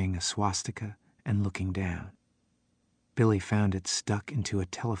carrying a swastika and looking down. Billy found it stuck into a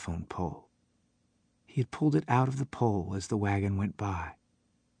telephone pole. He had pulled it out of the pole as the wagon went by.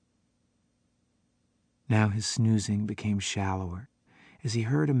 Now his snoozing became shallower as he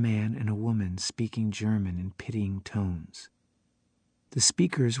heard a man and a woman speaking German in pitying tones. The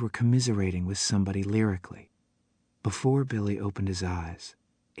speakers were commiserating with somebody lyrically. Before Billy opened his eyes,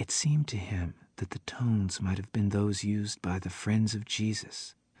 it seemed to him that the tones might have been those used by the friends of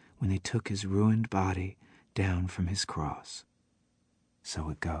Jesus when they took his ruined body down from his cross. So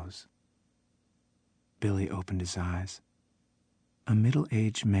it goes. Billy opened his eyes. A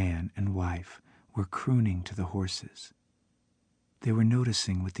middle-aged man and wife were crooning to the horses. They were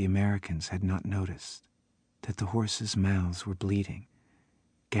noticing what the Americans had not noticed, that the horses' mouths were bleeding,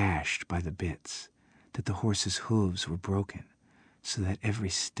 gashed by the bits, that the horses' hooves were broken, so that every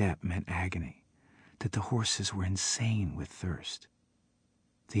step meant agony, that the horses were insane with thirst.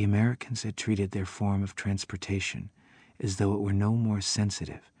 The Americans had treated their form of transportation as though it were no more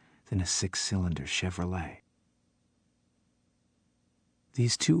sensitive than a 6-cylinder Chevrolet.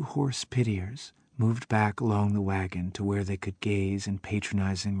 These 2 horse pitiers moved back along the wagon to where they could gaze in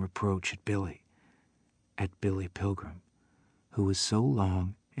patronizing reproach at Billy Pilgrim, who was so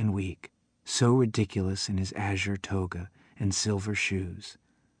long and weak, so ridiculous in his azure toga and silver shoes.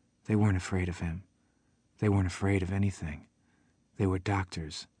 They weren't afraid of him. They weren't afraid of anything. They were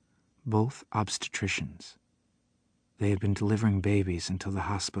doctors, both obstetricians. They had been delivering babies until the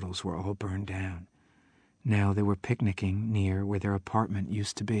hospitals were all burned down. Now they were picnicking near where their apartment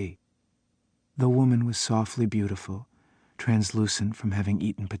used to be. The woman was softly beautiful, translucent from having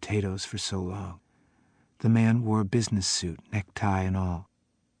eaten potatoes for so long. The man wore a business suit, necktie and all.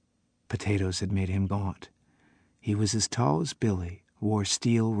 Potatoes had made him gaunt. He was as tall as Billy, wore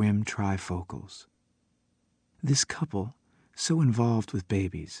steel-rimmed trifocals. This couple, so involved with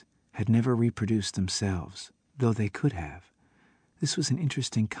babies, had never reproduced themselves, though they could have. This was an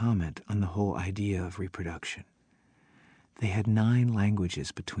interesting comment on the whole idea of reproduction. They had 9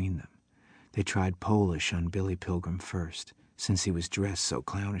 languages between them. They tried Polish on Billy Pilgrim first, since he was dressed so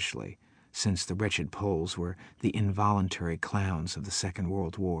clownishly, since the wretched Poles were the involuntary clowns of the Second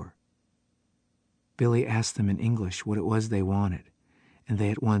World War. Billy asked them in English what it was they wanted, and they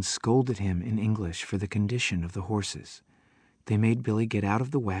at once scolded him in English for the condition of the horses. They made Billy get out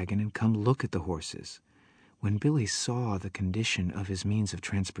of the wagon and come look at the horses. When Billy saw the condition of his means of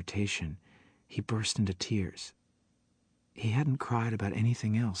transportation, he burst into tears. He hadn't cried about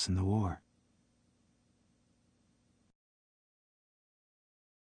anything else in the war.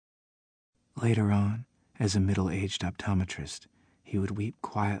 Later on, as a middle-aged optometrist, he would weep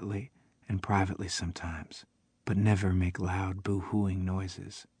quietly and privately sometimes, but never make loud boo-hooing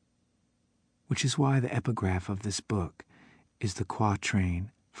noises. Which is why the epigraph of this book is the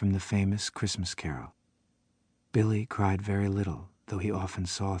quatrain from the famous Christmas carol. Billy cried very little, though he often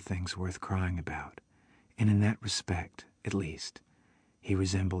saw things worth crying about, and in that respect, at least, he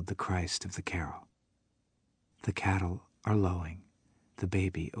resembled the Christ of the carol. The cattle are lowing, the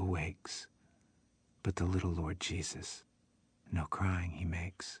baby awakes, but the little Lord Jesus, no crying he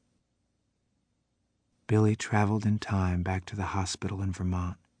makes. Billy traveled in time back to the hospital in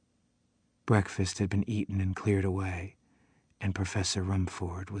Vermont. Breakfast had been eaten and cleared away, and Professor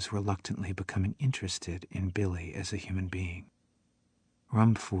Rumford was reluctantly becoming interested in Billy as a human being.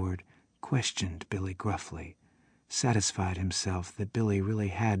 Rumford questioned Billy gruffly, satisfied himself that Billy really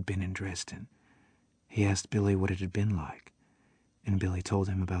had been in Dresden. He asked Billy what it had been like, and Billy told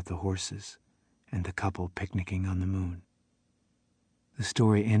him about the horses and the couple picnicking on the moon. The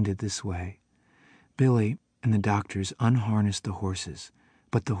story ended this way. Billy and the doctors unharnessed the horses,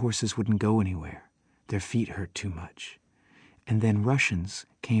 but the horses wouldn't go anywhere. Their feet hurt too much. And then Russians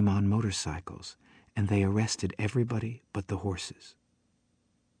came on motorcycles, and they arrested everybody but the horses.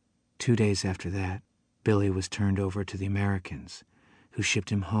 2 days after that, Billy was turned over to the Americans, who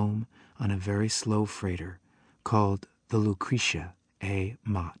shipped him home on a very slow freighter called the Lucretia A.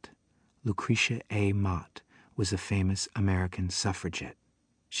 Mott. Lucretia A. Mott was a famous American suffragette.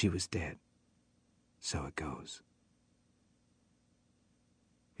 She was dead. So it goes.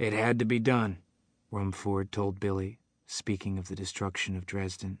 It had to be done, Rumford told Billy, speaking of the destruction of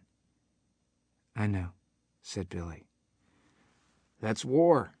Dresden. I know, said Billy. That's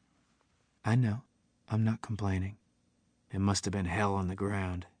war. I know. I'm not complaining. It must have been hell on the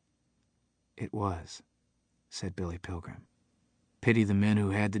ground. It was, said Billy Pilgrim. Pity the men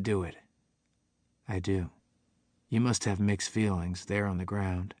who had to do it. I do. You must have mixed feelings there on the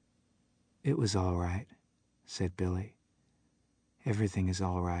ground. It was all right, said Billy. Everything is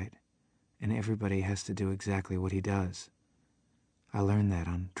all right, and everybody has to do exactly what he does. I learned that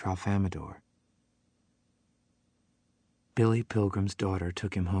on Tralfamador. Billy Pilgrim's daughter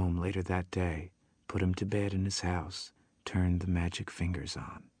took him home later that day, put him to bed in his house, turned the magic fingers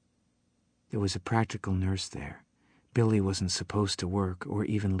on. There was a practical nurse there. Billy wasn't supposed to work or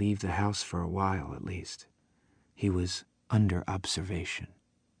even leave the house for a while, at least. He was under observation.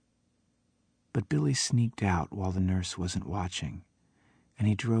 But Billy sneaked out while the nurse wasn't watching, and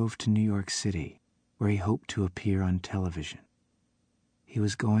he drove to New York City, where he hoped to appear on television. He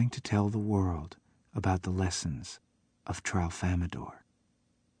was going to tell the world about the lessons of Tralfamador.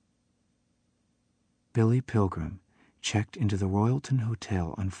 Billy Pilgrim checked into the Royalton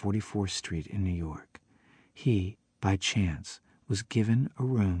Hotel on 44th Street in New York. He, by chance, was given a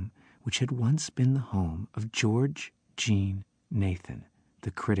room which had once been the home of George Jean Nathan,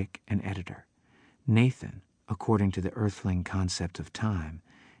 the critic and editor. Nathan, according to the earthling concept of time,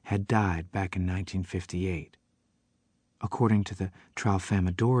 had died back in 1958. According to the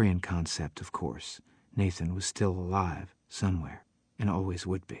Tralfamadorian concept, of course, Nathan was still alive somewhere, and always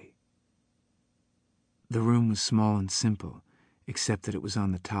would be. The room was small and simple, except that it was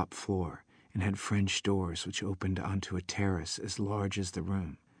on the top floor and had French doors which opened onto a terrace as large as the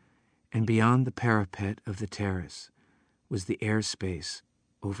room, and beyond the parapet of the terrace was the airspace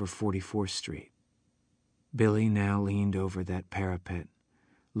over 44th Street. Billy now leaned over that parapet,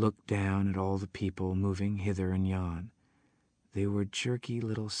 looked down at all the people moving hither and yon. They were jerky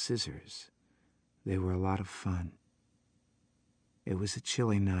little scissors. They were a lot of fun. It was a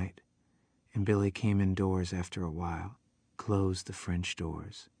chilly night, and Billy came indoors after a while, closed the French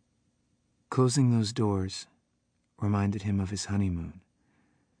doors. Closing those doors reminded him of his honeymoon.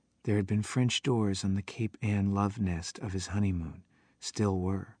 There had been French doors on the Cape Ann love nest of his honeymoon, still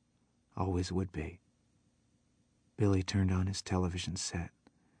were, always would be. Billy turned on his television set,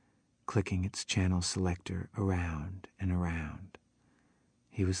 clicking its channel selector around and around.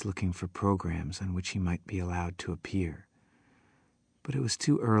 He was looking for programs on which he might be allowed to appear. But it was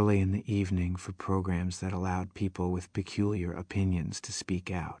too early in the evening for programs that allowed people with peculiar opinions to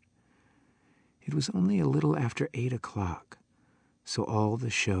speak out. It was only a little after 8 o'clock, so all the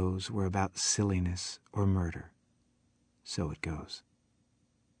shows were about silliness or murder. So it goes.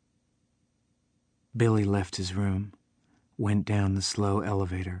 Billy left his room, went down the slow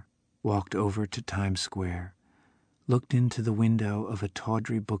elevator, walked over to Times Square, looked into the window of a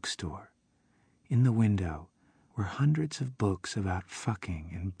tawdry bookstore. In the window were hundreds of books about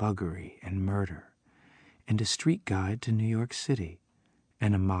fucking and buggery and murder, and a street guide to New York City,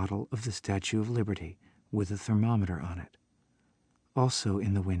 and a model of the Statue of Liberty with a thermometer on it. Also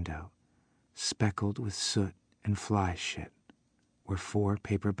in the window, speckled with soot and fly shit, were 4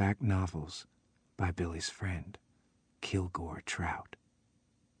 paperback novels by Billy's friend, Kilgore Trout.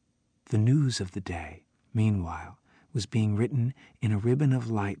 The news of the day, meanwhile, was being written in a ribbon of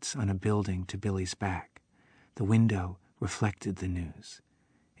lights on a building to Billy's back. The window reflected the news.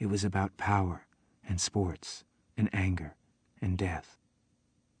 It was about power and sports and anger and death.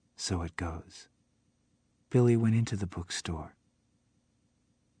 So it goes. Billy went into the bookstore.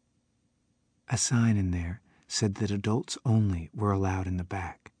 A sign in there said that adults only were allowed in the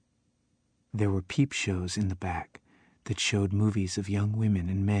back. There were peep shows in the back that showed movies of young women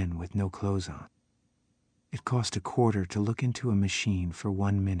and men with no clothes on. It cost $0.25 to look into a machine for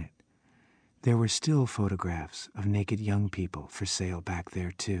 1 minute. There were still photographs of naked young people for sale back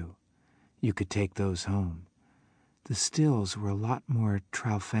there, too. You could take those home. The stills were a lot more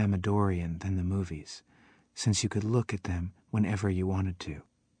Tralfamadorian than the movies, since you could look at them whenever you wanted to,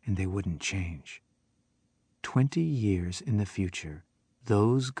 and they wouldn't change. 20 years in the future,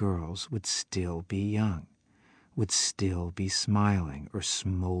 those girls would still be young, would still be smiling or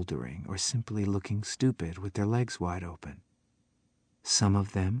smoldering or simply looking stupid with their legs wide open. Some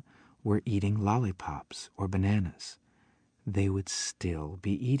of them were eating lollipops or bananas. They would still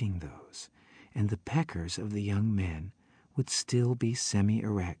be eating those, and the peckers of the young men would still be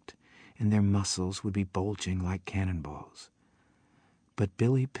semi-erect, and their muscles would be bulging like cannonballs. But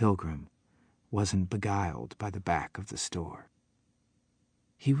Billy Pilgrim wasn't beguiled by the back of the store.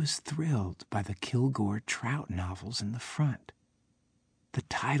 He was thrilled by the Kilgore Trout novels in the front. The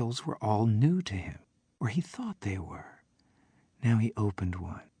titles were all new to him, or he thought they were. Now he opened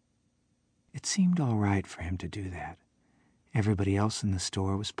one. It seemed all right for him to do that. Everybody else in the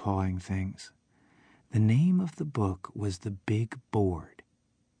store was pawing things. The name of the book was The Big Board.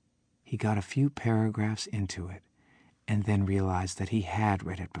 He got a few paragraphs into it, and then realized that he had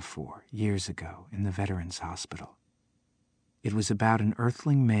read it before, years ago, in the Veterans Hospital. It was about an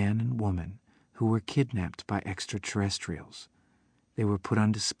earthling man and woman who were kidnapped by extraterrestrials. They were put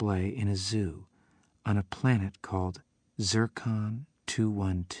on display in a zoo on a planet called Zircon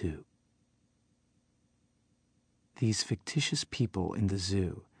 212. These fictitious people in the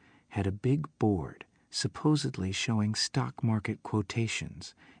zoo had a big board supposedly showing stock market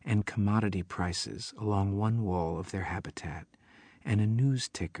quotations and commodity prices along one wall of their habitat, and a news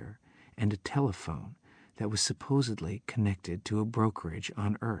ticker and a telephone that was supposedly connected to a brokerage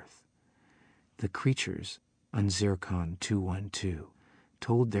on Earth. The creatures on Zircon 212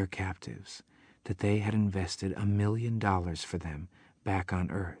 told their captives that they had invested $1 million for them back on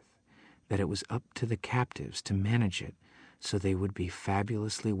Earth, that it was up to the captives to manage it so they would be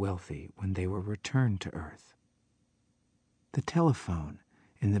fabulously wealthy when they were returned to Earth. The telephone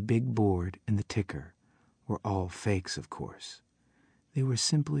and the big board and the ticker were all fakes, of course. They were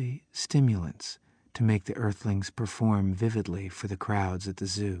simply stimulants to make the Earthlings perform vividly for the crowds at the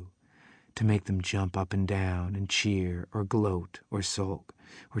zoo, to make them jump up and down and cheer or gloat or sulk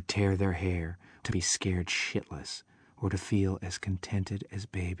or tear their hair, to be scared shitless or to feel as contented as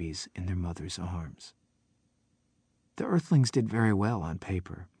babies in their mother's arms. The Earthlings did very well on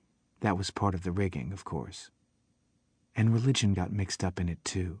paper. That was part of the rigging, of course. And religion got mixed up in it,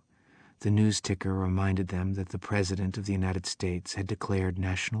 too. The news ticker reminded them that the President of the United States had declared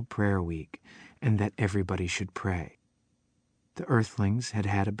National Prayer Week and that everybody should pray. The Earthlings had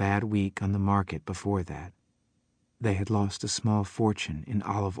had a bad week on the market before that. They had lost a small fortune in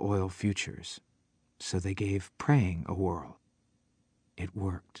olive oil futures, so they gave praying a whirl. It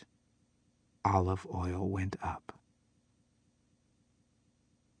worked. Olive oil went up.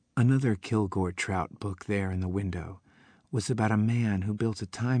 Another Kilgore Trout book there in the window was about a man who built a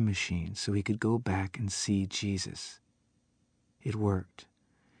time machine so he could go back and see Jesus. It worked,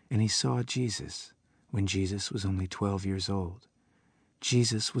 and he saw Jesus when Jesus was only 12 years old.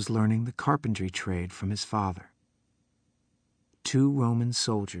 Jesus was learning the carpentry trade from his father. 2 Roman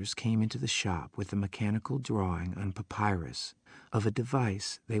soldiers came into the shop with a mechanical drawing on papyrus of a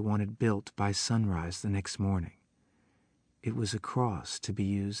device they wanted built by sunrise the next morning. It was a cross to be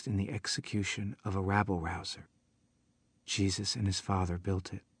used in the execution of a rabble-rouser. Jesus and his father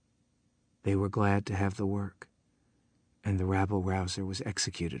built it. They were glad to have the work, and the rabble-rouser was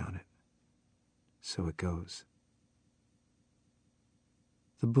executed on it. So it goes.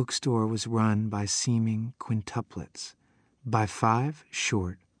 The bookstore was run by seeming quintuplets, by 5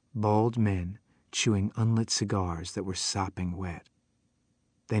 short, bald men chewing unlit cigars that were sopping wet.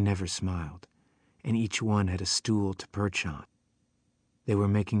 They never smiled, and each one had a stool to perch on. They were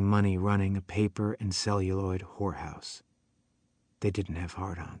making money running a paper and celluloid whorehouse. They didn't have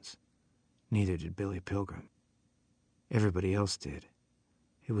hard-ons. Neither did Billy Pilgrim. Everybody else did.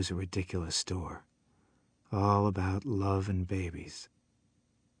 It was a ridiculous store, all about love and babies.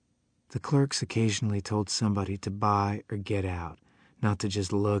 The clerks occasionally told somebody to buy or get out, not to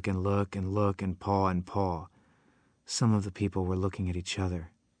just look and look and look and paw. Some of the people were looking at each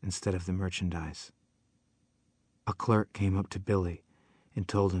other instead of the merchandise. A clerk came up to Billy and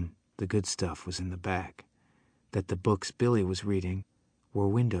told him the good stuff was in the back, that the books Billy was reading were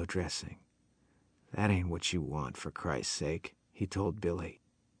window dressing. "That ain't what you want, for Christ's sake," he told Billy.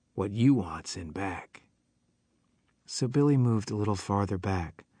 "What you want's in back." So Billy moved a little farther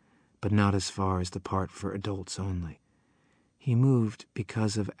back, but not as far as the part for adults only. He moved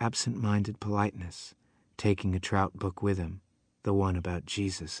because of absent-minded politeness, taking a Trout book with him, the one about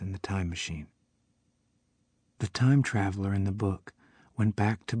Jesus and the time machine. The time traveler in the book went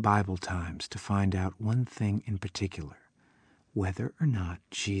back to Bible times to find out one thing in particular, whether or not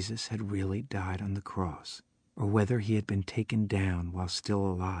Jesus had really died on the cross, or whether he had been taken down while still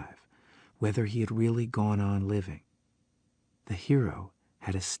alive, whether he had really gone on living. The hero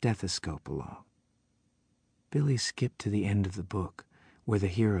had a stethoscope along. Billy skipped to the end of the book, where the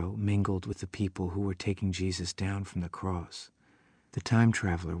hero mingled with the people who were taking Jesus down from the cross. The time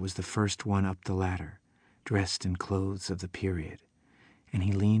traveler was the first one up the ladder, dressed in clothes of the period, and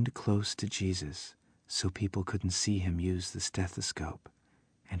he leaned close to Jesus so people couldn't see him use the stethoscope,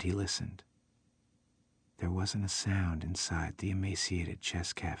 and he listened. There wasn't a sound inside the emaciated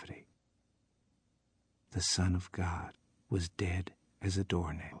chest cavity. The Son of God was dead as a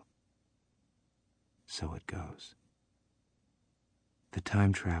doornail. So it goes. The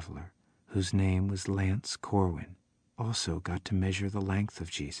time traveler, whose name was Lance Corwin, also got to measure the length of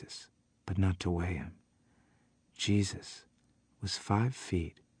Jesus, but not to weigh him. Jesus was 5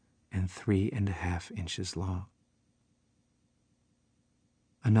 feet and 3.5 inches long.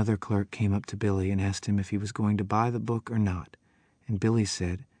 Another clerk came up to Billy and asked him if he was going to buy the book or not, and Billy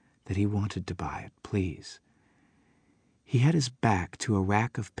said that he wanted to buy it, please. He had his back to a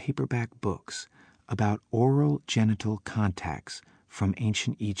rack of paperback books about oral genital contacts from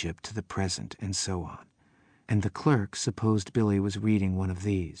ancient Egypt to the present and so on, and the clerk supposed Billy was reading one of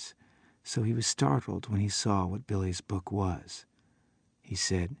these, so he was startled when he saw what Billy's book was. He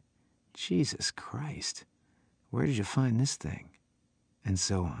said, "Jesus Christ, where did you find this thing?" and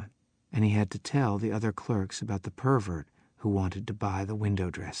so on, and he had to tell the other clerks about the pervert who wanted to buy the window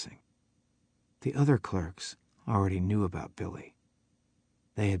dressing. The other clerks already knew about Billy.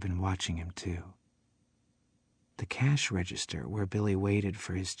 They had been watching him too. The cash register where Billy waited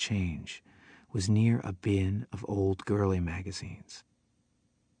for his change was near a bin of old girly magazines.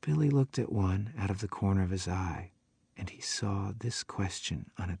 Billy looked at one out of the corner of his eye, and he saw this question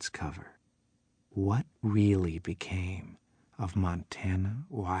on its cover: what really became of Montana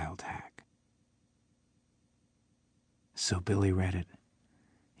Wildhack? So Billy read it.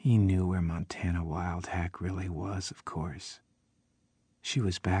 He knew where Montana Wildhack really was, of course. She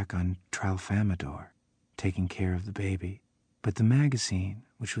was back on Tralfamador, taking care of the baby, but the magazine,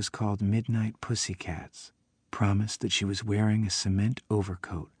 which was called Midnight Pussycats, promised that she was wearing a cement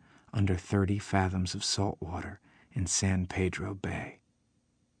overcoat under 30 fathoms of salt water in San Pedro Bay.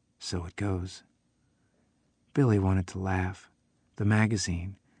 So it goes. Billy wanted to laugh. The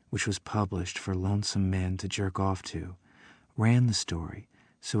magazine, which was published for lonesome men to jerk off to, ran the story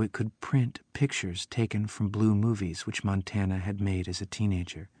so it could print pictures taken from blue movies which Montana had made as a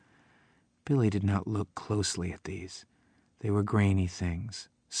teenager. Billy did not look closely at these. They were grainy things,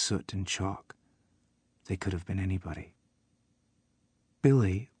 soot and chalk. They could have been anybody.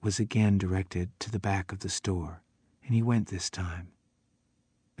 Billy was again directed to the back of the store, and he went this time.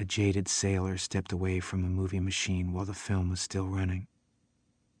 A jaded sailor stepped away from a movie machine while the film was still running.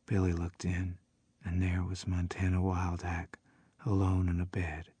 Billy looked in, and there was Montana Wildhack, alone on a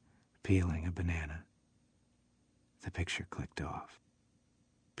bed, peeling a banana. The picture clicked off.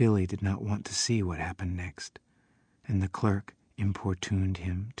 Billy did not want to see what happened next, and the clerk importuned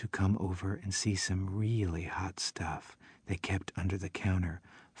him to come over and see some really hot stuff they kept under the counter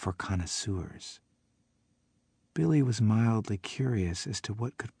for connoisseurs. Billy was mildly curious as to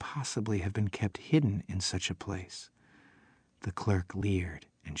what could possibly have been kept hidden in such a place. The clerk leered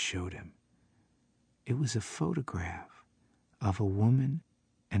and showed him. It was a photograph of a woman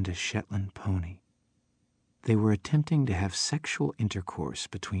and a Shetland pony. They were attempting to have sexual intercourse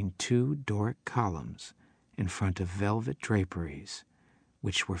between two Doric columns in front of velvet draperies,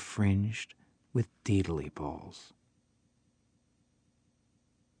 which were fringed with deedly balls.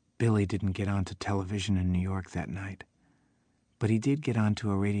 Billy didn't get onto television in New York that night, but he did get onto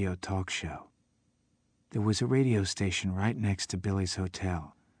a radio talk show. There was a radio station right next to Billy's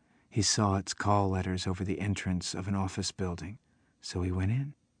hotel. He saw its call letters over the entrance of an office building, so he went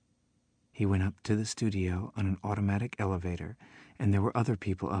in. He went up to the studio on an automatic elevator, and there were other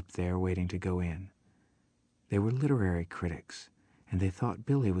people up there waiting to go in. They were literary critics, and they thought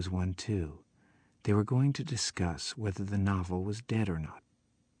Billy was one too. They were going to discuss whether the novel was dead or not.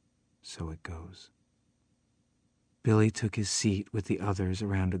 So it goes. Billy took his seat with the others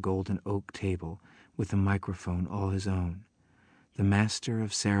around a golden oak table with a microphone all his own. The master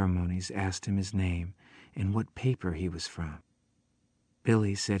of ceremonies asked him his name and what paper he was from.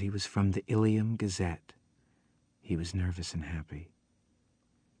 Billy said he was from the Ilium Gazette. He was nervous and happy.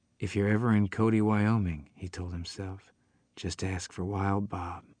 "If you're ever in Cody, Wyoming," he told himself, "just ask for Wild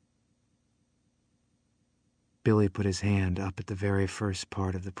Bob." Billy put his hand up at the very first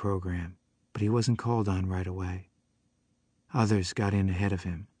part of the program, but he wasn't called on right away. Others got in ahead of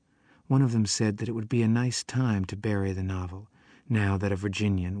him. One of them said that it would be a nice time to bury the novel, now that a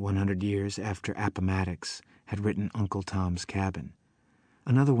Virginian 100 years after Appomattox had written Uncle Tom's Cabin.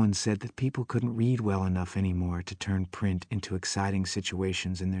 Another one said that people couldn't read well enough anymore to turn print into exciting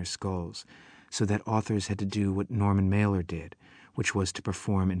situations in their skulls, so that authors had to do what Norman Mailer did, which was to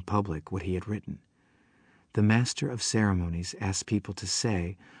perform in public what he had written. The master of ceremonies asked people to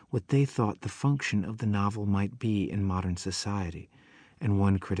say what they thought the function of the novel might be in modern society, and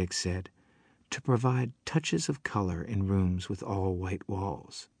one critic said, to provide touches of color in rooms with all white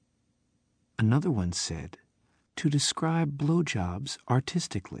walls. Another one said, to describe blowjobs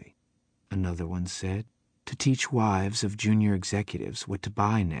artistically. Another one said, to teach wives of junior executives what to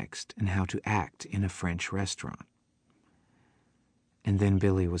buy next and how to act in a French restaurant. And then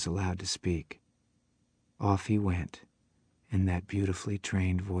Billy was allowed to speak. Off he went, in that beautifully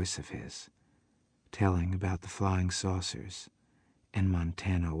trained voice of his, telling about the flying saucers and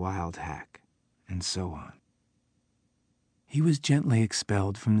Montana Wildhack, and so on. He was gently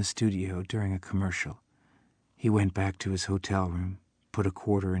expelled from the studio during a commercial. He went back to his hotel room, put a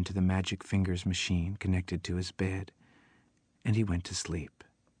quarter into the magic fingers machine connected to his bed, and he went to sleep.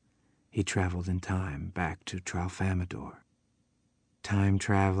 He traveled in time back to Tralfamador. "Time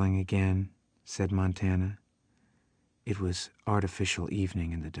traveling again," said Montana. It was artificial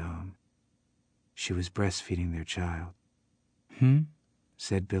evening in the dome. She was breastfeeding their child.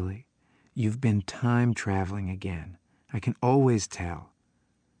 Said Billy. "You've been time traveling again. I can always tell.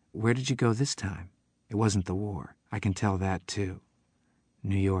 Where did you go this time? It wasn't the war. I can tell that too.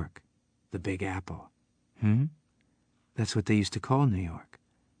 New York, the Big Apple." That's what they used to call New York."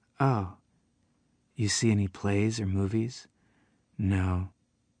 "Oh. You see any plays or movies?" "No.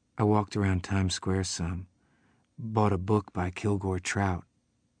 I walked around Times Square some. Bought a book by Kilgore Trout.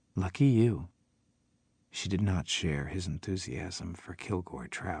 Lucky you." She did not share his enthusiasm for Kilgore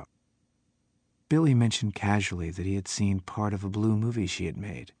Trout. Billy mentioned casually that he had seen part of a blue movie she had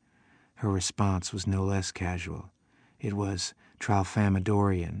made. Her response was no less casual. It was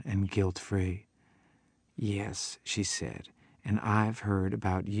Tralfamadorian and guilt-free. "Yes," she said, "and I've heard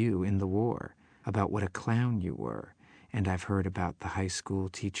about you in the war, about what a clown you were, and I've heard about the high school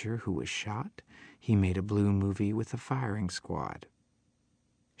teacher who was shot. He made a blue movie with a firing squad."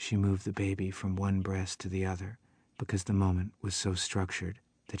 She moved the baby from one breast to the other because the moment was so structured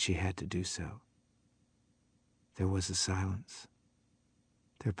that she had to do so. There was a silence.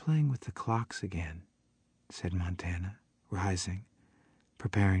 "They're playing with the clocks again," said Montana, rising,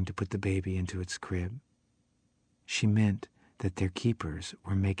 preparing to put the baby into its crib. She meant that their keepers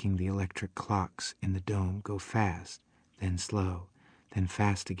were making the electric clocks in the dome go fast, then slow, then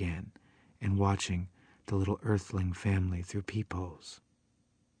fast again, and watching the little earthling family through peepholes.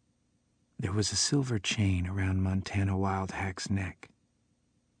 There was a silver chain around Montana Wildhack's neck.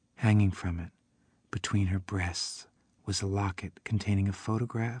 Hanging from it, between her breasts, was a locket containing a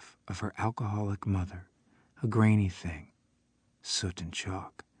photograph of her alcoholic mother, a grainy thing, soot and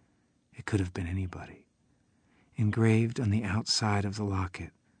chalk. It could have been anybody. Engraved on the outside of the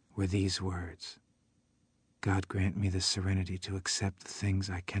locket were these words: God grant me the serenity to accept the things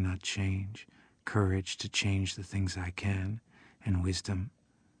I cannot change, courage to change the things I can, and wisdom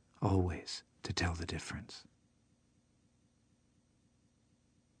always to tell the difference.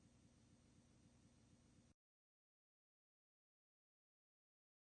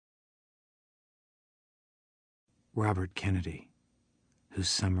 Robert Kennedy, whose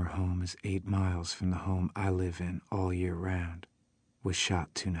summer home is 8 miles from the home I live in all year round, was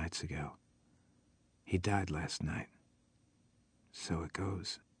shot 2 nights ago. He died last night. So it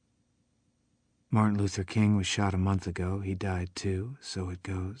goes. Martin Luther King was shot a month ago. He died too. So it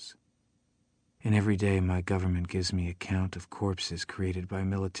goes. And every day my government gives me a count of corpses created by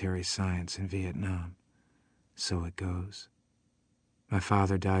military science in Vietnam. So it goes. My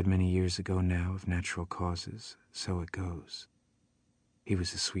father died many years ago now of natural causes. So it goes. He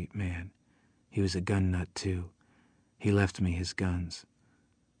was a sweet man. He was a gun nut too. He left me his guns.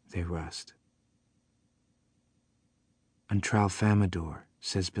 They rust. On Tralfamador,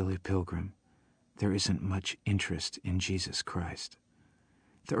 says Billy Pilgrim, there isn't much interest in Jesus Christ.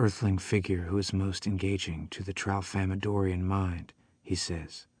 The earthling figure who is most engaging to the Tralfamadorian mind, he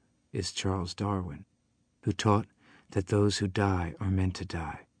says, is Charles Darwin, who taught that those who die are meant to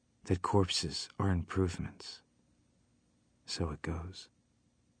die, that corpses are improvements. So it goes.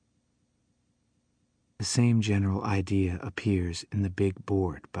 The same general idea appears in The Big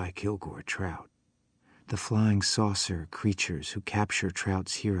Board by Kilgore Trout. The flying saucer creatures who capture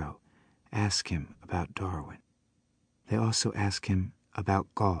Trout's hero ask him about Darwin. They also ask him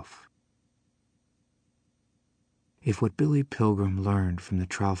about golf. If what Billy Pilgrim learned from the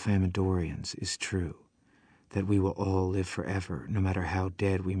Tralfamadorians is true, that we will all live forever, no matter how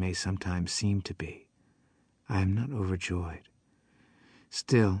dead we may sometimes seem to be, I am not overjoyed.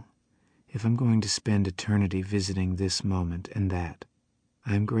 Still, if I'm going to spend eternity visiting this moment and that,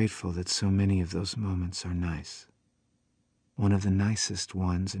 I am grateful that so many of those moments are nice. One of the nicest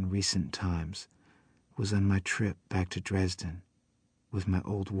ones in recent times was on my trip back to Dresden with my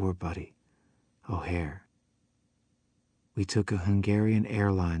old war buddy, O'Hare. We took a Hungarian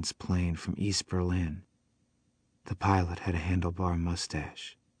Airlines plane from East Berlin. The pilot had a handlebar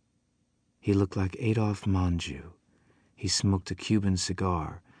mustache. He looked like Adolf Monju. He smoked a Cuban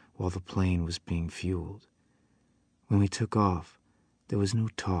cigar while the plane was being fueled. When we took off, there was no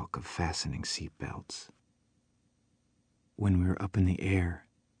talk of fastening seat belts. When we were up in the air,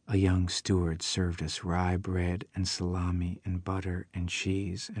 a young steward served us rye bread and salami and butter and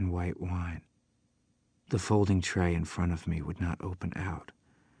cheese and white wine. The folding tray in front of me would not open out.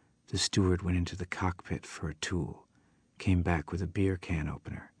 The steward went into the cockpit for a tool, came back with a beer can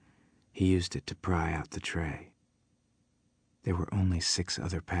opener. He used it to pry out the tray. There were only 6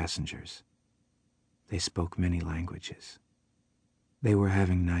 other passengers. They spoke many languages. They were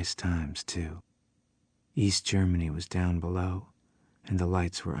having nice times, too. East Germany was down below, and the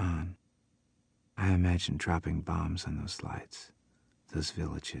lights were on. I imagined dropping bombs on those lights, those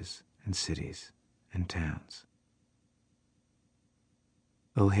villages and cities and towns.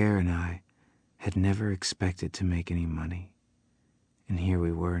 O'Hare and I had never expected to make any money, and here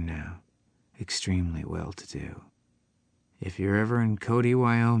we were now, extremely well-to-do. If you're ever in Cody,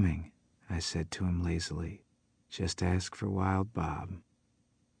 Wyoming, I said to him lazily, just ask for Wild Bob.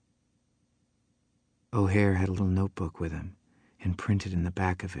 O'Hare had a little notebook with him, and printed in the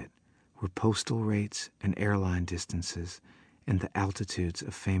back of it were postal rates and airline distances and the altitudes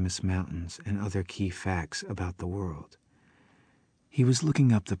of famous mountains and other key facts about the world. He was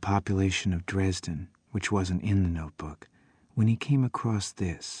looking up the population of Dresden, which wasn't in the notebook, when he came across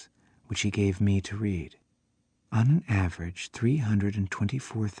this, which he gave me to read. On an average,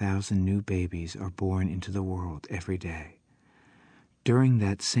 324,000 new babies are born into the world every day. During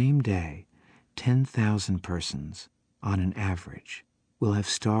that same day, 10,000 persons, on an average, will have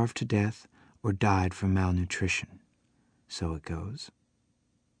starved to death or died from malnutrition. So it goes.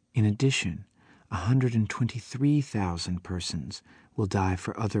 In addition, 123,000 persons will die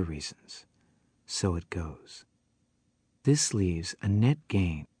for other reasons. So it goes. This leaves a net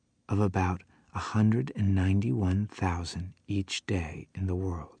gain of about 191,000 each day in the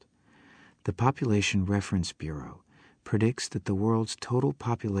world. The Population Reference Bureau predicts that the world's total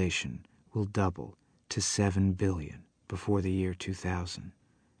population will double to 7 billion before the year 2000.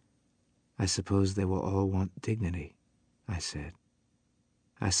 I suppose they will all want dignity, I said.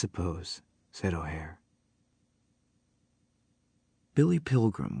 I suppose said O'Hare. Billy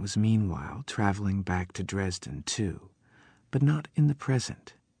Pilgrim was meanwhile traveling back to Dresden, too, but not in the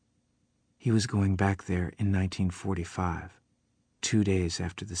present. He was going back there in 1945, 2 days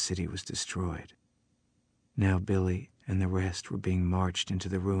after the city was destroyed. Now Billy and the rest were being marched into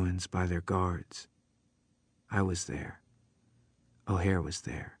the ruins by their guards. I was there. O'Hare was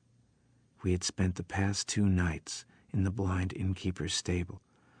there. We had spent the past 2 nights in the blind innkeeper's stable.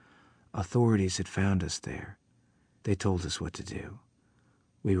 Authorities had found us there. They told us what to do.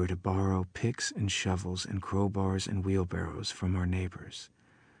 We were to borrow picks and shovels and crowbars and wheelbarrows from our neighbors.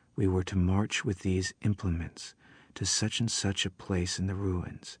 We were to march with these implements to such and such a place in the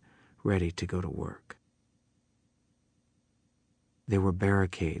ruins, ready to go to work. There were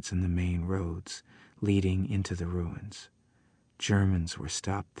barricades on the main roads leading into the ruins. Germans were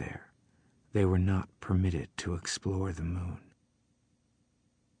stopped there. They were not permitted to explore the moon.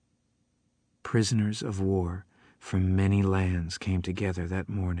 Prisoners of war from many lands came together that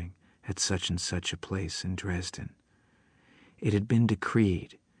morning at such and such a place in Dresden. It had been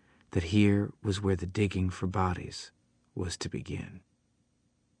decreed that here was where the digging for bodies was to begin.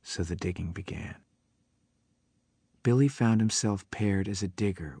 So the digging began. Billy found himself paired as a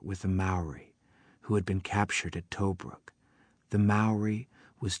digger with a Maori who had been captured at Tobruk. The Maori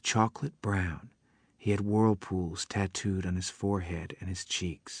was chocolate brown. He had whirlpools tattooed on his forehead and his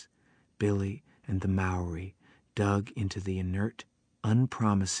cheeks. Billy and the Maori dug into the inert,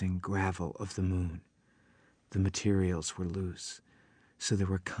 unpromising gravel of the moon. The materials were loose, so there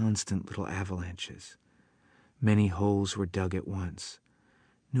were constant little avalanches. Many holes were dug at once.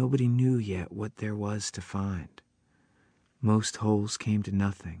 Nobody knew yet what there was to find. Most holes came to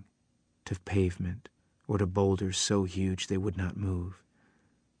nothing, to pavement, or to boulders so huge they would not move.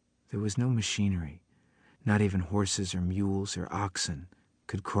 There was no machinery. Not even horses or mules or oxen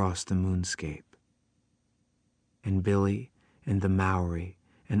could cross the moonscape. And Billy and the Maori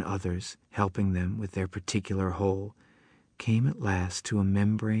and others helping them with their particular hole came at last to a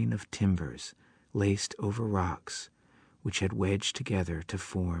membrane of timbers laced over rocks which had wedged together to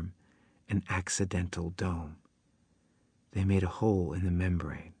form an accidental dome. They made a hole in the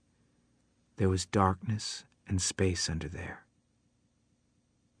membrane. There was darkness and space under there.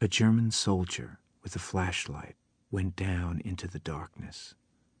 A German soldier with a flashlight went down into the darkness,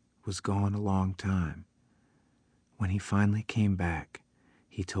 was gone a long time. When he finally came back,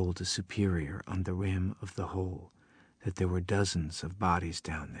 he told a superior on the rim of the hole that there were dozens of bodies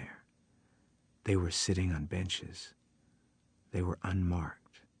down there. They were sitting on benches. They were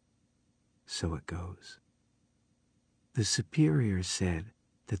unmarked. So it goes. The superior said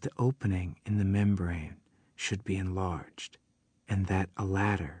that the opening in the membrane should be enlarged, and that a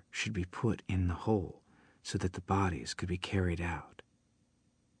ladder should be put in the hole so that the bodies could be carried out.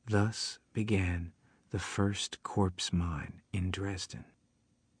 Thus began the first corpse mine in Dresden.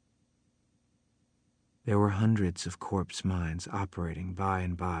 There were hundreds of corpse mines operating by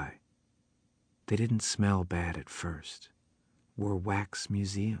and by. They didn't smell bad at first, were wax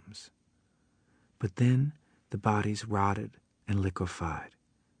museums. But then the bodies rotted and liquefied,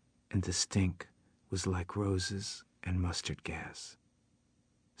 and the stink was like roses and mustard gas.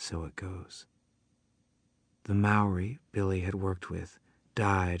 So it goes. The Maori Billy had worked with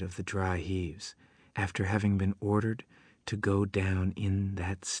died of the dry heaves after having been ordered to go down in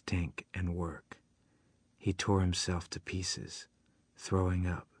that stink and work. He tore himself to pieces, throwing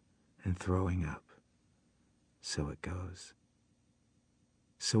up and throwing up. So it goes.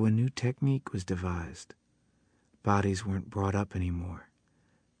 So a new technique was devised. Bodies weren't brought up anymore.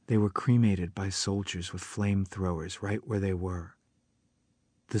 They were cremated by soldiers with flamethrowers right where they were.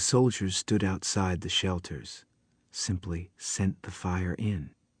 The soldiers stood outside the shelters, simply sent the fire in.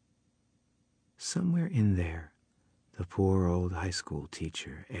 Somewhere in there, the poor old high school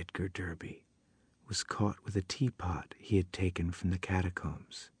teacher, Edgar Derby, was caught with a teapot he had taken from the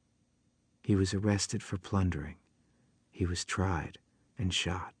catacombs. He was arrested for plundering. He was tried and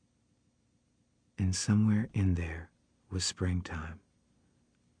shot. And somewhere in there was springtime.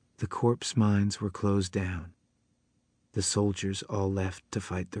 The corpse mines were closed down. The soldiers all left to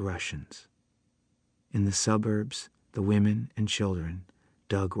fight the Russians. In the suburbs, the women and children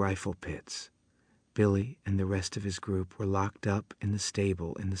dug rifle pits. Billy and the rest of his group were locked up in the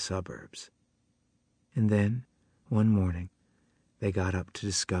stable in the suburbs. And then, one morning, they got up to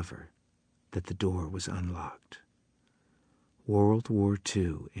discover that the door was unlocked. World War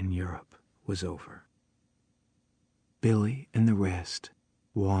II in Europe was over. Billy and the rest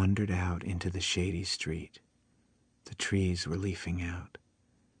wandered out into the shady street. The trees were leafing out.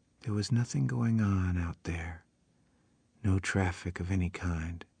 There was nothing going on out there. No traffic of any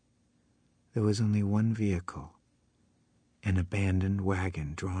kind. There was only one vehicle, an abandoned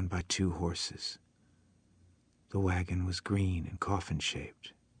wagon drawn by 2 horses. The wagon was green and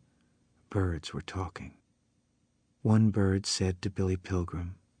coffin-shaped. Birds were talking. One bird said to Billy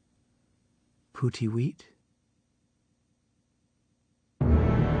Pilgrim, "Pooty wheat?"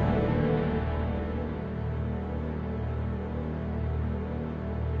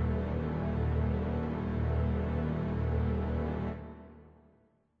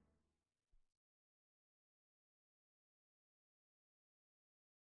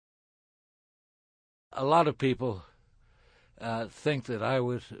 A lot of people think that I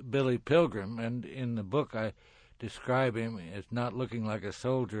was Billy Pilgrim, and in the book I describe him as not looking like a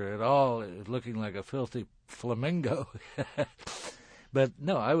soldier at all, as looking like a filthy flamingo. But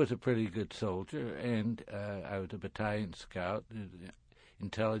no, I was a pretty good soldier, and I was a battalion scout,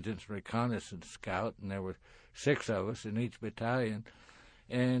 intelligence and reconnaissance scout, and there were 6 of us in each battalion,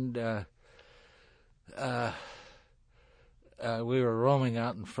 and we were roaming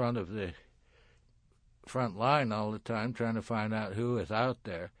out in front of the front line all the time, trying to find out who was out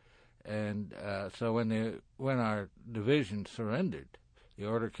there. And so when our division surrendered, the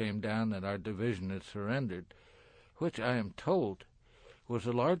order came down that our division had surrendered, which I am told was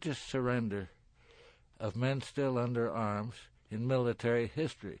the largest surrender of men still under arms in military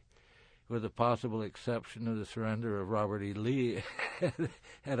history, with the possible exception of the surrender of Robert E. Lee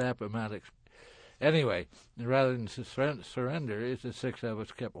at Appomattox. Anyway, rather than surrender, the 6 of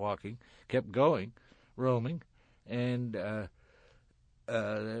us kept going, roaming, and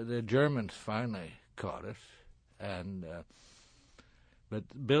the Germans finally caught us. And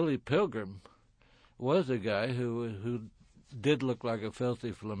but Billy Pilgrim was a guy who did look like a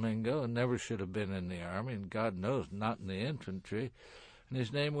filthy flamingo and never should have been in the army, and God knows not in the infantry. And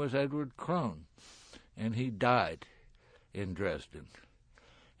his name was Edward Crone, and he died in Dresden.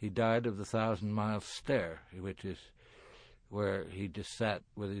 He died of the 1,000-mile stare, which is where he just sat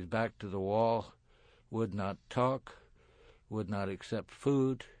with his back to the wall, would not talk, would not accept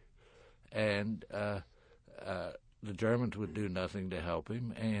food, and the Germans would do nothing to help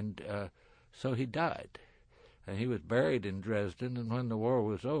him, and so he died. And he was buried in Dresden, and when the war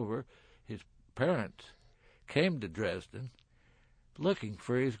was over, his parents came to Dresden looking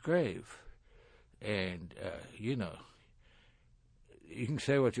for his grave. And, you can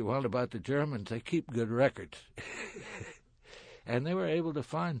say what you want about the Germans, they keep good records. And they were able to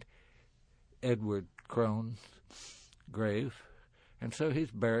find Edward Crone's grave, and so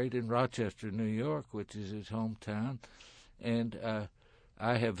he's buried in Rochester, New York, which is his hometown, and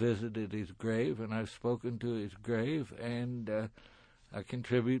I have visited his grave, and I've spoken to his grave, and I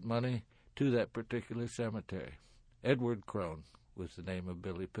contribute money to that particular cemetery. Edward Crone was the name of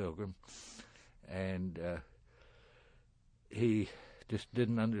Billy Pilgrim, and he just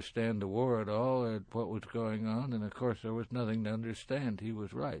didn't understand the war at all, or what was going on, and of course there was nothing to understand. He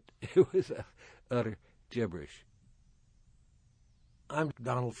was right. It was utter gibberish. I'm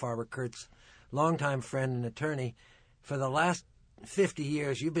Donald Farber, Kurt's longtime friend and attorney. For the last 50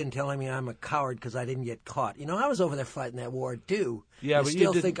 years, you've been telling me I'm a coward because I didn't get caught. I was over there fighting that war, too. Yeah, you but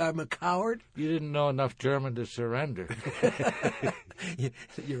still think I'm a coward? You didn't know enough German to surrender.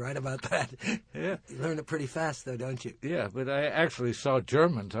 You're right about that. Yeah. You learn it pretty fast, though, don't you? Yeah, but I actually saw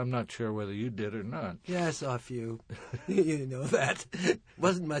Germans. I'm not sure whether you did or not. Yeah, I saw a few. You know that.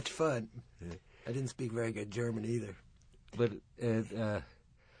 Wasn't much fun. Yeah. I didn't speak very good German either. But it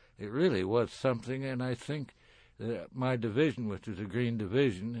really was something, and I think my division, which was a Green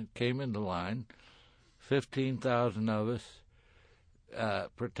Division, came into line, 15,000 of us,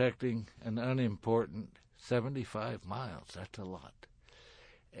 protecting an unimportant 75 miles. That's a lot.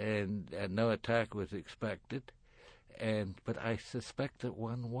 And no attack was expected. But I suspect that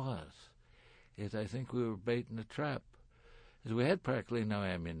one was. I think we were baiting the trap. Because we had practically no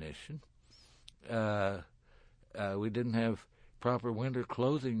ammunition. We didn't have proper winter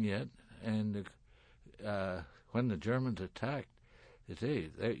clothing yet, and when the Germans attacked, we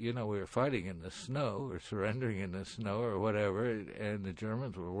were fighting in the snow or surrendering in the snow or whatever, and the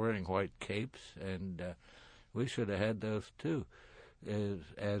Germans were wearing white capes, and we should have had those too.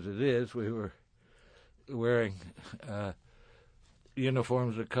 As it is, we were wearing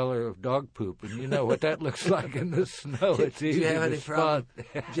uniforms the color of dog poop, and you know what that looks like in the snow. It's easy to spot.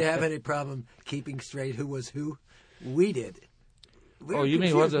 Did you have any problem keeping straight who was who? We did. You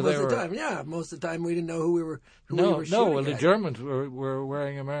mean whether they were? Yeah, most of the time we didn't know who we were. The Germans were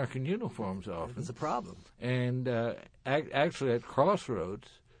wearing American uniforms often. It was a problem. And actually, at crossroads,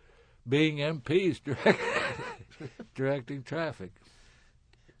 being MPs directing traffic.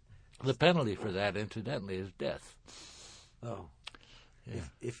 The penalty for that, incidentally, is death. Oh.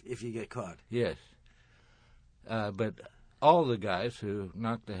 if you get caught. Yes. But all the guys who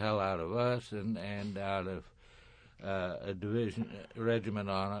knocked the hell out of us and out of a regiment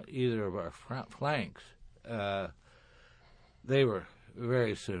on either of our flanks, they were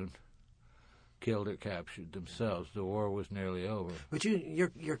very soon killed or captured themselves. The war was nearly over. But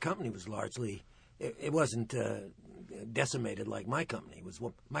your company was largely, it wasn't decimated like my company.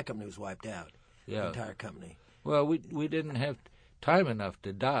 My company was wiped out. Yeah. The entire company. Well, we didn't have time enough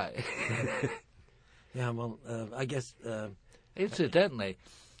to die. Yeah, well, I guess... Incidentally,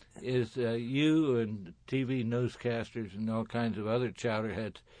 is you and TV newscasters and all kinds of other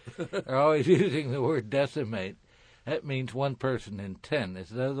chowderheads are always using the word decimate. That means 1 person in 10.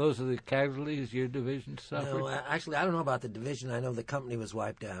 Those are the casualties your division suffered? No, actually, I don't know about the division. I know the company was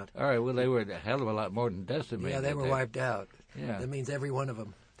wiped out. All right, well, they were a hell of a lot more than decimated. Yeah, they were wiped out. Yeah. That means every one of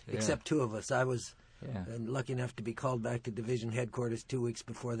them, except 2 of us. I was lucky enough to be called back to division headquarters 2 weeks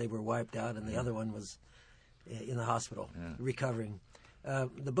before they were wiped out, and the other one was in the hospital, recovering.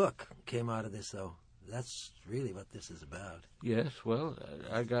 The book came out of this, though. That's really what this is about. Yes, well,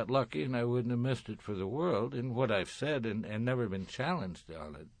 I got lucky, and I wouldn't have missed it for the world. And what I've said and never been challenged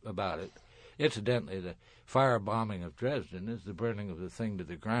on it about it. Incidentally, the firebombing of Dresden is the burning of the thing to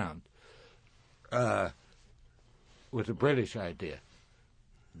the ground. Was a British idea,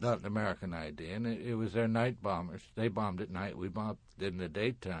 not an American idea, and it was their night bombers. They bombed at night. We bombed in the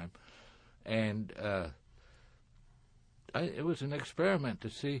daytime, and it was an experiment to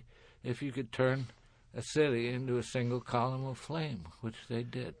see if you could turn a city into a single column of flame, which they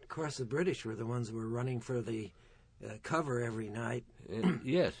did. Of course, the British were the ones who were running for the cover every night.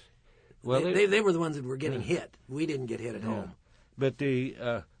 Yes. Well, they were the ones that were getting hit. We didn't get hit at home. But the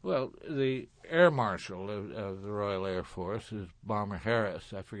Air Marshal of the Royal Air Force is Bomber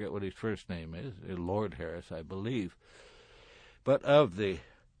Harris. I forget what his first name is. Lord Harris, I believe. But of the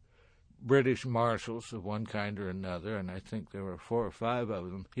British marshals of one kind or another, and I think there were 4 or 5 of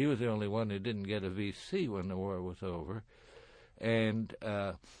them, he was the only one who didn't get a VC when the war was over. And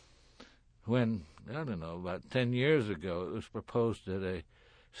when, I don't know, about 10 years ago, it was proposed that a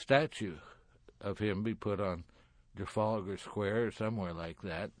statue of him be put on Trafalgar Square or somewhere like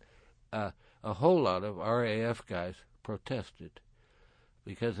that, a whole lot of RAF guys protested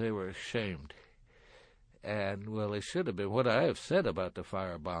because they were ashamed. And, well, they should have been. What I have said about the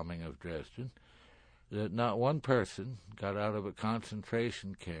firebombing of Dresden, that not one person got out of a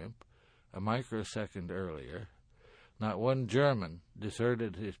concentration camp a microsecond earlier. Not one German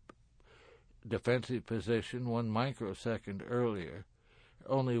deserted his defensive position 1 microsecond earlier.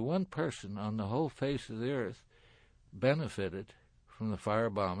 Only one person on the whole face of the earth benefited from the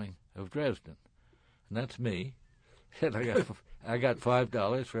firebombing of Dresden, and that's me. And I got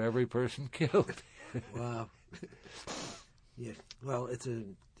 $5 for every person killed. Wow. Yeah. Well, it's a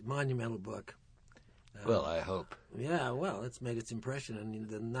monumental book. Well, I hope. Yeah, well, it's made its impression. And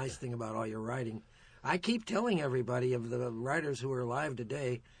the nice thing about all your writing, I keep telling everybody of the writers who are alive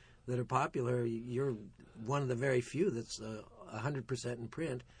today that are popular, you're one of the very few that's 100% in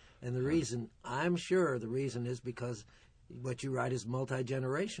print. And the reason, I'm sure the reason is because what you write is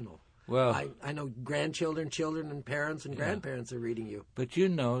multi-generational. Well, I know grandchildren, children, and parents and grandparents are reading you. But you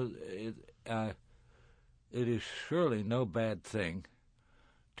know, it is surely no bad thing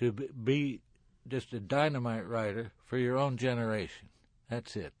to be just a dynamite writer for your own generation.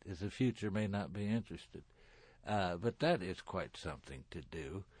 That's it. As the future may not be interested. But that is quite something to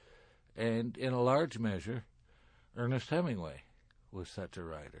do. And in a large measure, Ernest Hemingway was such a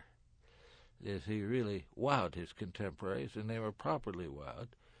writer. As he really wowed his contemporaries, and they were properly wowed.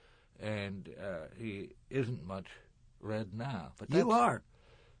 And he isn't much read now. But you are.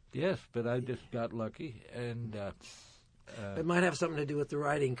 Yes, but I just got lucky, and it might have something to do with the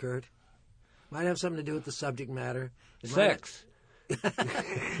writing, Kurt. Might have something to do with the subject matter. Sex.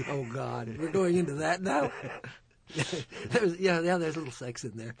 Oh God, we're going into that now. there's a little sex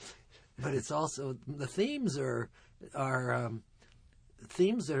in there, but it's also the themes are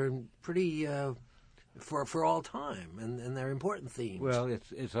themes that are pretty for all time, and they're important themes. Well,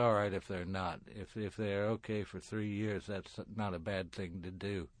 it's all right if they're not. If they're okay for 3 years, that's not a bad thing to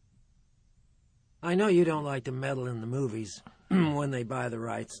do. I know you don't like to meddle in the movies when they buy the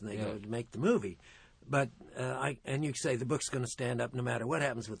rights and they go to make the movie, but and you say the book's going to stand up no matter what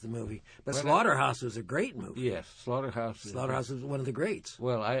happens with the movie. But Slaughterhouse was a great movie. Yes, Slaughterhouse was one of the greats.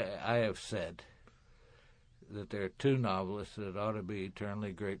 Well, I have said that there are 2 novelists that ought to be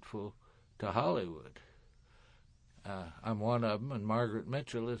eternally grateful to Hollywood. I'm one of them, and Margaret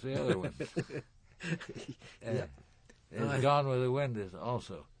Mitchell is the other one. Gone with the Wind is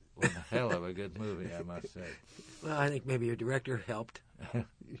also one hell of a good movie, I must say. Well, I think maybe your director helped.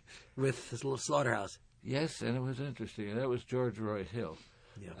 with Slaughterhouse. Yes, and it was interesting. That was George Roy Hill.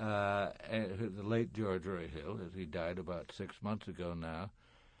 Yeah. The late George Roy Hill, as he died about 6 months ago now.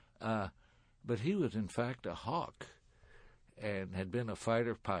 But he was, in fact, a hawk and had been a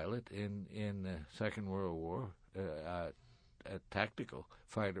fighter pilot in the Second World War, a tactical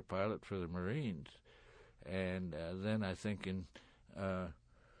fighter pilot for the Marines. And then I think in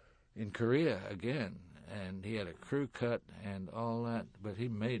Korea again. And he had a crew cut and all that. But he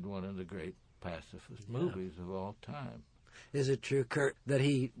made one of the great pacifist movies of all time. Is it true, Kurt, that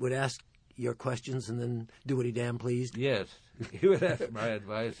he would ask your questions and then do what he damn pleased? Yes. He would ask my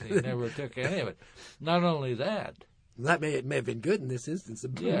advice, and he never took any of it. Not only that. That may have been good in this instance.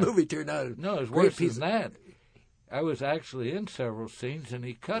 The movie turned out No, it was worse than that. I was actually in several scenes, and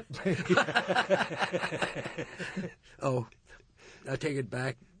he cut me. Oh, I take it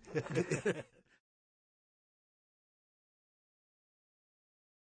back.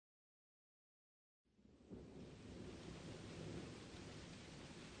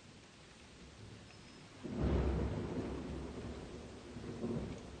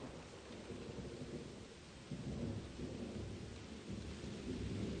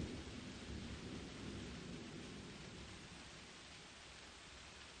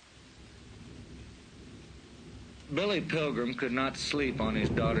 Billy Pilgrim could not sleep on his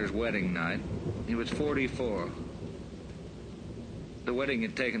daughter's wedding night. He was 44. The wedding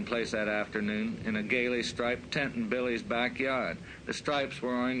had taken place that afternoon in a gaily striped tent in Billy's backyard. The stripes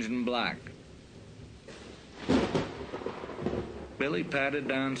were orange and black. Billy padded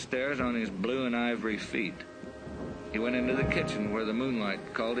downstairs on his blue and ivory feet. He went into the kitchen where the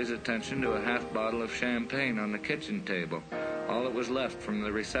moonlight called his attention to a half bottle of champagne on the kitchen table, all that was left from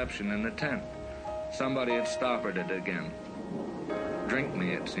the reception in the tent. Somebody had stoppered it again. Drink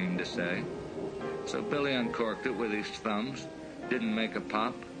me, it seemed to say. So Billy uncorked it with his thumbs, didn't make a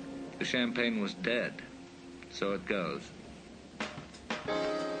pop. The champagne was dead. So it goes.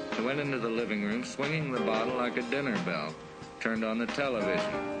 He went into the living room, swinging the bottle like a dinner bell, turned on the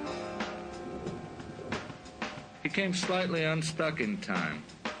television. He came slightly unstuck in time.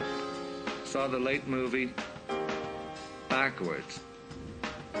 Saw the late movie backwards.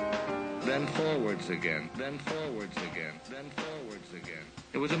 Then forwards again, then forwards again, then forwards again.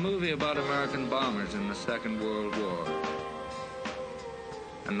 It was a movie about American bombers in the Second World War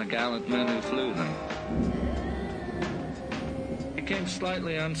and the gallant men who flew them. He came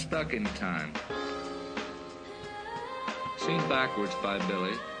slightly unstuck in time. Seen backwards by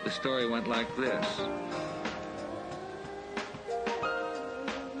Billy, the story went like this.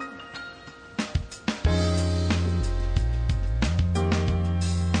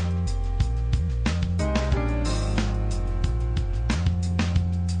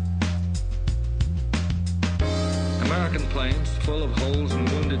 Full of holes and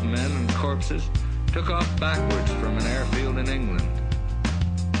wounded men and corpses, took off backwards from an airfield in England.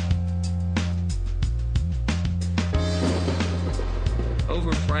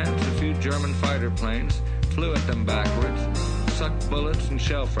 Over France, a few German fighter planes flew at them backwards, sucked bullets and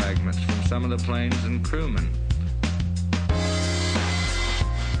shell fragments from some of the planes and crewmen.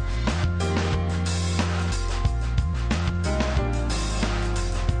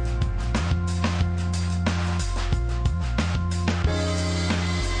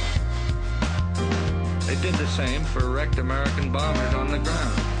 Same for wrecked American bombers on the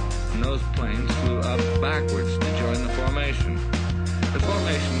ground, and those planes flew up backwards to join the formation. The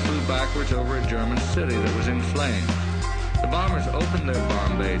formation flew backwards over a German city that was in flames. The bombers opened their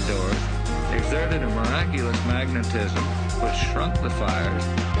bomb bay doors, exerted a miraculous magnetism which shrunk the fires,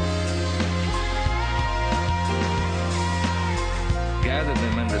 gathered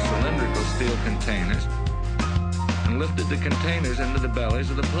them into cylindrical steel containers, and lifted the containers into the bellies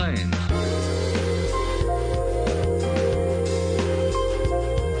of the planes.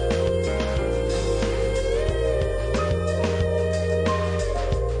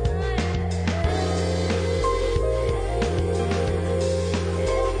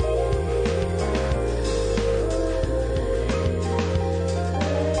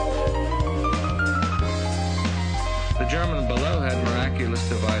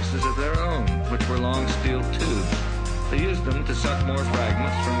 Devices of their own, which were long steel tubes. They used them to suck more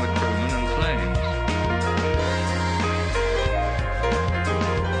fragments from the crewmen and planes.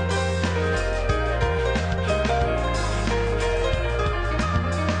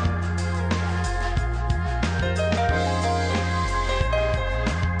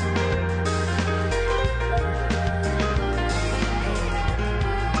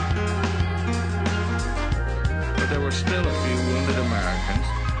 But there were still a few wounded Americans,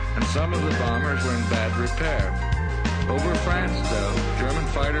 and some of the bombers were in bad repair. Over France, though, German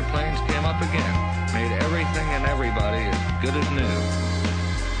fighter planes came up again, made everything and everybody as good as new.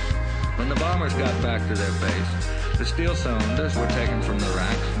 When the bombers got back to their base, the steel cylinders were taken from the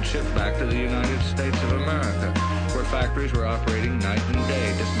racks and shipped back to the United States of America, where factories were operating night and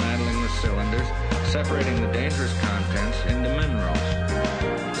day, dismantling the cylinders, separating the dangerous contents into minerals.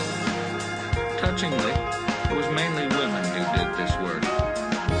 Touchingly, it was mainly women who did this work.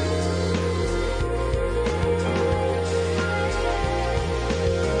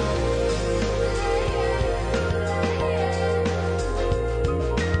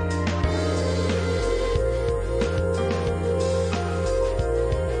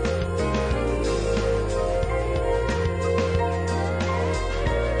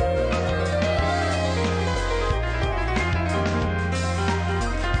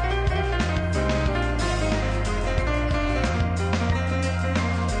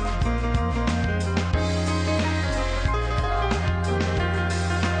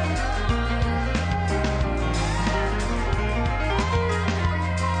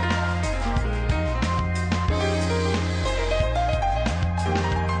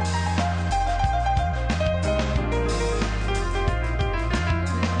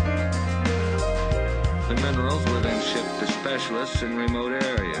 Specialists in remote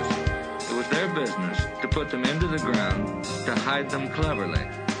areas. It was their business to put them into the ground, to hide them cleverly,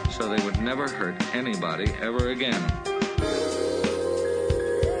 so they would never hurt anybody ever again.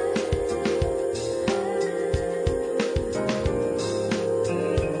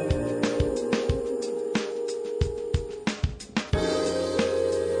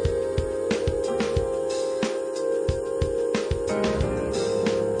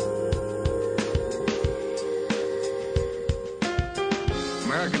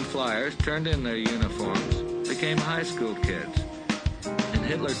 American flyers turned in their uniforms, became high school kids. And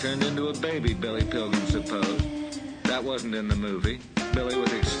Hitler turned into a baby, Billy Pilgrim supposed. That wasn't in the movie. Billy was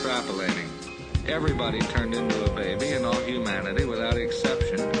extrapolating. Everybody turned into a baby, and all humanity, without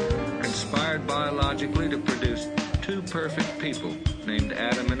exception, conspired biologically to produce two perfect people named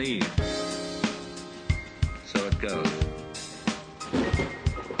Adam and Eve. So it goes.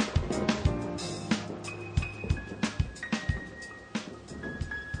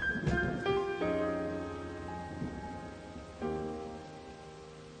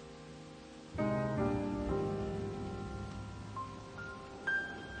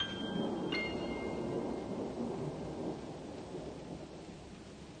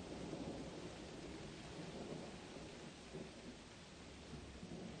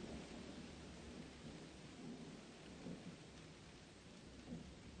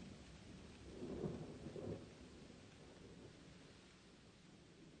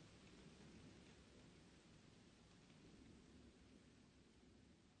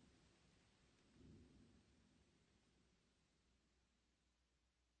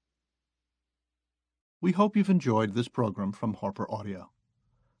 We hope you've enjoyed this program from Harper Audio.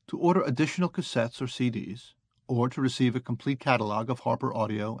 To order additional cassettes or CDs, or to receive a complete catalog of Harper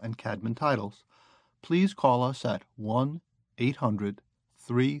Audio and Cadman titles, please call us at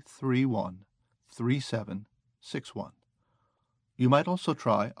 1-800-331-3761. You might also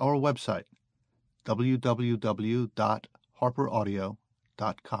try our website,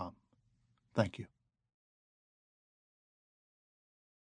 www.harperaudio.com. Thank you.